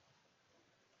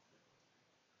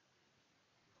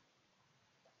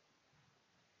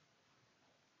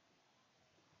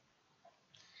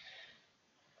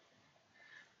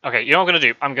 Okay, you know what I'm gonna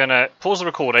do? I'm gonna pause the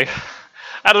recording.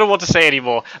 I don't know what to say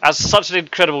anymore. As such an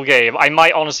incredible game, I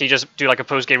might honestly just do like a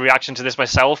post-game reaction to this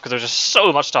myself because there's just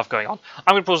so much stuff going on.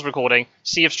 I'm gonna pause the recording,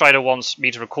 see if Strider wants me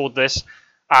to record this,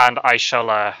 and I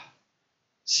shall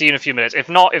see you in a few minutes. If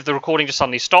not, if the recording just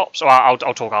suddenly stops, or I'll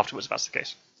talk afterwards if that's the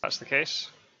case. That's the case.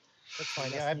 That's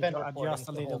fine. Yeah, I've been adjust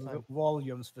a little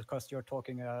volumes because you're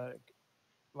talking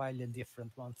wildly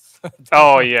different ones.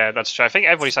 Oh yeah, that's true. I think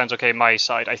everybody sounds okay on my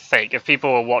side, I think. If people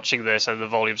are watching this and the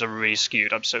volumes are really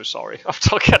skewed, I'm so sorry. I'm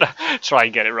not gonna try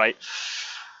and get it right.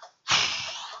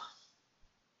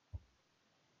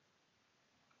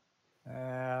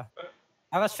 I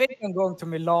was thinking going to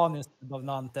Milan instead of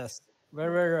Nantes. Where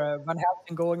were Van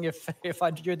Helsing going if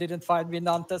you didn't find me in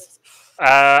Nantes?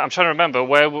 I'm trying to remember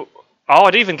where. Oh,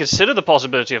 I didn't even consider the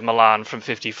possibility of Milan from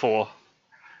 54.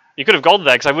 You could have gone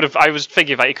there because I was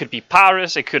thinking about it could be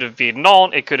Paris, it could have been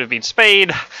Nantes, it could have been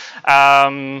Spain.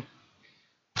 I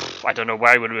don't know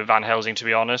where I would have been Van Helsing, to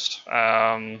be honest.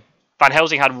 Van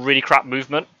Helsing had really crap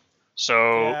movement,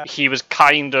 so he was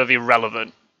kind of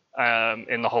irrelevant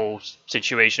in the whole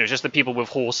situation. It was just the people with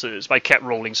horses, but I kept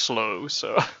rolling slow,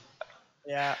 so.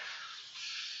 Yeah.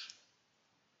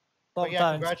 But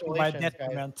yeah, congratulations,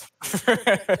 guys.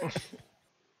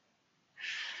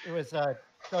 It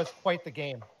was quite the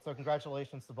game. So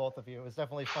congratulations to both of you. It was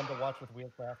definitely fun to watch with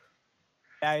Wheelcraft.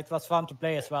 Yeah, it was fun to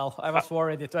play as well. I was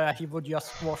worried he would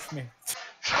just squash me.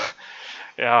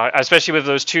 Yeah, especially with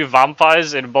those two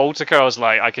vampires in Baltica, I was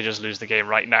like, I could just lose the game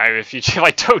right now if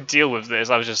I don't deal with this.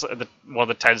 I was just one of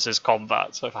the tensest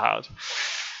combats I've had.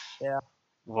 Yeah.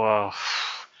 Whoa.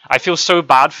 I feel so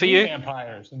bad for you.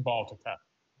 Vampires in Baltica.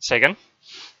 Say again?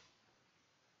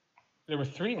 There were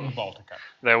 3 in Baltica.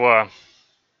 There were.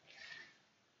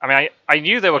 I mean, I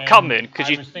knew they were coming because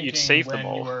you'd save them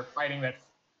all. You were fighting that.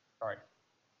 Sorry.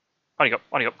 On you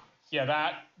go. Yeah,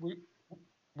 that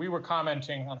we were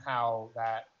commenting on how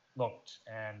that looked,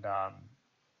 and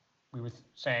we were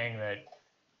saying that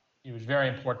it was very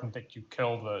important that you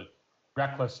kill the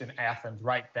Reckless in Athens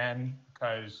right then,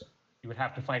 because you would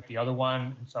have to fight the other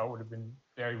one, and so it would have been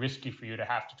very risky for you to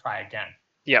have to try again.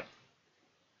 Yep.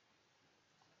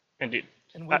 Indeed.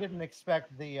 And we didn't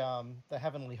expect the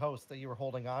heavenly host that you were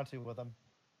holding on to with him.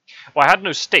 Well, I had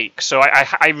no stake, so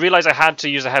I realized I had to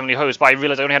use the heavenly host, but I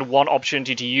realized I only had one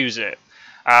opportunity to use it.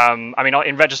 I mean,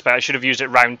 in retrospect, I should have used it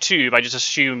round 2, but I just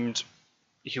assumed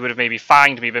he would have maybe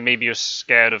fanged me, but maybe he was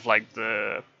scared of like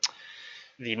the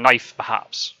knife,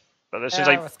 perhaps. But as soon as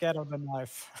I was scared of the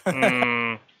knife.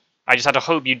 I just had to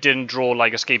hope you didn't draw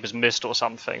like Escaper's Mist or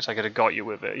something, so I could have got you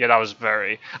with it. Yeah, that was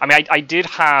very. I mean, I did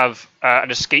have an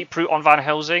escape route on Van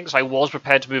Helsing, so I was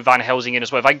prepared to move Van Helsing in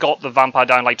as well. If I got the vampire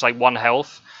down like to like 1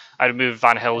 health, I'd move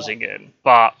Van Helsing in,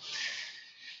 but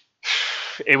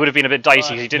it would have been a bit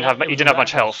dicey because he didn't have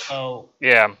much health. So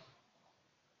yeah,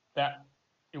 that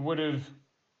it would have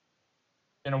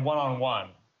been a 1-on-1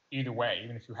 either way,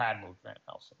 even if you had moved Van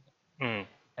Helsing.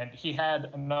 And he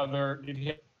had another. Did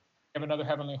he have another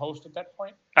heavenly host at that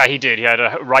point? He did. He had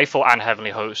a rifle and heavenly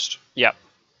host. Yep.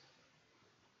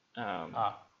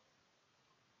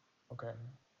 Okay.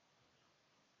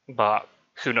 But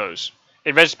who knows?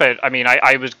 In retrospect, I mean,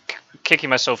 I was kicking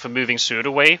myself for moving Seward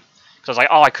away. Because I was like,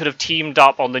 oh, I could have teamed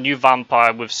up on the new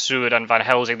vampire with Seward and Van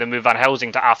Helsing, then move Van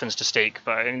Helsing to Athens to stake.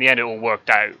 But in the end, it all worked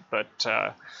out. But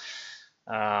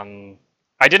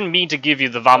I didn't mean to give you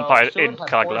the vampire in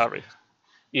Caligari.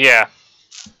 Yeah.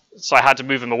 So I had to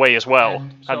move him away as well.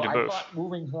 So I thought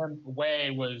moving him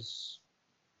away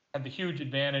had the huge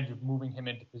advantage of moving him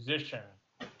into position.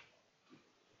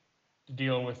 to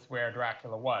deal with where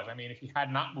Dracula was. I mean, if he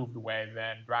had not moved away,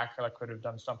 then Dracula could have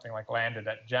done something like landed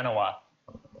at Genoa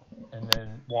and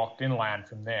then walked inland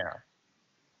from there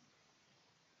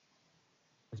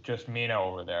with just Mina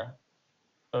over there.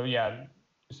 So yeah,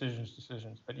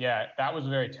 decisions. But yeah, that was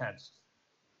very tense.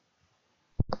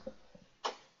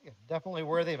 Yeah, definitely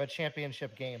worthy of a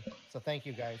championship game. So thank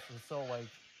you guys. It was so like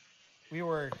we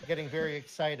were getting very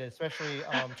excited, especially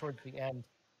towards the end.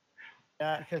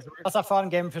 Yeah, because it was a fun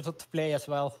game to play as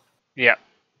well. Yeah.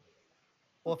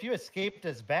 Well, if you escaped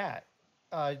as Bat,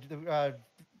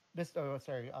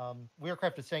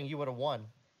 Weircraft is saying you would have won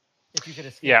if you could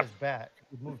escape as Bat.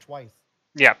 You'd move twice.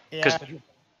 Yeah.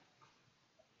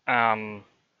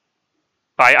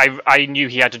 But I knew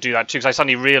he had to do that too, because I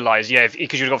suddenly realized,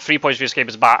 because you'd got 3 points for your escape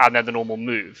as Bat and then the normal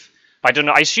move. But I don't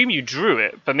know. I assume you drew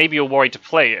it, but maybe you're worried to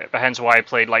play it. But hence why I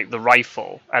played like the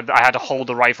rifle, and I had to hold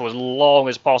the rifle as long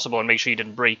as possible and make sure you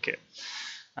didn't break it.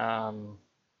 Yeah.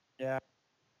 I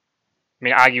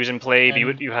mean, Aggie was in play,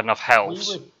 but you had enough health,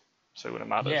 so it wouldn't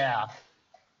matter.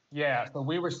 Yeah. So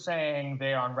we were saying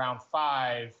there on round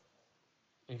 5,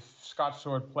 if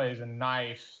Scot-sword plays a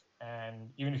knife, and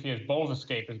even if he has both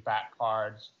escape as Bat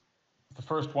cards, if the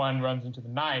first one runs into the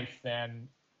knife, then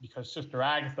because Sister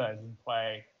Agatha is in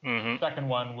play, the second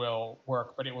one will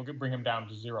work, but it will bring him down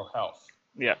to 0 health.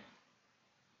 Yeah.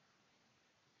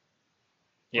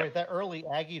 Right, that early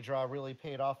Aggie draw really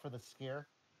paid off for the scare.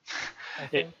 I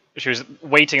think. She was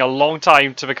waiting a long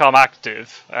time to become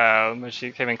active, and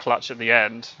she came in clutch at the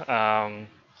end.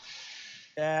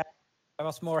 Yeah, I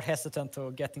was more hesitant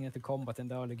to getting into combat in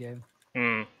the early game.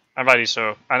 And rightly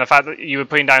so. And the fact that you were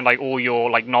putting down like all your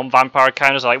like non-vampire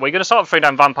counters, like, we're going to start throwing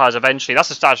down vampires eventually. That's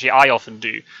the strategy I often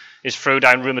do, is throw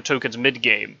down rumor tokens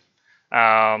mid-game.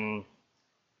 I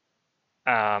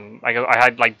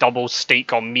had like double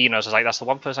stake on Mina, so I was like, that's the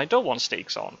one person I don't want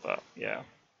stakes on, but yeah.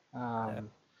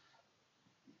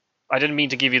 I didn't mean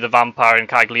to give you the vampire and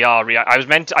Cagliari. I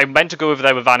meant to go over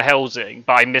there with Van Helsing,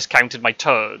 but I miscounted my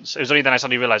turns. It was only then I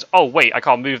suddenly realised, oh wait, I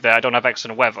can't move there. I don't have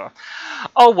excellent weather.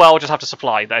 Oh well, I'll just have to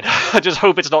supply then. I just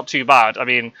hope it's not too bad. I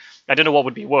mean, I don't know what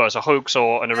would be worse, a hoax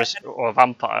or a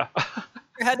vampire.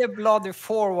 You had a bloody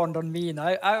 4-1 on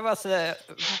Mina. I was I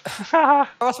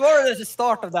was worried at the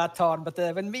start of that turn, but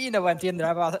when Mina went in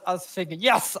there, I was thinking,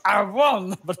 yes, I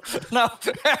won. But no.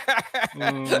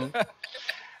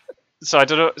 So I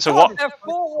don't know. So what?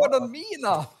 4-1 on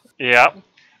Mina. Yeah.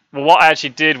 Well, what I actually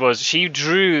did was she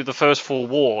drew the first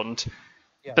forewarned,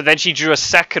 but then she drew a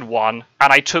second one,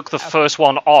 and I took the first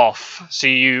one off, so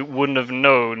you wouldn't have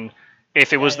known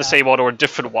if it was the same one or a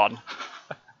different one.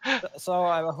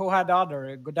 So who had the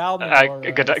other?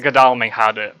 Godalming? Godalming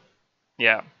had it.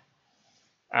 Yeah.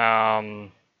 Yeah,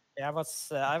 I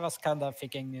was kind of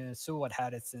thinking Seward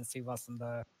had it since he was on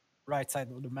the right side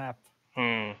of the map.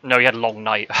 No, he had Long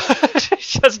Night.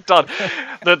 Just done.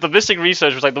 The missing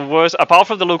research was like the worst. Apart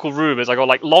from the local room, is I got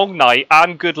like Long Night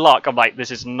and Good Luck. I'm like, this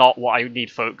is not what I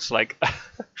need, folks. Like,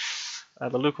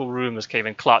 the local rumors came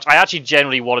in clutch. I actually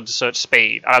generally wanted to search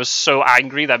Spain, and I was so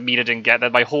angry that Mina didn't get there.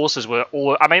 My horses were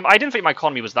all. I mean, I didn't think my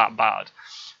economy was that bad,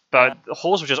 but the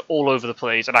horse was just all over the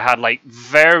place, and I had like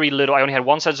very little. I only had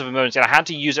one sense of emergency, and I had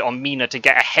to use it on Mina to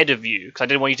get ahead of you because I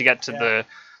didn't want you to get to the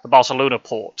Barcelona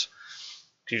port.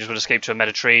 You just would escape to a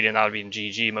Mediterranean, that would be in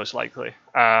GG most likely.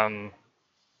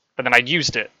 But then I'd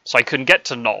used it, so I couldn't get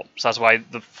to Knob. So that's why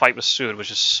the fight with Seward was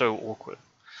just so awkward.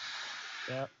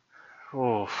 Yeah.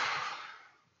 Oh.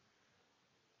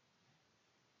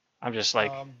 I'm just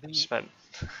like spent.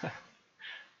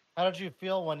 How did you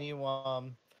feel when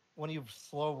you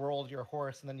slow rolled your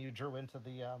horse and then you drew into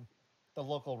the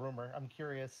local rumor? I'm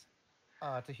curious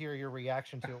to hear your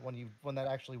reaction to it when that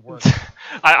actually worked.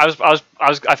 I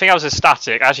think I was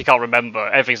ecstatic. I actually can't remember.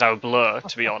 Everything's now a blur,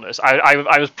 to be honest.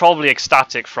 I was probably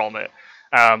ecstatic from it.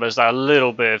 There's that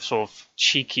little bit of sort of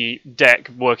cheeky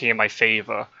deck working in my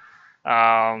favor.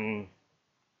 I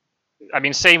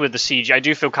mean, same with the siege. I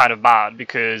do feel kind of bad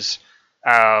because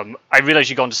I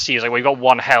realized you've gone to sea. It's like, well, you've got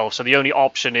 1 health, so the only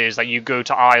option is that you go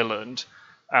to Ireland,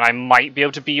 and I might be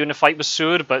able to beat you in a fight with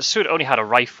Seward, but Seward only had a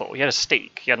rifle. He had a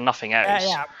stake. He had nothing else.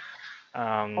 Yeah.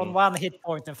 On 1 hit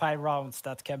point in 5 rounds,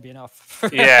 that can be enough.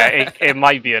 Yeah, it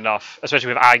might be enough, especially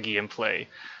with Aggie in play.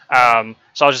 So I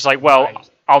was just like, well,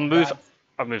 I'll move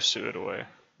Seward away.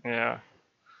 Yeah.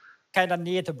 Kind of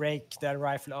need to break their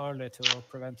rifle early to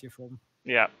prevent you from.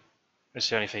 Yeah, it's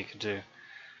the only thing you can do.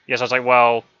 Yes, I was like,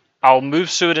 well, I'll move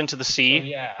Seward into the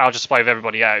sea. I'll just spy with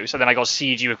everybody out. So then I got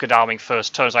siege with Godalming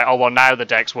first turn. It's like, oh well, now the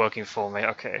deck's working for me.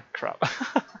 Okay, crap.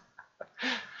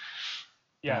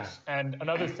 Yes, and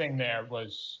another thing there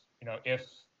was, if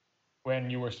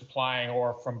when you were supplying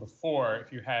or from before,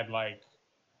 if you had like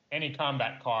any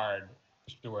combat card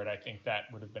steward, I think that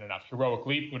would have been enough. Heroic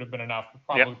Leap would have been enough, but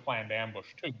probably Planned Ambush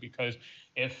too, because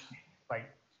if, like,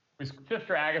 with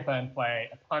Sister Agatha in play,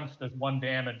 a punch does 1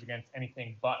 damage against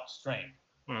anything but strength.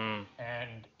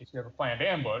 And if you have a Planned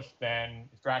Ambush, then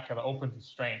if Dracula opens his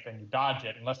strength and you dodge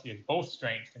it, unless he has both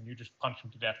strengths, then you just punch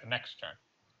him to death the next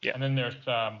turn. And then there's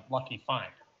Lucky Find.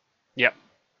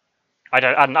 I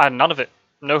had none of it.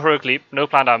 No Heroic Leap, no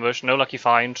Planned Ambush, no Lucky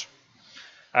Find.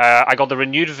 I got the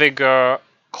Renewed Vigor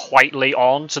quite late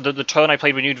on, so the turn I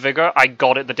played Renewed Vigor, I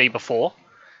got it the day before.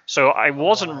 So I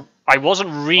wasn't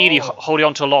really holding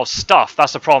on to a lot of stuff.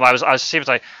 That's the problem.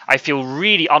 I feel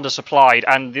really undersupplied,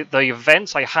 and the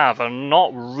events I have are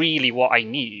not really what I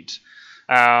need.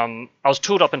 I was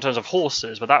tooled up in terms of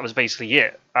horses, but that was basically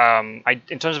it.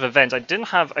 In terms of events, I didn't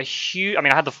have a huge... I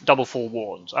mean, I had the double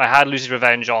forewarned. I had Lucy's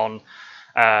Revenge on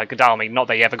Godalming, not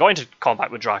that he ever got into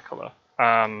combat with Dracula.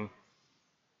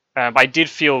 But I did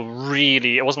feel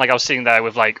really... It wasn't like I was sitting there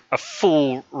with like a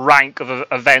full rank of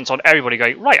events on everybody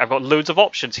going, right, I've got loads of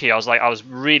options here. I was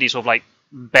really sort of like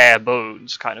bare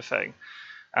bones kind of thing.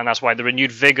 And that's why the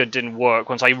Renewed Vigor didn't work.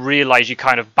 Once I realized you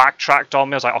kind of backtracked on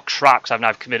me, I was like, oh crap, because I've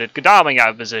now committed Godalming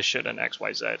out of position and X,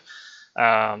 Y, Z.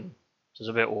 So it's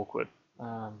a bit awkward.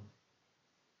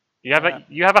 You have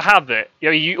a habit.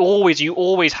 You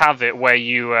always have it where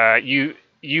you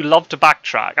love to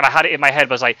backtrack, and I had it in my head,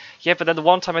 but I was like, yeah, but then the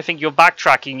one time I think you're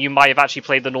backtracking, you might have actually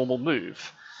played the normal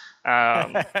move.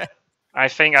 I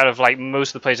think out of like most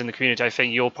of the players in the community, I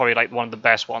think you're probably like one of the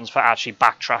best ones for actually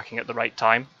backtracking at the right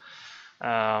time.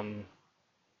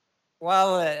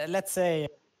 Well, let's say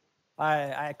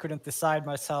I couldn't decide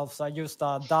myself, so I used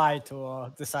a die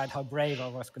to decide how brave I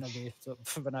was going to be. So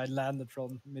when I landed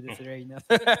from Mediterranean,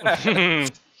 I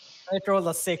rolled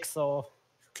a 6, so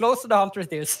close to the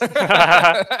 100 is.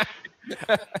 I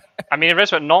mean, in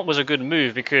retrospect, Not was a good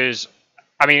move because,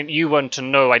 I mean, you weren't to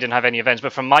know I didn't have any events,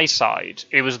 but from my side,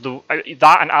 it was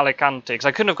that and Alicante, because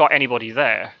I couldn't have got anybody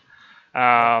there.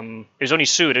 It was only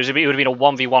Seward. It would have been a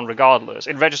 1v1 regardless.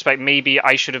 In retrospect, maybe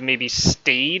I should have maybe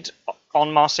stayed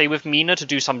on Marseille with Mina to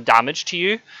do some damage to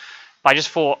you. But I just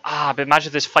thought, but imagine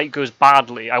if this fight goes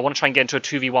badly. I want to try and get into a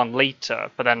 2v1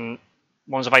 later. But then,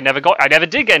 I never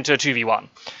did get into a 2v1.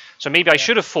 So maybe I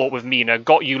should have fought with Mina,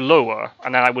 got you lower,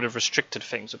 and then I would have restricted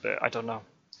things a bit. I don't know.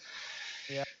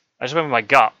 Yeah. I just went with my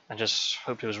gut and just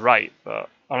hoped it was right. But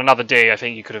on another day, I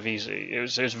think you could have easily. It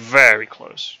was very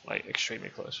close, like extremely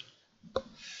close.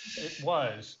 It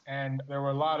was, and there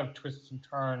were a lot of twists and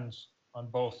turns on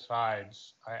both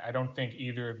sides. I don't think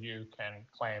either of you can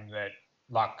claim that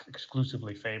luck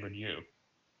exclusively favored you.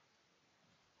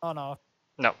 Oh no.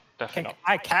 No, definitely not.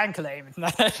 I can claim it.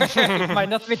 It might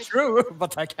not be true,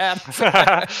 but I can.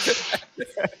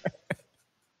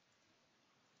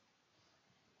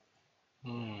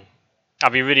 I'll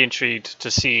be really intrigued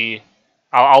to see.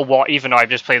 I'll watch, even though I've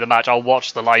just played the match, I'll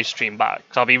watch the live stream back.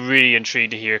 So I'll be really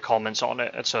intrigued to hear your comments on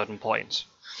it at certain points.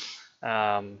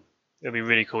 It'll be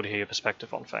really cool to hear your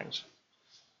perspective on things.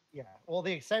 Yeah, well,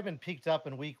 the excitement peaked up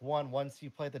in week 1 once you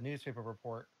played the newspaper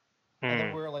report. And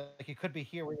then we're like, you could be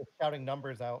here where you're shouting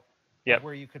numbers out. Yep.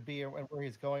 Where you could be and where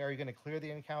he's going. Are you going to clear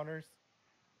the encounters?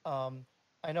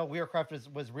 I know Weircraft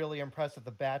was really impressed with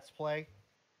the bats play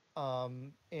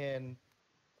in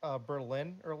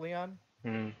Berlin early on.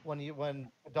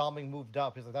 When Godalming moved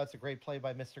up, he's like, that's a great play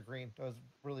by Mistergreen. That was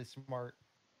really smart.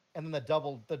 And then the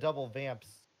double vamps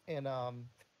in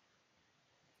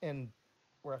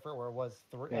where it was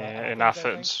in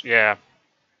Athens. Yeah.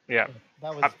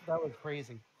 That was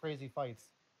crazy fights.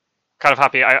 Kind of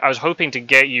happy. I was hoping to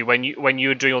get you when you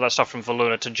were doing all that stuff from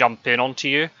Valona to jump in onto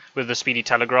you with the speedy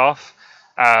telegraph.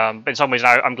 But in some ways,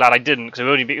 I'm glad I didn't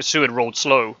because Seward rolled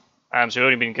slow. So it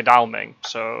only been Godalming.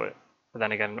 So. But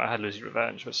then again, I had Lucy's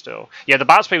Revenge, but still. Yeah, the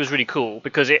bats play was really cool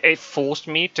because it forced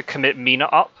me to commit Mina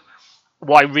up.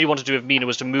 What I really wanted to do with Mina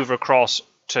was to move her across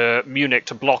to Munich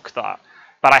to block that.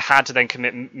 But I had to then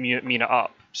commit Mina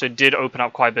up. So it did open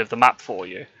up quite a bit of the map for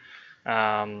you.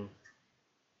 And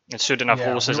so didn't have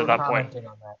horses at that point.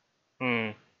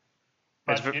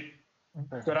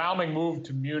 Godalming moved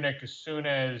to Munich as soon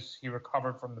as he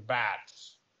recovered from the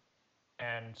bats.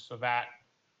 And so that,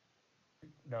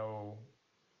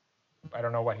 I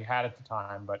don't know what he had at the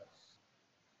time, but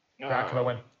Dracula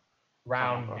went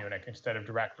round Munich instead of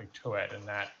directly to it, and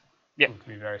that proved to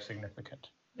be very significant.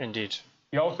 Indeed.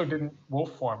 He also didn't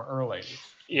wolf form early.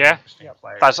 Yeah,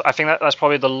 I think that's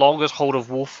probably the longest hold of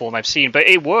wolf form I've seen, but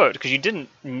it worked because you didn't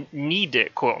need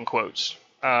it, quote unquote.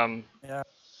 Yeah.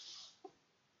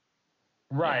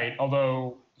 Right,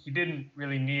 although he didn't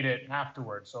really need it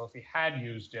afterwards. So if he had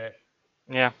used it,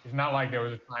 Yeah. It's not like there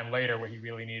was a time later where he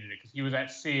really needed it, because he was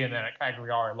at sea and then at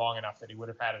Cagliari long enough that he would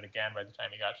have had it again by the time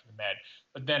he got to the Med.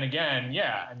 But then again,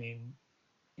 yeah, I mean,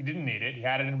 he didn't need it. He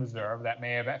had it in reserve. That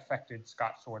may have affected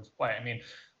Scot-sword's play. I mean,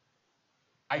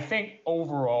 I think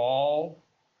overall,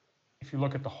 if you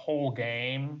look at the whole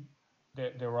game,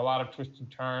 there were a lot of twists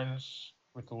and turns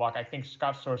with the luck. I think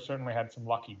Scot-sword certainly had some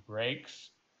lucky breaks,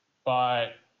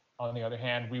 but on the other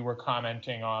hand, we were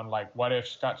commenting on, like, what if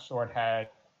Scot-sword had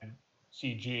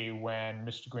CG when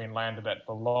Mistergreen landed at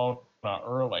Bologna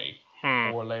early,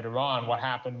 or later on, what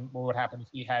would happen if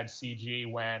he had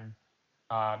CG when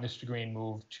Mistergreen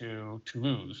moved to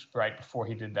Toulouse right before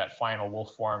he did that final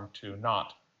wolf form to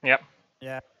Nantes? Yep.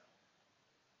 Yeah.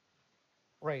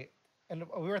 Right. And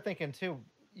we were thinking too,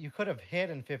 you could have hid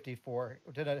in 54,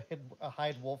 did a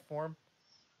hide wolf form,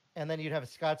 and then you'd have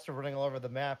Scots running all over the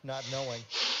map, not knowing.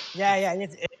 Yeah.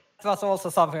 It was also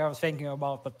something I was thinking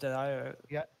about, but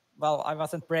Yeah. well, I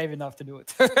wasn't brave enough to do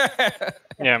it.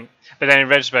 Yeah, but then in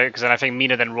retrospect, because then I think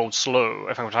Mina then rolled slow,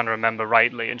 if I'm trying to remember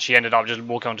rightly, and she ended up just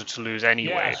walking on to Toulouse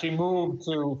anyway. Yeah, she moved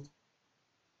to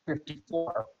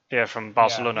 54. Yeah, from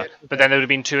Barcelona. Yeah. But then there would have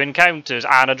been 2 encounters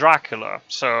and a Dracula,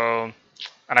 so...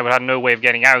 And I would have no way of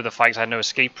getting out of the fight because I had no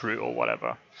escape route or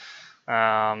whatever.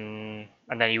 And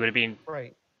then you would have been...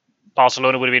 Right.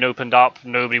 Barcelona would have been opened up,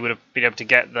 nobody would have been able to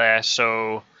get there,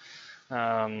 so...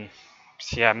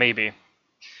 yeah, maybe.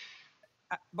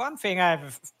 One thing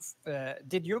I've...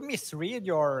 did you misread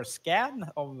your scan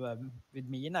of with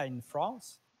Mina in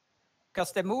France?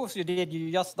 Because the moves you did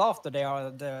just after they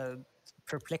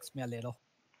perplexed me a little.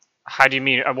 How do you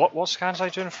mean? What scans did I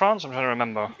do in France? I'm trying to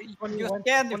remember. You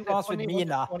scanned in France with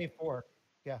Mina. 24.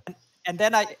 Yeah. And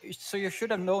then so you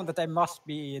should have known that I must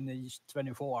be in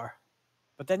 24.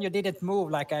 But then you didn't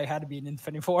move like I had been in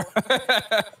 24.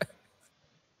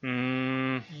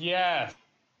 Yes.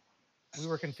 We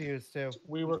were confused too.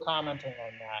 We were commenting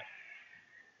on that.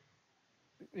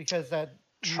 Because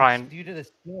you did a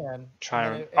scan.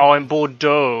 In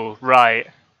Bordeaux, right.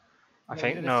 I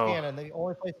think did a scan, and the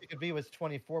only place it could be was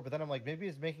 24. But then I'm like, maybe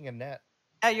he's making a net.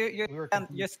 Yeah,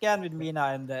 you scanned with Mina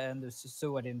and the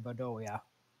sword in Bordeaux, yeah.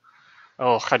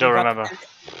 Oh, I don't remember.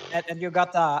 And you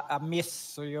got a miss,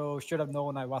 so you should have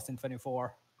known I was in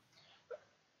 24.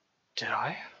 Did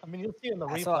I? I mean, you'll see in the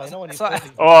replay.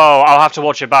 I'll have to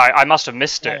watch it back. I must have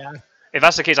missed it. Yeah. If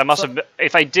that's the case, I must have.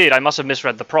 If I did, I must have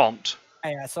misread the prompt.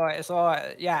 Yeah, so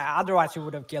yeah. Otherwise, you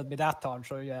would have killed me that time.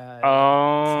 So yeah.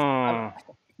 Oh.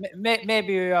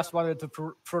 Maybe you just wanted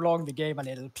to prolong the game a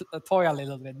little, toy a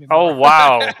little bit. Oh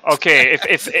wow. Okay.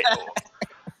 If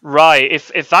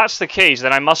that's the case,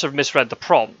 then I must have misread the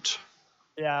prompt.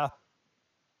 Yeah.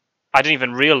 I didn't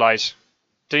even realize.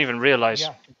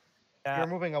 Yeah. You're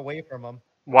moving away from him.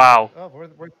 Wow. Oh,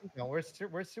 where's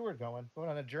Seward going? Going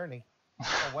on a journey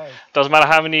away. Doesn't matter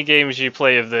how many games you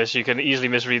play of this, you can easily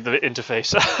misread the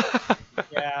interface.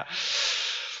 Yeah.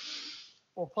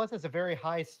 Well, plus it's a very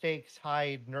high stakes,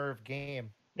 high nerve game.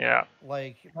 Yeah.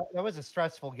 Like that was a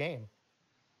stressful game.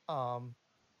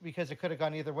 Because it could have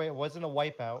gone either way. It wasn't a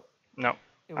wipeout. No.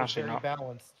 It was very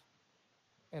balanced.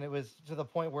 And it was to the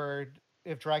point where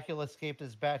if Dracula escaped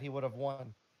his bat, he would have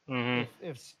won. Mm-hmm.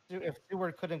 If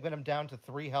Stewart couldn't get him down to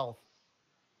 3 health,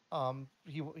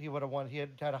 he would have won. He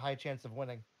had a high chance of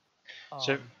winning.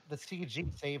 So the CG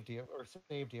saved you.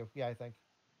 Yeah, I think.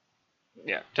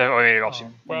 Yeah, obviously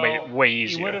way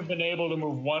easier. He would have been able to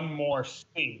move 1 more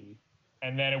C,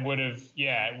 and then it would have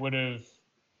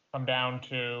come down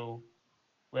to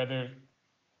whether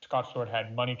Scot-sword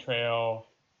had money trail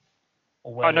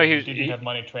or whether he didn't have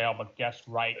money trail but guessed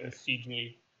right with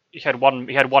CG. He had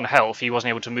one health. He wasn't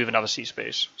able to move another sea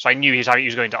space, so I knew he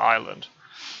was going to Ireland.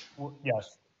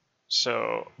 Yes.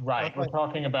 So right, we're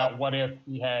talking about what if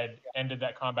he had ended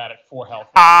that combat at 4 health.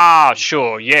 Ah,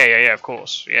 sure. Yeah. Of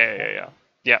course. Yeah.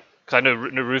 Because I know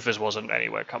Rufus wasn't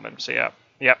anywhere coming. So yeah.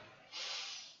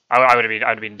 I would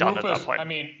have been done Rufus, at that point. I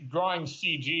mean, drawing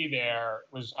CG there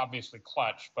was obviously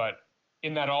clutch, but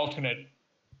in that alternate,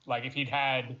 like if he'd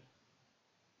played,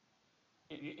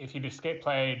 if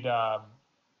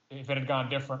it had gone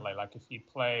differently, like if he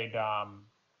played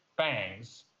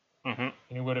Fangs, and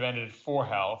he would have ended at 4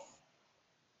 health.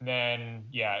 Then,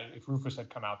 if Rufus had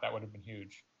come out, that would have been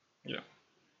huge. Yeah.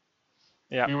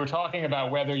 We were talking about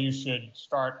whether you should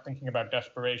start thinking about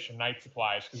desperation night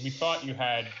supplies because we thought you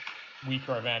had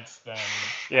weaker events than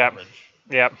average.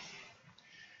 Yeah.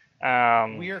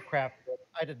 Weird crap.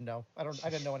 I didn't know. I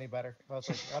didn't know any better. I was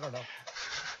like, I don't know.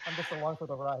 I'm just along for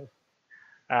the ride.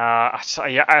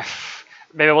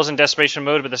 Maybe I was in desperation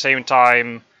mode, but at the same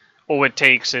time, all it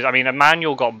takes is,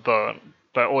 Emmanuel got burnt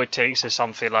but all it takes is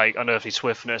something like unearthly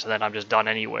swiftness, and then I'm just done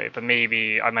anyway. But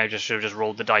maybe I might should have just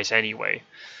rolled the dice anyway.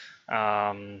 Yeah,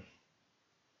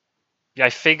 I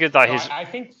figured that So his. I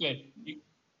think that.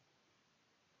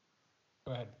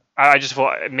 Go ahead. I just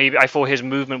thought I thought his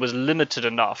movement was limited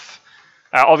enough.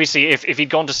 Obviously, if he'd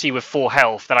gone to sea with 4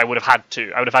 health, then I would have had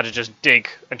to. I would have had to just dig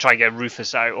and try and get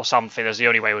Rufus out or something. That's the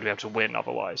only way I would be able to win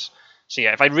otherwise. So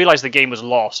yeah, if I realised the game was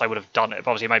lost, I would have done it.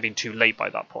 But obviously, it might have been too late by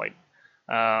that point.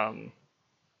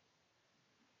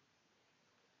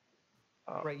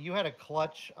 Right, you had a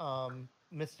clutch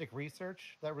Mystic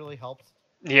Research that really helped.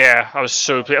 Yeah, I was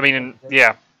so. I mean,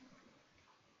 yeah.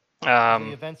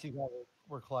 The events you got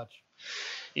were clutch.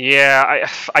 Yeah,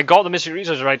 I got the Mystic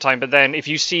Research at the right time, but then if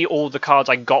you see all the cards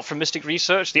I got from Mystic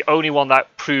Research, the only one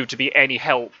that proved to be any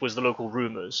help was the local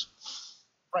rumors.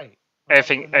 Right.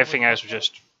 Everything else was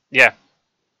just yeah.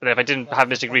 But if I didn't have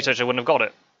Mystic Research, I wouldn't have got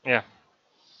it. Yeah.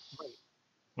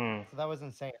 Right. So that was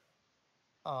insane.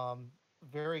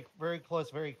 Very, very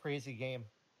close, very crazy game.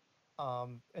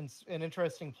 And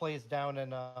interesting plays down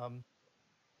in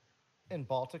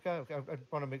Baltica. I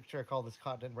want to make sure I call this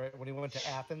continent right. When he went to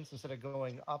Athens instead of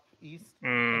going up east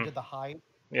and did the hide.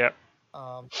 Yeah.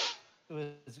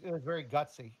 It was very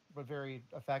gutsy, but very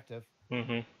effective.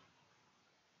 And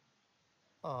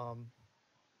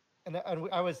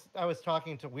I was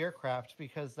talking to Weircraft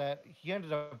because that he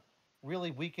ended up really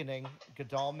weakening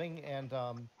Godalming and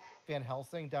Van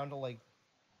Helsing down to like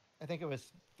I think it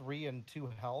was 3 and 2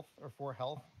 health or 4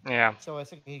 health. Yeah. So I was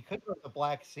thinking he could go to the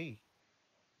Black Sea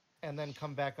and then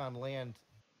come back on land.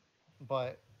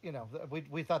 But, you know,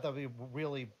 we thought that would be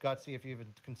really gutsy if you even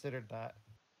considered that.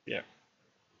 Yeah.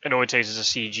 And all it takes is a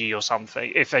CG or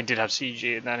something. If I did have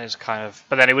CG, and then it's kind of...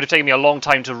 But then it would have taken me a long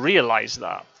time to realise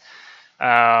that.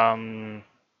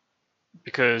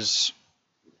 Because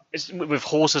with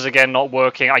horses again not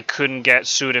working, I couldn't get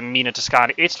Sud and Mina to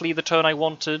scan Italy the turn I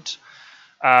wanted.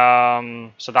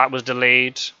 So that was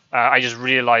delayed. I just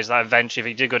realised that eventually if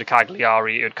he did go to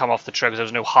Cagliari, it would come off the trigger because there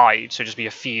was no hide, so it'd just be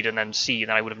a feed and then C,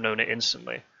 and I would have known it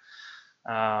instantly.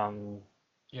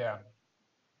 Yeah.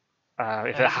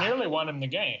 If and it nearly won him the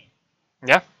game.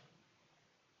 Yeah.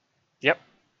 Yep.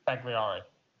 Cagliari.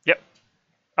 Yep.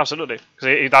 Absolutely.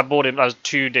 Because that bought him, that was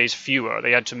 2 days fewer.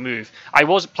 They had to move. I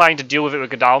was planning to deal with it with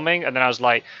Godalming, and then I was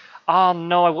like, oh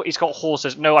no, he's got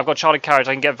horses. No, I've got chartered carriage.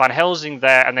 I can get Van Helsing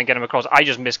there and then get him across. I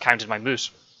just miscounted my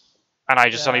moose. And I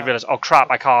just suddenly realised, oh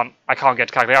crap, I can't get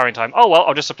to Cagliari in time. Oh well,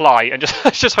 I'll just supply and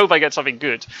just hope I get something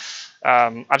good.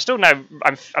 I'm still now.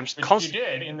 I'm you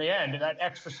did in the end. That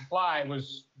extra supply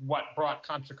was what brought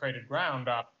consecrated ground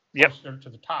up closer to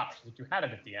the top, so that you had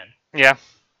it at the end. Yeah.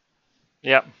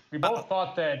 Yeah. We both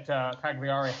thought that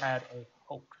Cagliari had a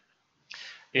hope.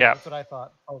 Yeah. That's what I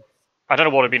thought. Oh. I don't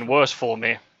know what would have been worse for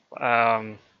me. I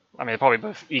mean, they're probably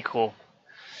both equal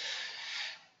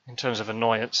in terms of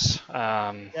annoyance.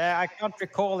 Yeah, I can't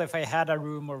recall if I had a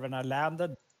rumor when I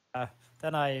landed.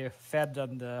 Then I fed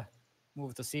and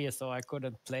moved to sea, so I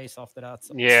couldn't place after that.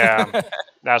 So. Yeah,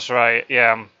 that's right.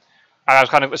 Yeah, and I was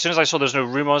kind of, as soon as I saw there's no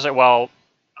rumor, I was like, well,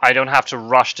 I don't have to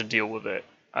rush to deal with it.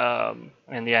 In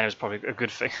the end, it was probably a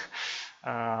good thing.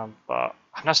 But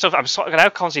I'm now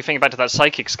constantly thinking back to that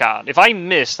psychic scan. If I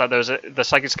missed that the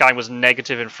psychic scan was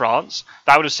negative in France,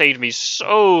 that would have saved me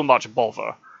so much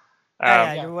bother.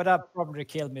 Yeah, you would have probably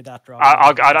killed me that round.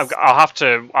 I'm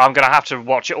gonna have to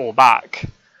watch it all back.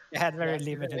 You had very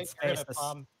limited spaces.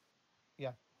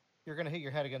 You're gonna hit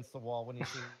your head against the wall when you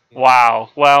see. Wow.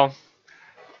 Well,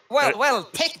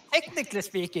 technically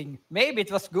speaking, maybe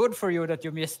it was good for you that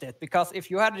you missed it, because if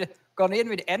you had gone in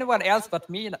with anyone else but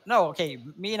Mina,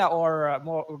 Mina or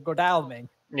more Godalming.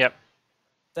 Yep.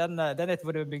 Then it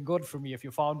would have been good for me if you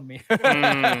found me.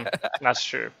 That's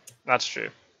true. That's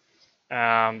true.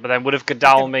 But then would have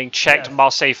Godalming checked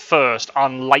Marseille first?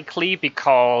 Unlikely,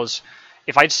 because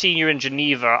if I'd seen you in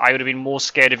Geneva, I would have been more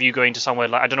scared of you going to somewhere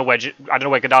like I don't know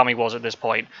where Godalming was at this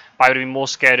point, but I would have been more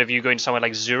scared of you going to somewhere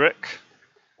like Zurich.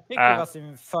 I think it was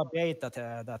in FoD that.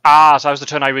 So that was the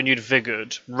turn I renewed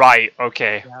Vigord. Right.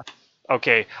 Okay. Yeah.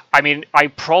 Okay. I mean, I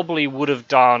probably would have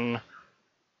done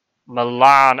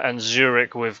Milan and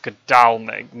Zurich with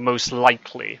Godalming, most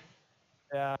likely.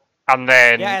 Yeah. And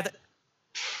then. Yeah.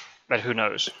 But who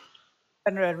knows?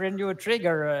 And renew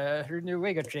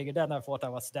Vigor trigger, then I thought I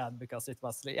was dead, because it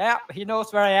was like, yeah, he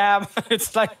knows where I am.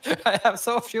 It's like I have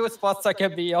so few spots I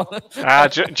can be on.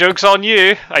 Joke's on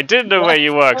you. I didn't know where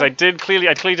you were, because I clearly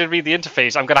did read the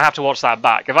interface. I'm gonna have to watch that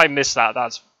back. If I miss that,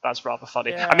 that's rather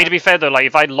funny. Yeah. I mean, to be fair though, like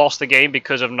if I'd lost the game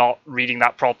because of not reading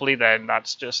that properly, then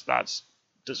that's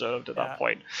deserved at that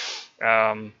point.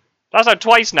 That's now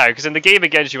twice now, because in the game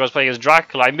against you I was playing as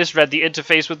Dracula, I misread the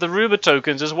interface with the rumor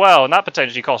tokens as well, and that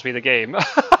potentially cost me the game.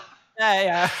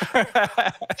 Yeah.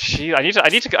 Gee, I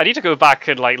need to go back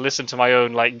and like listen to my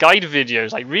own like guide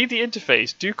videos, like read the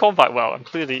interface, do combat well. I'm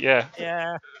clearly Yeah.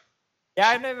 Yeah,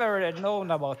 I've never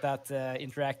known about that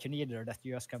interaction either, that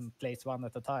you just can place one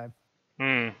at a time.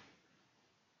 Hmm.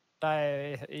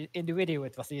 In the video,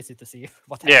 it was easy to see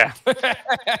what Yeah. happened.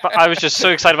 But I was just so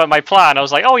excited about my plan. I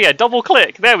was like, oh yeah, double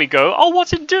click. There we go. Oh,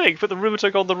 what's it doing? Put the rumor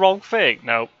token on the wrong thing.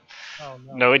 No. Oh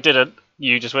no. No, it didn't.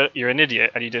 You just went, you're an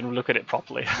idiot and you didn't look at it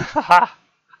properly.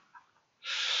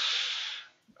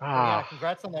 Yeah,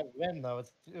 congrats on that win though.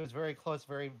 It was very close,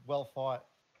 very well fought.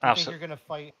 Do you think you're gonna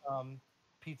fight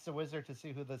Pizza Wizard to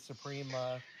see who the supreme?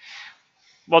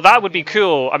 Well, that would be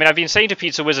cool. I mean, I've been saying to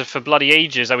Pizza Wizard for bloody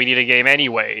ages that we need a game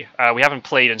anyway. We haven't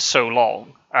played in so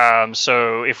long.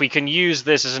 So if we can use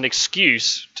this as an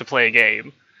excuse to play a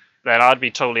game, then I'd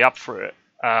be totally up for it.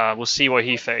 We'll see what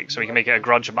he thinks, so we can make it a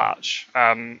grudge match.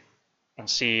 And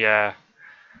see, yeah.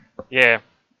 I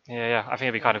think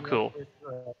it'd be kind of cool.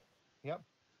 Yep.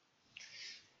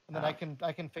 And then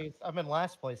I can face. I'm in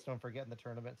last place. Don't forget in the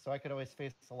tournament, so I could always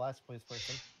face the last place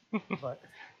person. But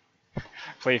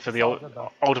play for the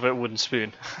ultimate wooden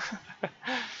spoon.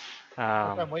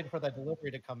 I'm waiting for that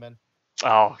delivery to come in.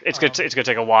 Oh, it's gonna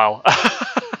take a while.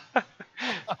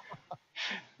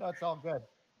 No, it's all good.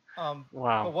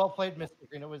 Wow. But well played, Mr.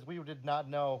 Green. We did not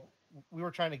know. We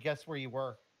were trying to guess where you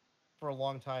were for a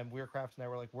long time. Weirdcraft and I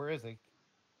were like, where is he?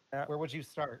 Yeah. Where would you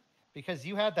start? Because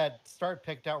you had that start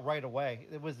picked out right away.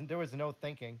 There was no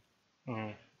thinking.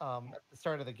 Mm. At the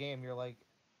start of the game, you're like,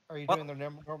 are you doing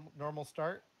the normal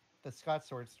start, the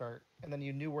Scot-sword start, and then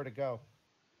you knew where to go.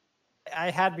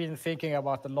 I had been thinking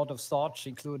about a lot of starts,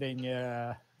 including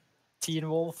Teen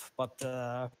Wolf, but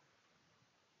I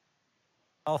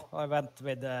went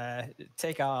with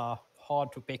take a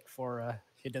hard to pick for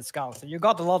Hidden Scouts. You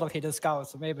got a lot of Hidden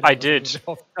Scouts, so maybe I did.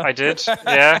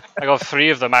 Yeah, I got 3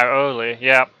 of them out early.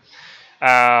 Yeah.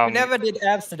 You never did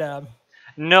Amsterdam.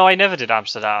 No, I never did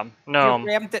Amsterdam. No.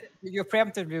 You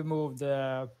preemptively moved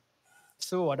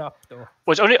Sword up, though.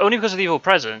 Well, it's only because of the Evil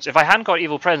Presence. If I hadn't got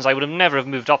Evil Presence, I would have never have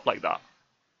moved up like that.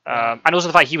 And also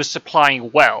the fact he was supplying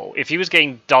well. If he was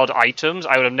getting dud items,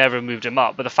 I would have never moved him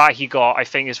up. But the fact he got, I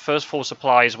think his first 4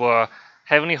 supplies were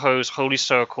Heavenly Host, Holy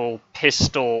Circle,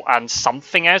 Pistol, and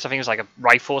something else. I think it was like a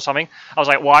rifle or something. I was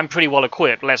like, well, I'm pretty well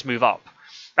equipped. Let's move up.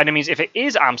 And it means if it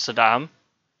is Amsterdam,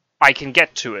 I can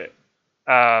get to it.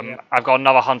 I've got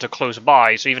another hunter close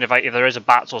by, so even if there is a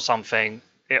bat or something,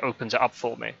 it opens it up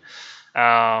for me.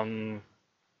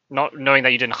 Not knowing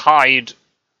that you didn't hide,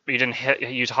 but you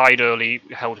didn't use hide early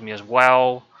helped me as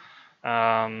well.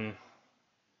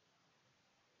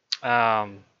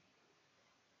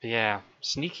 Yeah,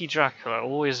 sneaky Dracula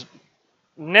always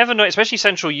never know, especially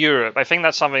Central Europe. I think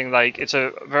that's something like it's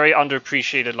a very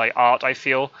underappreciated like art. I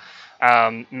feel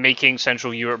making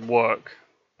Central Europe work,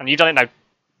 and you've done it now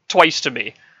twice to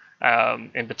me.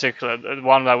 In particular, the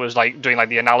one that was like doing like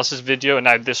the analysis video, and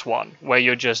now this one where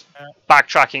you're just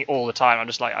backtracking all the time. I'm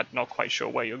just like, I'm not quite sure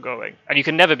where you're going, and you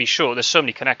can never be sure. There's so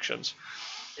many connections.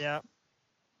 Yeah.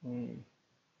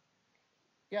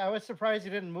 Yeah, I was surprised you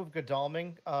didn't move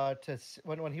Godalming to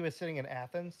when he was sitting in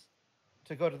Athens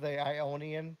to go to the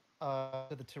Ionian, to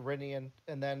the Tyrrhenian,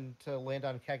 and then to land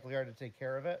on Cagliari to take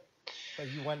care of it.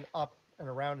 But you went up and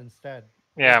around instead.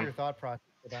 What was your thought process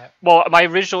for that? Well, my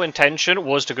original intention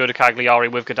was to go to Cagliari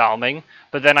with Godalming,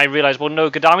 but then I realized, well, no,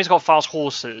 Godalming's got fast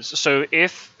horses. So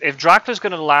if Dracula's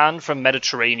going to land from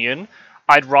Mediterranean,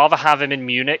 I'd rather have him in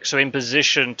Munich, so in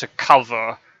position to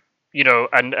cover, you know,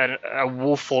 a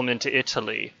wolf form into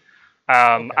Italy.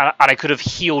 And I could have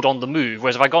healed on the move.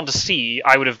 Whereas if I'd gone to sea,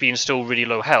 I would have been still really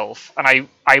low health. And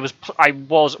I was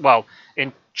well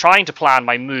in trying to plan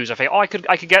my moves. I think,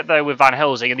 I could get there with Van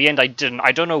Helsing. In the end, I didn't.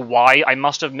 I don't know why. I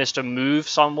must have missed a move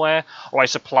somewhere, or I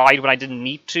supplied when I didn't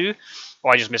need to,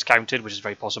 or I just miscounted, which is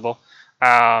very possible.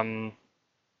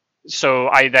 So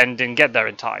I then didn't get there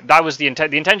in time. That was the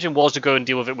intent. The intention was to go and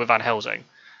deal with it with Van Helsing.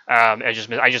 I just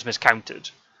miscounted.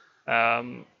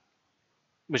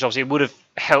 Which obviously would have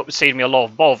saved me a lot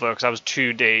of bother, because that was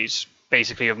 2 days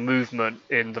basically of movement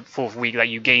in the 4th week that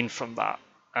you gained from that.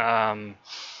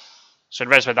 So in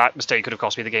retrospect, that mistake could have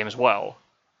cost me the game as well.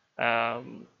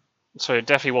 So it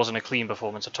definitely wasn't a clean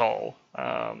performance at all.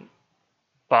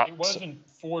 But it wasn't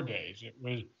 4 days; it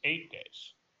was 8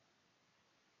 days.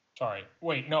 Sorry,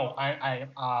 wait, no,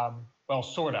 well,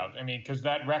 sort of. I mean, because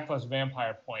that reckless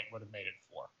vampire point would have made it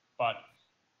 4, but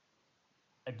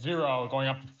at 0, going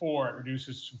up to 4, it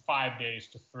reduces from 5 days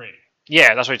to 3.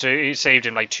 Yeah, that's right. So it saved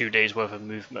him like 2 days worth of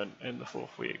movement in the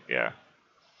 4th week. Yeah.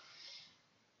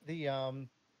 the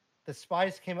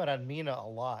spies came out on Mina a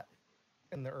lot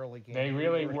in the early game. They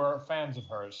really were fans of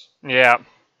hers. Yeah.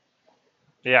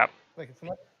 Yeah. Like it's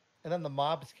not, and then the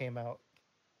mobs came out.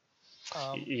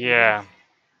 Yeah.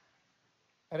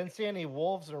 I didn't see any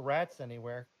wolves or rats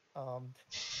anywhere.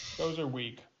 Those are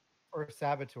weak. Or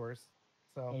saboteurs.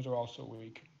 So Those are also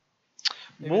weak.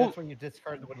 maybe that's what you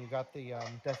discarded when you got the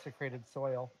desecrated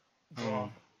soil draw.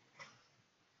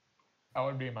 That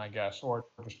would be my guess, or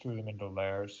just threw them into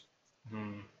layers.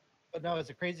 But no, it's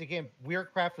a crazy game.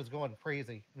 Weirdcraft was going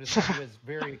crazy. He was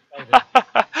very excited.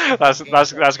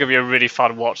 That's gonna be a really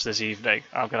fun watch this evening.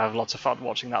 I'm gonna have lots of fun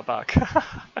watching that back.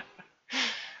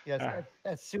 Yes,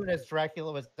 as soon as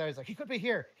Dracula was there, he's like, he could be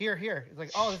here. It's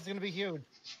like, oh, this is gonna be huge.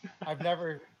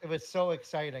 It was so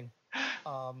exciting.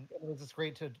 It was just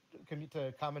great to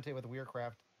commentate with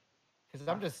Weirdcraft because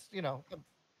I'm just,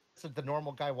 the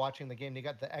normal guy watching the game. You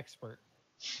got the expert,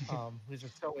 who's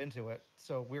just so into it.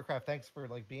 So Weirdcraft, thanks for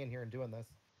like being here and doing this.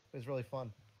 It was really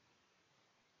fun.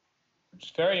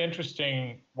 It's very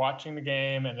interesting watching the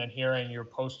game and then hearing your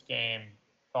post-game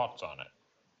thoughts on it.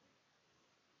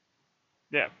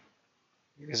 Yeah,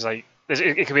 because like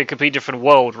it could be a completely different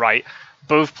world, right?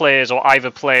 Both players or either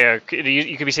player,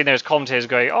 you could be sitting there as commentators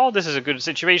going, "Oh, this is a good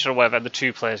situation" or whatever, and the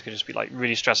two players could just be like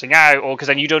really stressing out, or because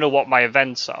then you don't know what my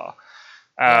events are.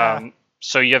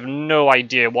 So you have no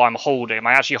idea what I'm holding. Am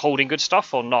I actually holding good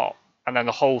stuff or not? And then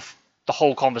the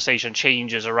whole conversation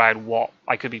changes around what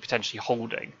I could be potentially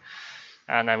holding.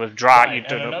 And then with drag, you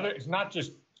don't know. It's not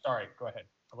just. Sorry, go ahead.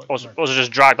 Also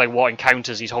just drag like what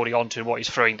encounters he's holding on to, and what he's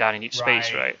throwing down in each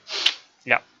space, right?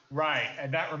 Yeah. Right,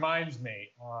 and that reminds me.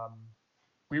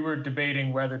 We were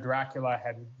debating whether Dracula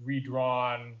had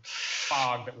redrawn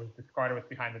fog that was discarded with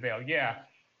Behind the Veil. Yeah.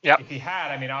 Yep. If he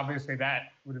had, I mean, obviously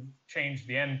that would have changed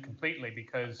the end completely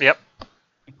because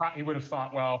he would have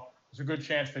thought, well, there's a good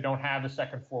chance they don't have the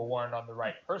second forewarned on the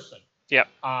right person. Yep.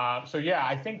 So yeah,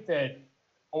 I think that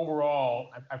overall,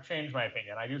 I've changed my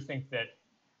opinion. I do think that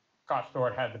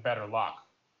Scot-sword had the better luck,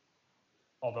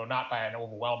 although not by an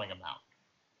overwhelming amount.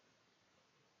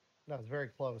 No, it was very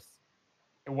close.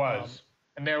 It was.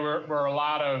 And there were a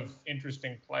lot of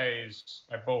interesting plays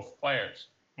by both players.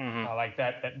 Like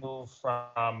that move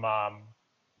from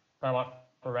Paramount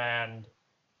Parand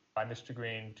by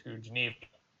Mistergreen to Geneva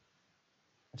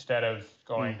instead of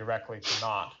going directly to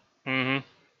Nantes.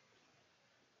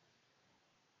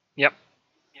 Yep.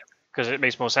 Because it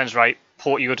makes more sense, right?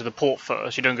 You go to the port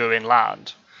first. You don't go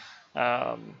inland.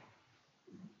 From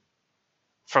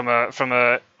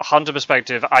a hunter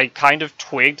perspective, I kind of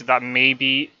twigged that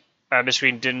maybe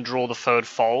Mistergreen didn't draw the third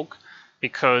fog.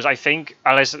 Because I think,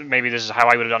 unless maybe this is how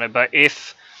I would have done it, but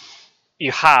if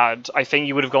you had, I think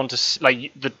you would have gone to,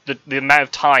 like, the amount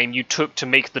of time you took to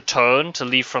make the turn to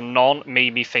leave from Nantes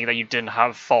made me think that you didn't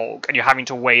have fog, and you're having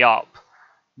to weigh up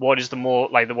what is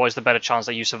the better chance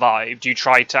that you survive. Do you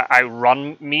try to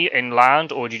outrun me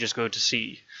inland, or do you just go to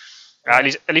sea? At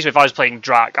least if I was playing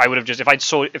Drac, I would have just,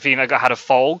 if he had a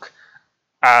fog,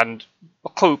 and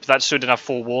hope that Sud didn't have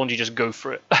forewarned, you just go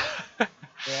for it.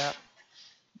 Yeah.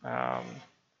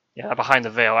 Yeah, Behind the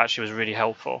Veil actually was really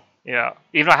helpful. Yeah,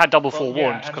 even though I had double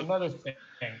forewarned. And another thing,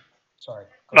 sorry.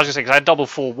 I was gonna say because I had double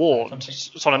forewarned,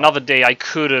 so on another day I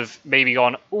could have maybe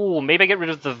gone, oh, maybe I get rid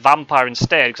of the vampire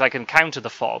instead because I can counter the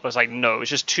fog. But it's like, no,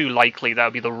 it's just too likely that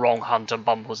would be the wrong hunter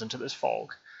bumbles into this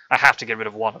fog. I have to get rid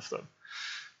of one of them.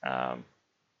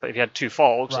 But if you had two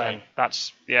fogs, then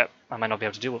I might not be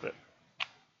able to deal with it.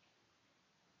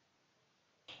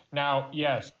 Now,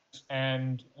 yes.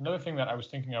 And another thing that I was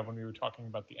thinking of when we were talking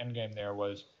about the endgame there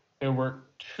was there were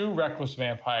two reckless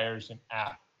vampires in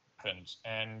Athens.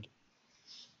 And,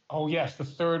 oh, yes, the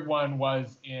third one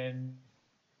was in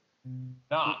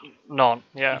Nantes,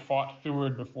 yeah. He fought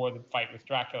Seward before the fight with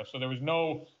Dracula. So there was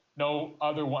no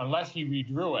other one, unless he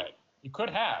redrew it. He could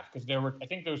have, because I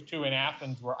think those two in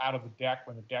Athens were out of the deck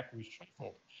when the deck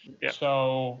reshuffled. Yeah.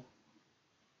 So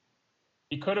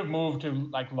he could have moved to,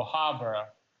 like, Le Havre,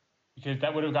 because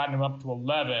that would have gotten him up to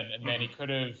 11, and then he could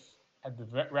have had the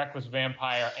reckless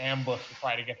vampire ambush to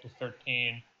try to get to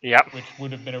 13, which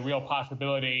would have been a real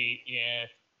possibility if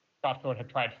Scot-sword had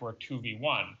tried for a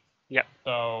 2v1. Yeah.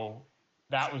 So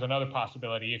that was another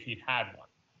possibility if he'd had one.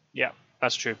 Yeah,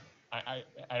 that's true.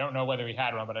 I don't know whether he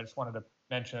had one, but I just wanted to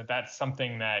mention that that's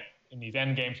something that in these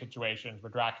endgame situations where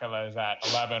Dracula is at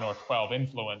 11 or 12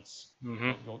 influence,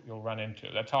 you'll run into.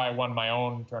 That's how I won my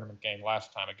own tournament game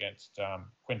last time against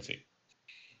Quincy.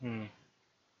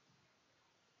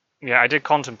 Yeah, I did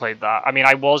contemplate that. I mean,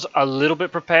 I was a little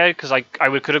bit prepared because I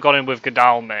could have gone in with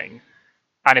Godalming,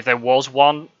 and if there was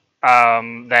one,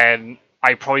 then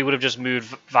I probably would have just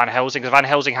moved Van Helsing, because Van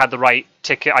Helsing had the right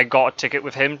ticket. I got a ticket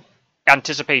with him,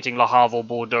 anticipating Le Havre or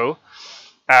Bordeaux.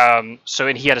 And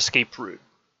he had escape route.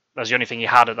 That's the only thing he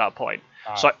had at that point.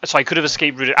 So I could have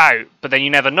escape routed out, but then you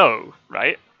never know,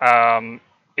 right?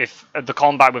 If the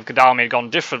combat with Gadame had gone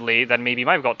differently, then maybe he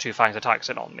might have got 2 Fangs attacks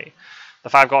in on me. The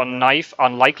fact I've got a knife,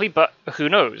 unlikely, but who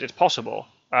knows? It's possible.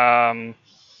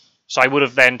 So I would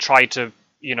have then tried to,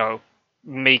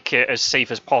 make it as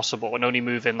safe as possible and only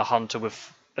move in the hunter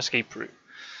with escape route.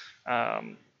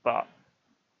 But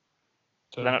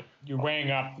so then you're weighing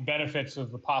up the benefits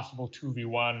of the possible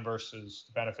 2v1 versus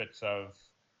the benefits of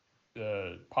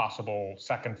the possible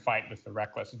second fight with the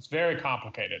Reckless. It's very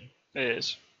complicated. It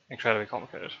is incredibly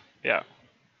complicated. Yeah.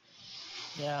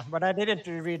 Yeah, but I didn't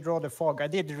redraw the fog. I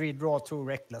did redraw 2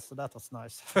 Reckless, so that was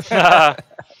nice.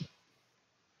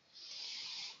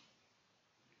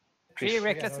 3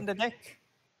 Reckless in the deck?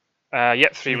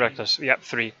 Yep, 3 Reckless. Yep,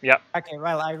 3. Yep. Okay,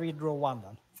 well, I redraw 1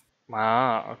 then.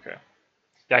 Ah, okay.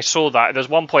 Yeah, I saw that. There's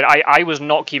one point I was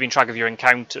not keeping track of your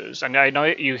encounters, and I know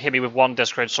you hit me with 1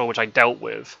 Discred Sword, which I dealt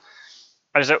with.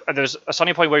 There's a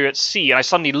sudden point where you're at sea, and I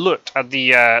suddenly looked at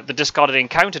the discarded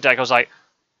encounter deck. I was like,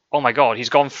 oh my god, he's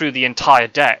gone through the entire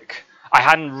deck. I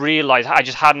hadn't realized. I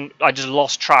just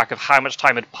lost track of how much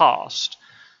time had passed,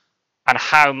 and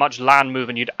how much land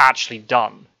movement you'd actually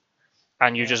done.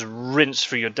 And you just rinse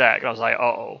through your deck. And I was like,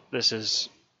 uh-oh, this is...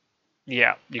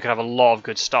 Yeah, you could have a lot of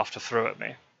good stuff to throw at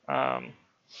me.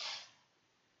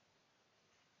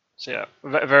 So yeah,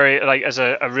 very, as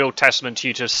a real testament to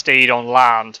you to have stayed on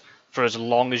land for as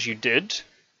long as you did.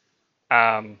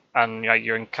 And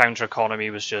your encounter economy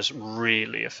was just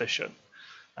really efficient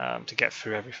to get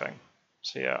through everything.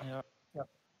 So yeah. Well,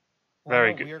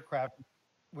 very good.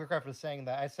 Weirdcraft was saying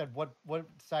that. I said, what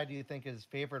side do you think is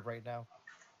favored right now?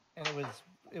 And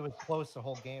it was close the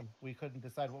whole game. We couldn't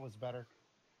decide what was better.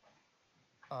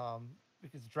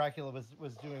 Because Dracula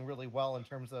was doing really well in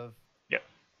terms of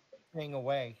staying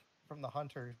away from the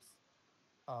hunters.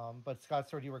 But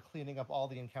Scot-sword, you were cleaning up all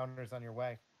the encounters on your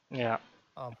way. Yeah.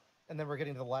 And then we're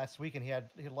getting to the last week, and he had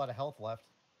a lot of health left.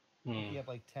 He had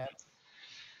like 10.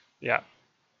 Yeah.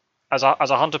 As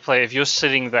a hunter player, if you're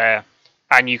sitting there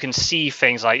and you can see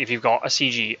things like if you've got a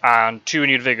CG and 2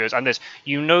 renewed vigors and this,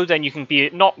 then you can be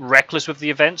not reckless with the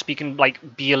events, but you can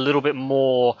be a little bit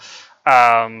more.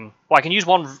 Well, I can use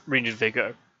 1 renewed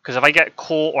vigor because if I get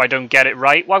caught or I don't get it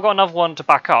right, well, I've got another one to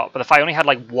back up. But if I only had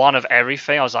 1 of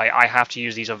everything, I was like, I have to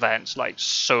use these events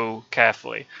so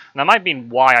carefully. And that might have been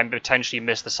why I potentially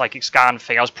missed the psychic scan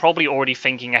thing. I was probably already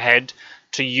thinking ahead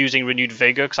to using renewed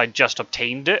vigor because I just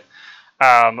obtained it.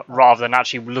 Rather than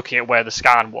actually looking at where the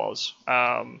scan was.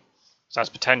 So that's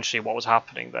potentially what was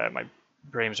happening there. My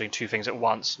brain was doing 2 things at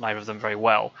once, neither of them very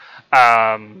well.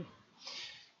 But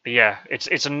yeah,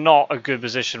 it's not a good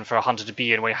position for a hunter to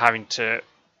be in, where you're having to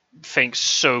think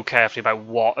so carefully about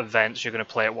what events you're going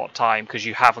to play at what time, because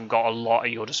you haven't got a lot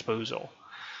at your disposal.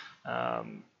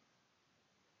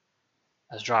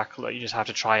 As Dracula, you just have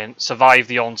to try and survive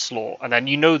the onslaught, and then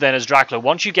then as Dracula,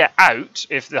 once you get out,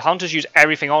 if the hunters use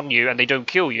everything on you and they don't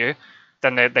kill you,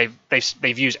 then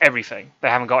they've used everything. They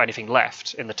haven't got anything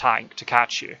left in the tank to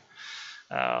catch you.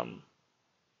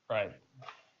 Right.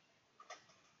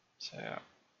 So yeah.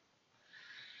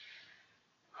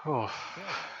 Oh.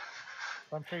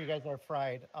 I'm sure you guys are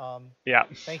fried. Yeah.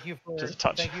 Thank you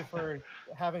for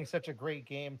having such a great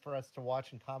game for us to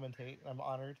watch and commentate. I'm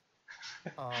honored.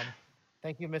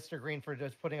 Thank you, Mistergreen, for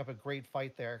just putting up a great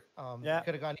fight there. It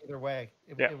could have gone either way.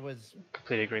 It was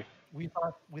completely agree.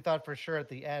 We thought for sure at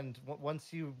the end,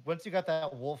 once you got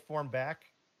that wolf form back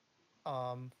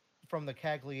from the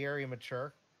Cagliari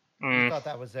mature, we thought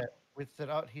that was it. We said,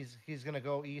 oh, he's gonna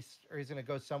go east, or he's gonna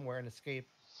go somewhere and escape,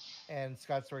 and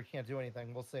Scot-sword can't do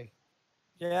anything. We'll see.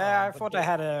 Yeah, I thought I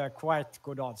had a quite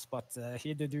good odds, but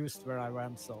he deduced where I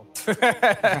went, so.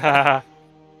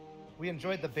 We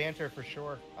enjoyed the banter for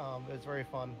sure. It was very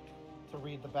fun to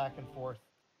read the back and forth.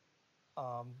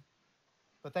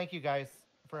 But thank you guys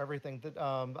for everything.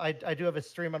 I do have a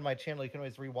stream on my channel. You can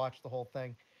always rewatch the whole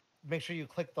thing. Make sure you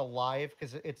click the live,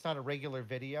 because it's not a regular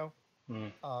video.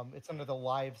 It's under the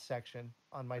live section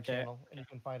on my channel, and you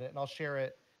can find it. And I'll share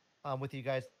it with you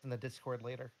guys in the Discord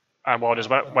later. And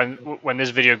when this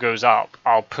video goes up,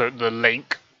 I'll put the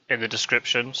link in the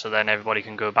description, so then everybody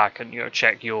can go back and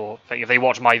check your thing. If they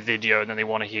watch my video and then they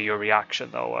want to hear your reaction,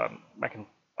 though,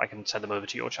 I can send them over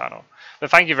to your channel. But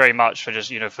thank you very much for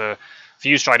just for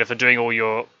you, Strider, for doing all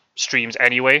your streams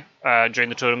anyway during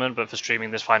the tournament, but for streaming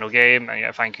this final game.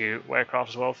 And thank you, Weirdcraft,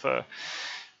 as well, for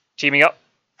teaming up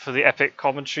for the epic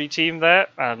commentary team there.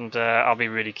 And I'll be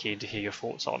really keen to hear your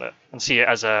thoughts on it and see it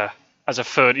as a as a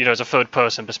third, as a third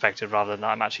person perspective rather than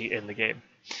I'm actually in the game.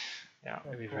 Yeah,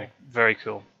 it'd be cool. very, very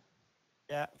cool.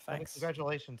 Yeah, Well, thanks.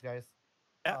 congratulations, guys.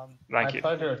 Yeah. Thank My you.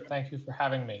 pleasure. Thank you for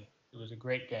having me. It was a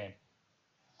great game.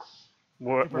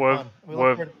 Super fun. We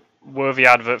look forward. Worthy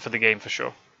advert for the game for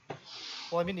sure.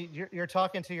 Well, I mean, you're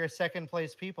talking to your second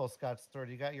place people, Scott-sword.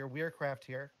 You got your Weircraft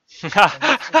here.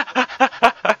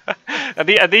 And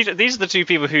these are the two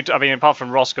people who, I mean, apart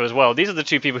from Roscoe as well, these are the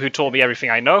two people who taught me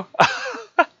everything I know.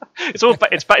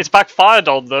 It's backfired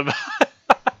on them.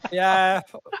 Yeah,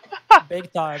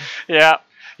 big time. Yeah,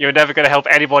 you're never going to help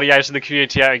anybody out in the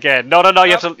community out again. No,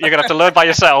 you're going to have to learn by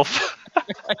yourself.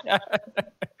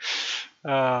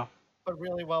 But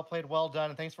really well played, well done,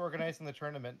 and thanks for organizing the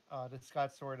tournament to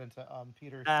Scott-sword and to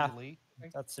Peter C. Lee.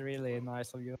 That's really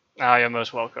nice of you. You're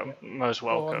most welcome. Most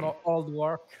welcome. All the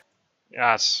work.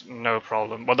 That's no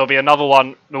problem. Well, there'll be another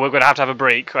one. We're going to have a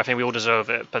break. I think we all deserve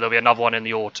it, but there'll be another one in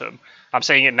the autumn. I'm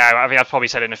saying it now. I think I've probably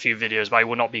said it in a few videos, but I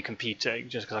will not be competing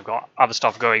just because I've got other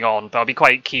stuff going on. But I'll be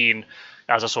quite keen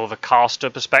as a sort of a caster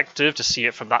perspective to see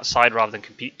it from that side rather than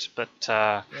compete. But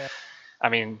I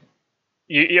mean,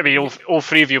 all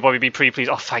three of you will probably be pretty pleased.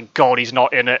 Oh, thank God he's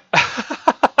not in it.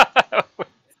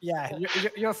 Yeah,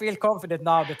 you feel confident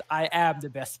now that I am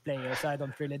the best player, so I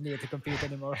don't really need to compete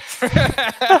anymore.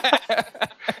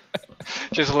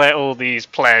 Just let all these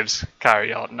plebs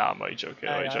carry on. Nah, I'm only joking.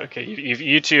 I'm only joking.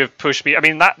 You two have pushed me. I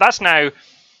mean, that's now.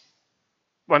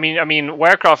 I mean,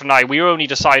 Weircraft and we were only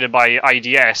decided by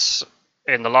IDS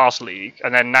in the last league,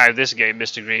 and then now this game,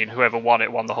 Mistergreen, whoever won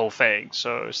it won the whole thing.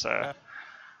 So it's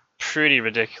pretty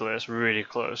ridiculous, really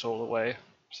close all the way.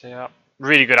 So yeah,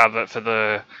 really good advert for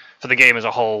the game as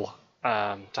a whole.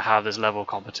 To have this level of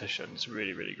competition, it's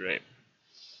really, really great.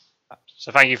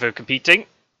 So thank you for competing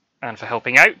and for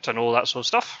helping out and all that sort of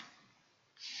stuff.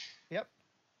 Yep.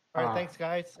 All right, thanks,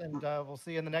 guys, and we'll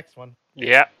see you in the next one.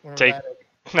 Yeah,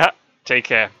 take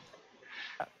care.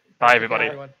 Bye, everybody.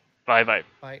 Bye.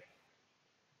 Bye.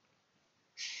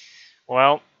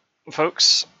 Well,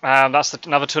 folks, that's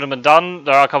another tournament done.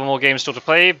 There are a couple more games still to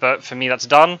play, but for me, that's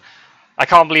done. I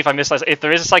can't believe I missed that. If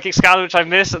there is a Psychic Scan which I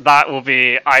missed, that will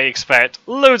be, I expect,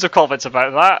 loads of comments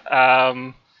about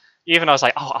that. Even I was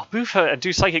like, oh, I'll move her and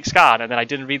do Psychic Scan, and then I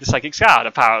didn't read the Psychic Scan,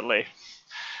 apparently.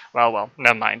 Well,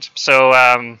 never mind. So,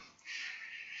 I'm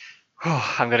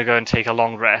going to go and take a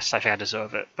long rest. I think I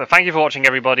deserve it. But thank you for watching,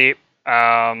 everybody.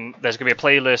 There's going to be a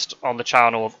playlist on the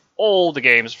channel of all the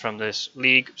games from this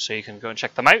league, so you can go and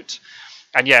check them out.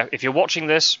 And yeah, if you're watching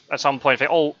this at some point,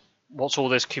 think, oh, what's all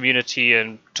this community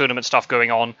and tournament stuff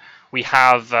going on? We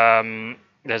have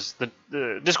there's the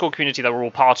Discord community that we're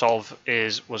all part of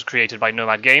was created by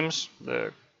Nomad Games,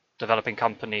 the developing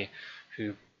company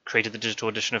who created the digital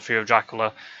edition of Fear of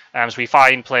Dracula. So we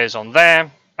find players on there,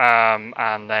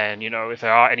 and then if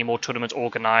there are any more tournaments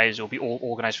organized, it'll be all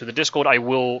organized through the Discord. I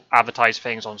will advertise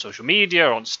things on social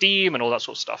media, on Steam, and all that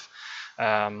sort of stuff.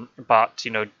 But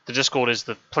the Discord is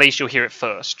the place you'll hear it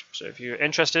first. So if you're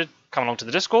interested, come along to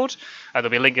the Discord. There'll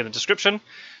be a link in the description.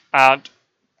 And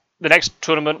the next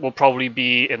tournament will probably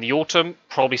be in the autumn,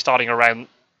 probably starting around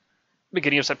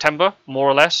beginning of September, more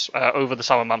or less, over the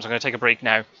summer months. I'm going to take a break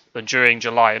now, but during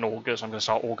July and August, I'm going to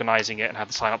start organizing it and have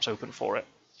the sign-ups open for it.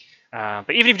 But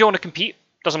even if you don't want to compete,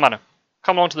 doesn't matter.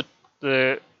 Come along to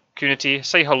the community,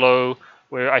 say hello.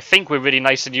 I think we're really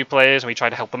nice to new players, and we try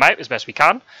to help them out as best we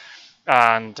can.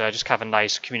 And just have a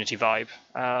nice community vibe.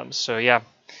 So yeah,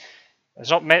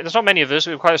 there's not many of us.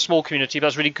 We're quite a small community, but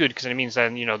that's really good because it means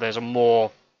then there's a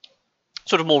more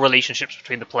relationships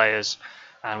between the players,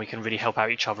 and we can really help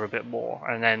out each other a bit more.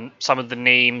 And then some of the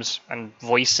names and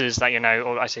voices that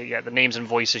the names and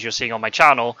voices you're seeing on my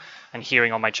channel and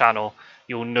hearing on my channel,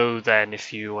 you'll know then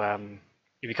if you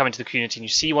come into the community and you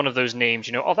see one of those names,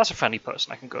 oh, that's a friendly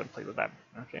person. I can go and play with them.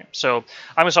 Okay, so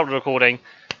I'm gonna stop the recording.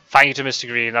 Thank you to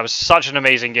Mistergreen. That was such an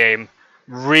amazing game.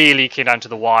 Really came down to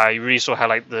the wire. You really saw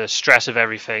how the stress of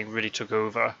everything really took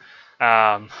over.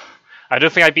 I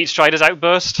don't think I beat Strider's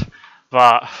Outburst,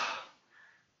 but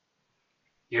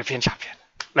European champion.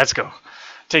 Let's go.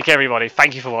 Take care, everybody.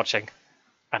 Thank you for watching,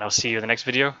 and I'll see you in the next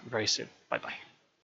video very soon. Bye-bye.